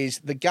thing: is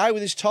the guy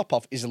with his top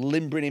off is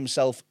limbering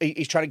himself.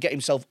 He's trying to get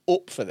himself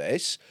up for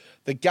this.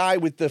 The guy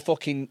with the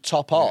fucking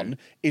top on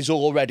is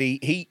already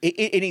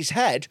in his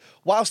head.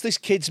 Whilst this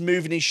kid's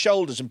moving his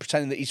shoulders and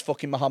pretending that he's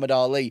fucking Muhammad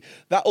Ali,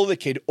 that other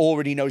kid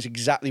already knows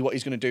exactly what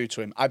he's going to do to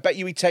him. I bet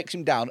you he takes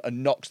him down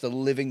and knocks the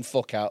living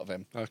fuck out of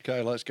him.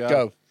 Okay, let's go.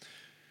 Go.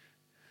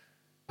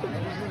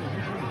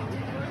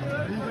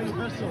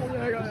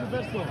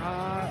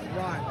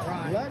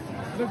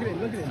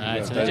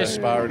 Right, so They're they're just just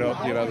sparring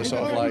up, you know, the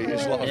sort of like,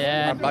 it's a lot of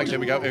handbags. Here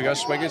we go,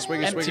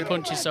 swinging. empty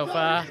punches so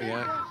far.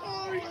 Yeah.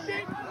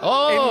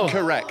 Oh!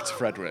 Incorrect,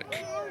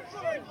 Frederick.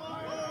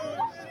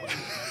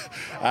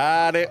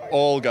 And it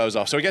all goes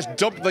off. So he gets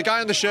dumped. The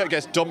guy in the shirt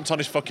gets dumped on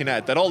his fucking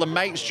head. Then all the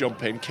mates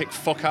jump in, kick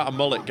fuck out a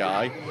mullet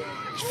guy.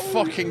 It's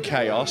fucking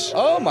chaos.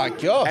 Oh my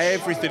gosh.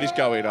 Everything is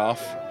going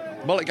off.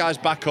 Mullet guy's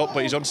back up,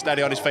 but he's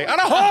unsteady on his feet.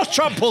 And a horse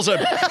tramples him!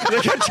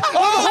 The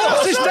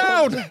horse is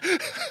down!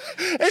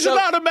 Isn't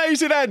that an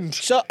amazing end?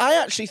 So I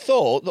actually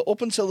thought that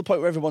up until the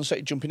point where everyone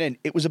started jumping in,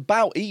 it was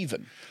about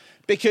even.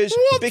 Because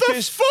What the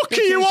fuck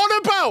are you on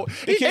about?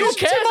 He because-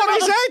 dumped him on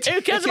his head!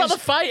 Who cares about the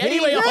fight he-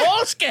 anyway? A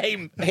horse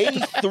game! He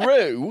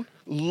threw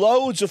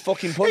loads of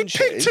fucking He punches.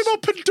 picked him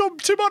up and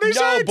dumped him on his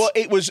No, head! but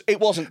it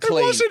wasn't clean.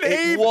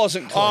 It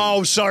wasn't clean.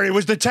 Oh, sorry, it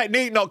was the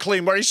technique not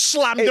clean where he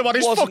slammed It him on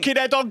his wasn't- fucking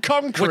head on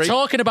concrete. We're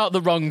talking about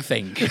the wrong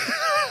thing.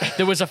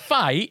 There was a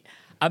fight,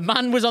 a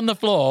man was on the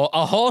floor,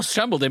 a horse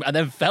trampled him and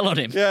then fell on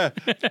him. Yeah,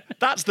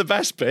 that's the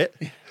best bit.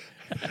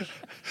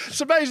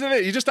 It's amazing, isn't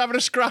it? You're just having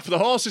a scrap, the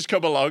horses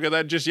come along and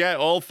then just, it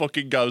all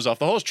fucking goes off.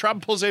 The horse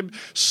tramples him,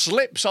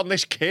 slips on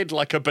this kid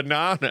like a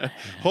banana.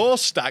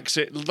 Horse stacks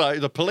it, like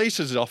the police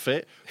is off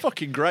it.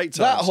 Fucking great times.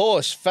 That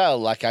horse fell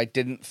like I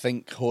didn't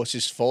think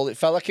horses fall. It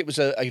felt like it was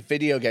a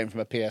video game from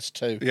a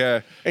PS2.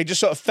 Yeah. It just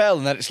sort of fell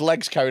and then its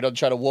legs carried on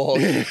trying to walk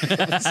to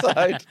the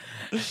side.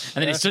 And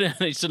then it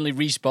suddenly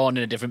respawned in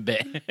a different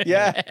bit.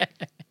 Yeah.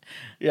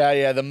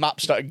 Yeah, the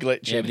map started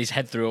glitching. Yeah, with his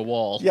head through a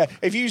wall. Yeah,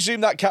 if you zoom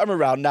that camera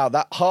around now,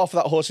 that half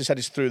of that horse's head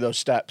is through those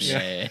steps.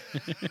 Yeah.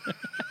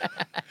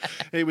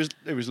 He was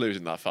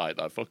losing that fight,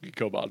 though. Fucking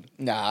come on.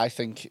 Nah, I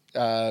think.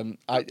 Can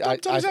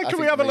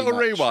we have a little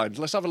rewind?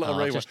 Let's have a little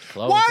rewind.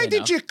 Why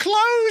did you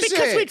close it?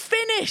 Because we'd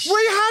finished.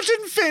 We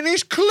hadn't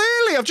finished.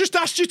 Clearly, I've just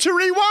asked you to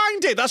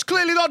rewind it. That's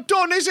clearly not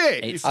done, is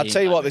it? I'll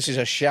tell you what, this is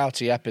a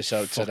shouty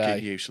episode today.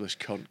 Fucking useless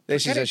cunt.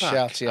 This is a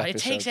shouty episode. It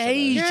takes today.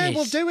 ages. Yeah,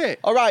 we'll do it.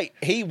 All right,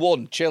 he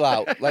won. Chill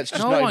out. Let's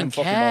just No not one even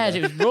fucking cares.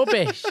 bother. It was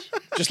rubbish.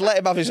 Just let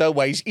him have his own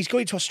way. He's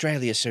going to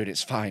Australia soon.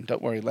 It's fine.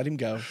 Don't worry. Let him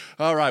go.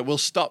 All right, we'll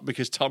stop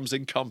because Tom's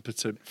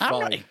incompetent. I'm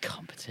not Fine.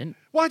 incompetent.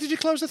 Why did you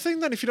close the thing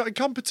then if you're not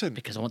incompetent?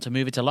 Because I want to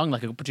move it along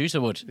like a good producer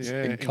would.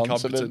 Yeah,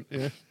 Incompetent.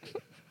 Yeah.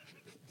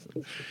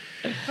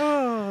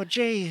 Oh,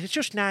 gee, it's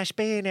just nice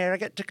being here. I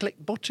get to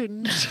click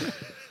buttons.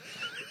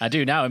 I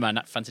do now in my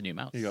fancy new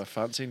mouse. You got a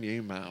fancy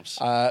new mouse.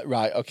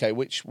 Right. Okay.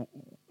 Which?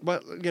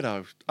 Well, you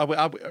know,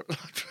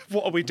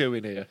 what are we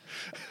doing here?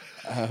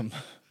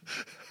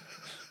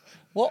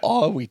 What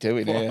are we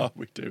doing What here? are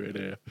we doing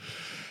here?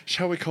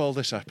 Shall we call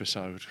this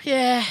episode?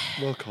 Yeah.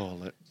 We'll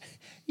call it.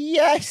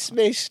 Yes,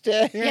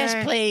 mister.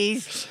 Yes,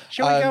 please.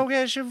 Shall we go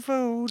get some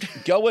food?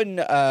 Go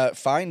and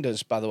find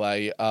us, by the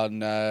way,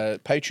 on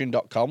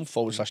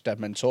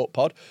patreon.com/Deadmen Talk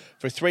Pod.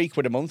 For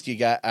 £3 a month, you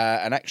get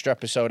an extra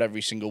episode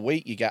every single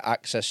week. You get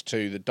access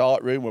to the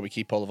dark room where we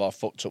keep all of our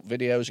fucked up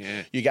videos.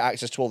 Yeah. You get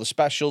access to all the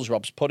specials,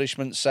 Rob's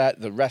punishment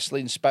set, the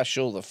wrestling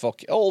special,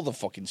 all the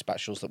fucking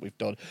specials that we've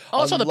done.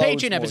 Also, And the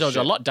loads Patreon more episodes are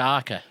a shit. lot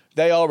darker.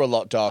 They are a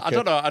lot darker. I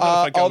don't know if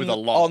I go with a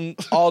lot.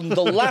 On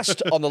the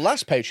last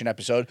Patreon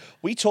episode,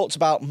 we talked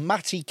about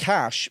Matty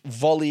Cash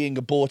volleying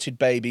aborted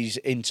babies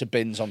into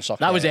bins on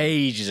soccer. That was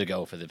ages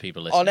ago for the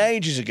people listening. On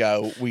ages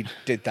ago, we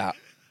did that.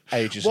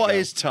 Ages ago. What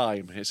is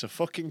time? It's a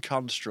fucking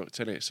construct,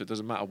 isn't it? So it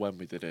doesn't matter when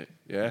we did it.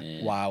 Yeah?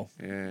 Wow.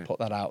 Yeah. Put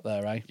that out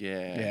there, eh?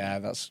 Yeah. Yeah,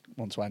 that's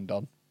one to end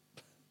on.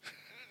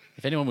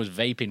 If anyone was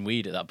vaping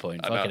weed at that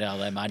point, fucking hell,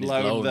 their mind is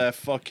Blown blown. their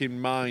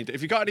fucking mind.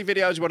 If you've got any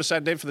videos you want to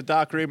send in for the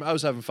dark room,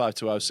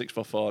 07520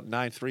 644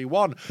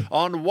 931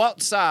 on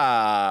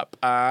WhatsApp.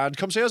 And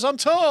come see us on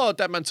tour,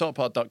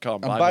 deadmentalkpod.com.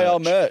 And buy our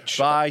merch.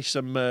 Buy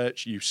some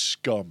merch, you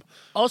scum.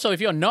 Also,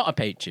 if you're not a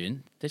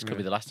patron, this could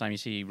be the last time you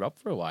see Rob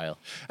for a while.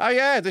 Oh,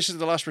 yeah, this is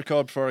the last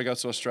record before I go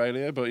to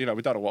Australia, but, you know,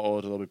 we don't know what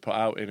order they'll be put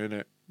out in,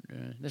 innit?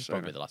 This is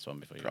probably the last one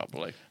before you.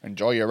 Probably.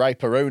 Enjoy your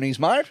riperoonies,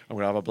 mate. I'm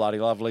going to have a bloody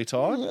lovely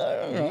time.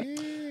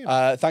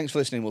 Thanks for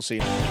listening. We'll see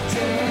you.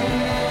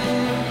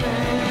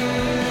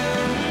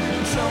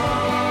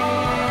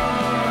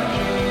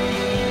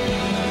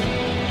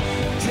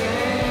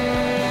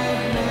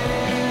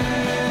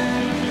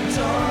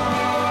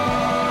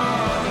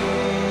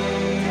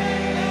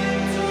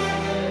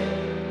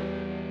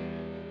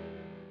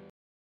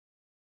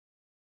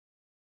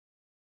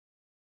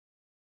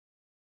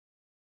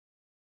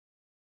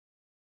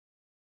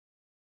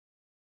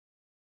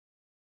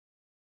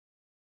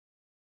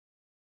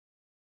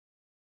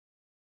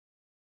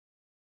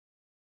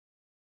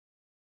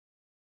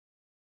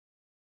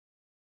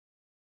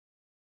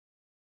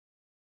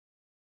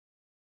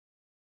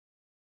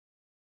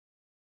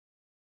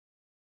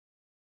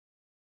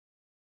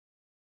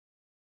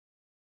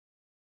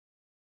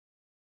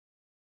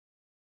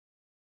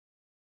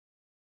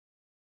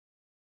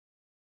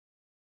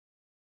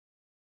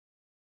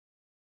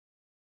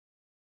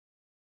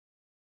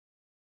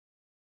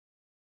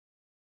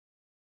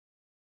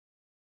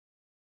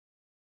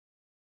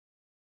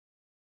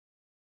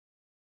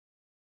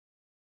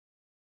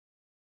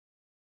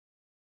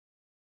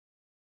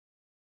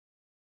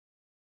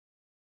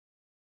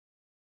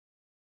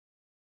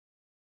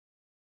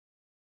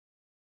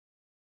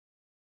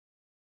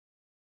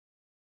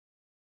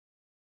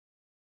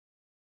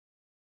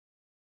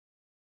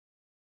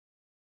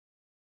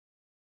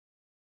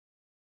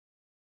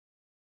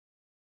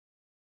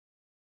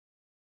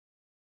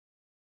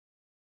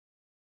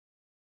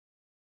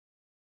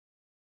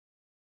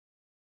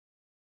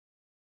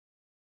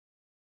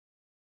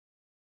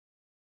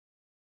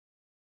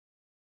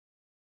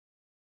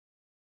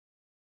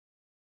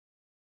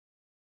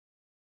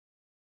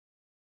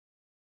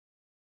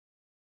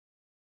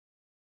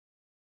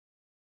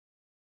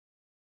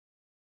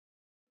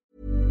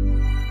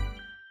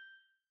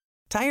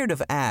 Tired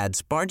of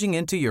ads barging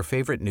into your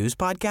favorite news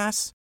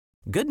podcasts?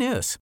 Good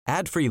news.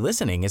 Ad-free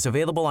listening is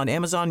available on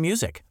Amazon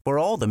Music for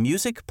all the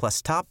music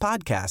plus top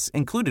podcasts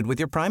included with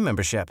your Prime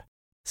membership.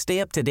 Stay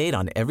up to date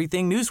on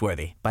everything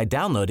newsworthy by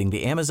downloading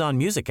the Amazon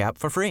Music app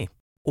for free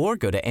or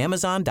go to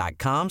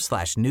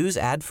amazon.com/news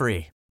ad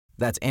free.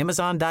 That's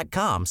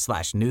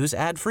amazon.com/news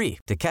ad free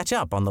to catch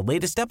up on the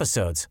latest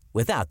episodes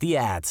without the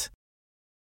ads.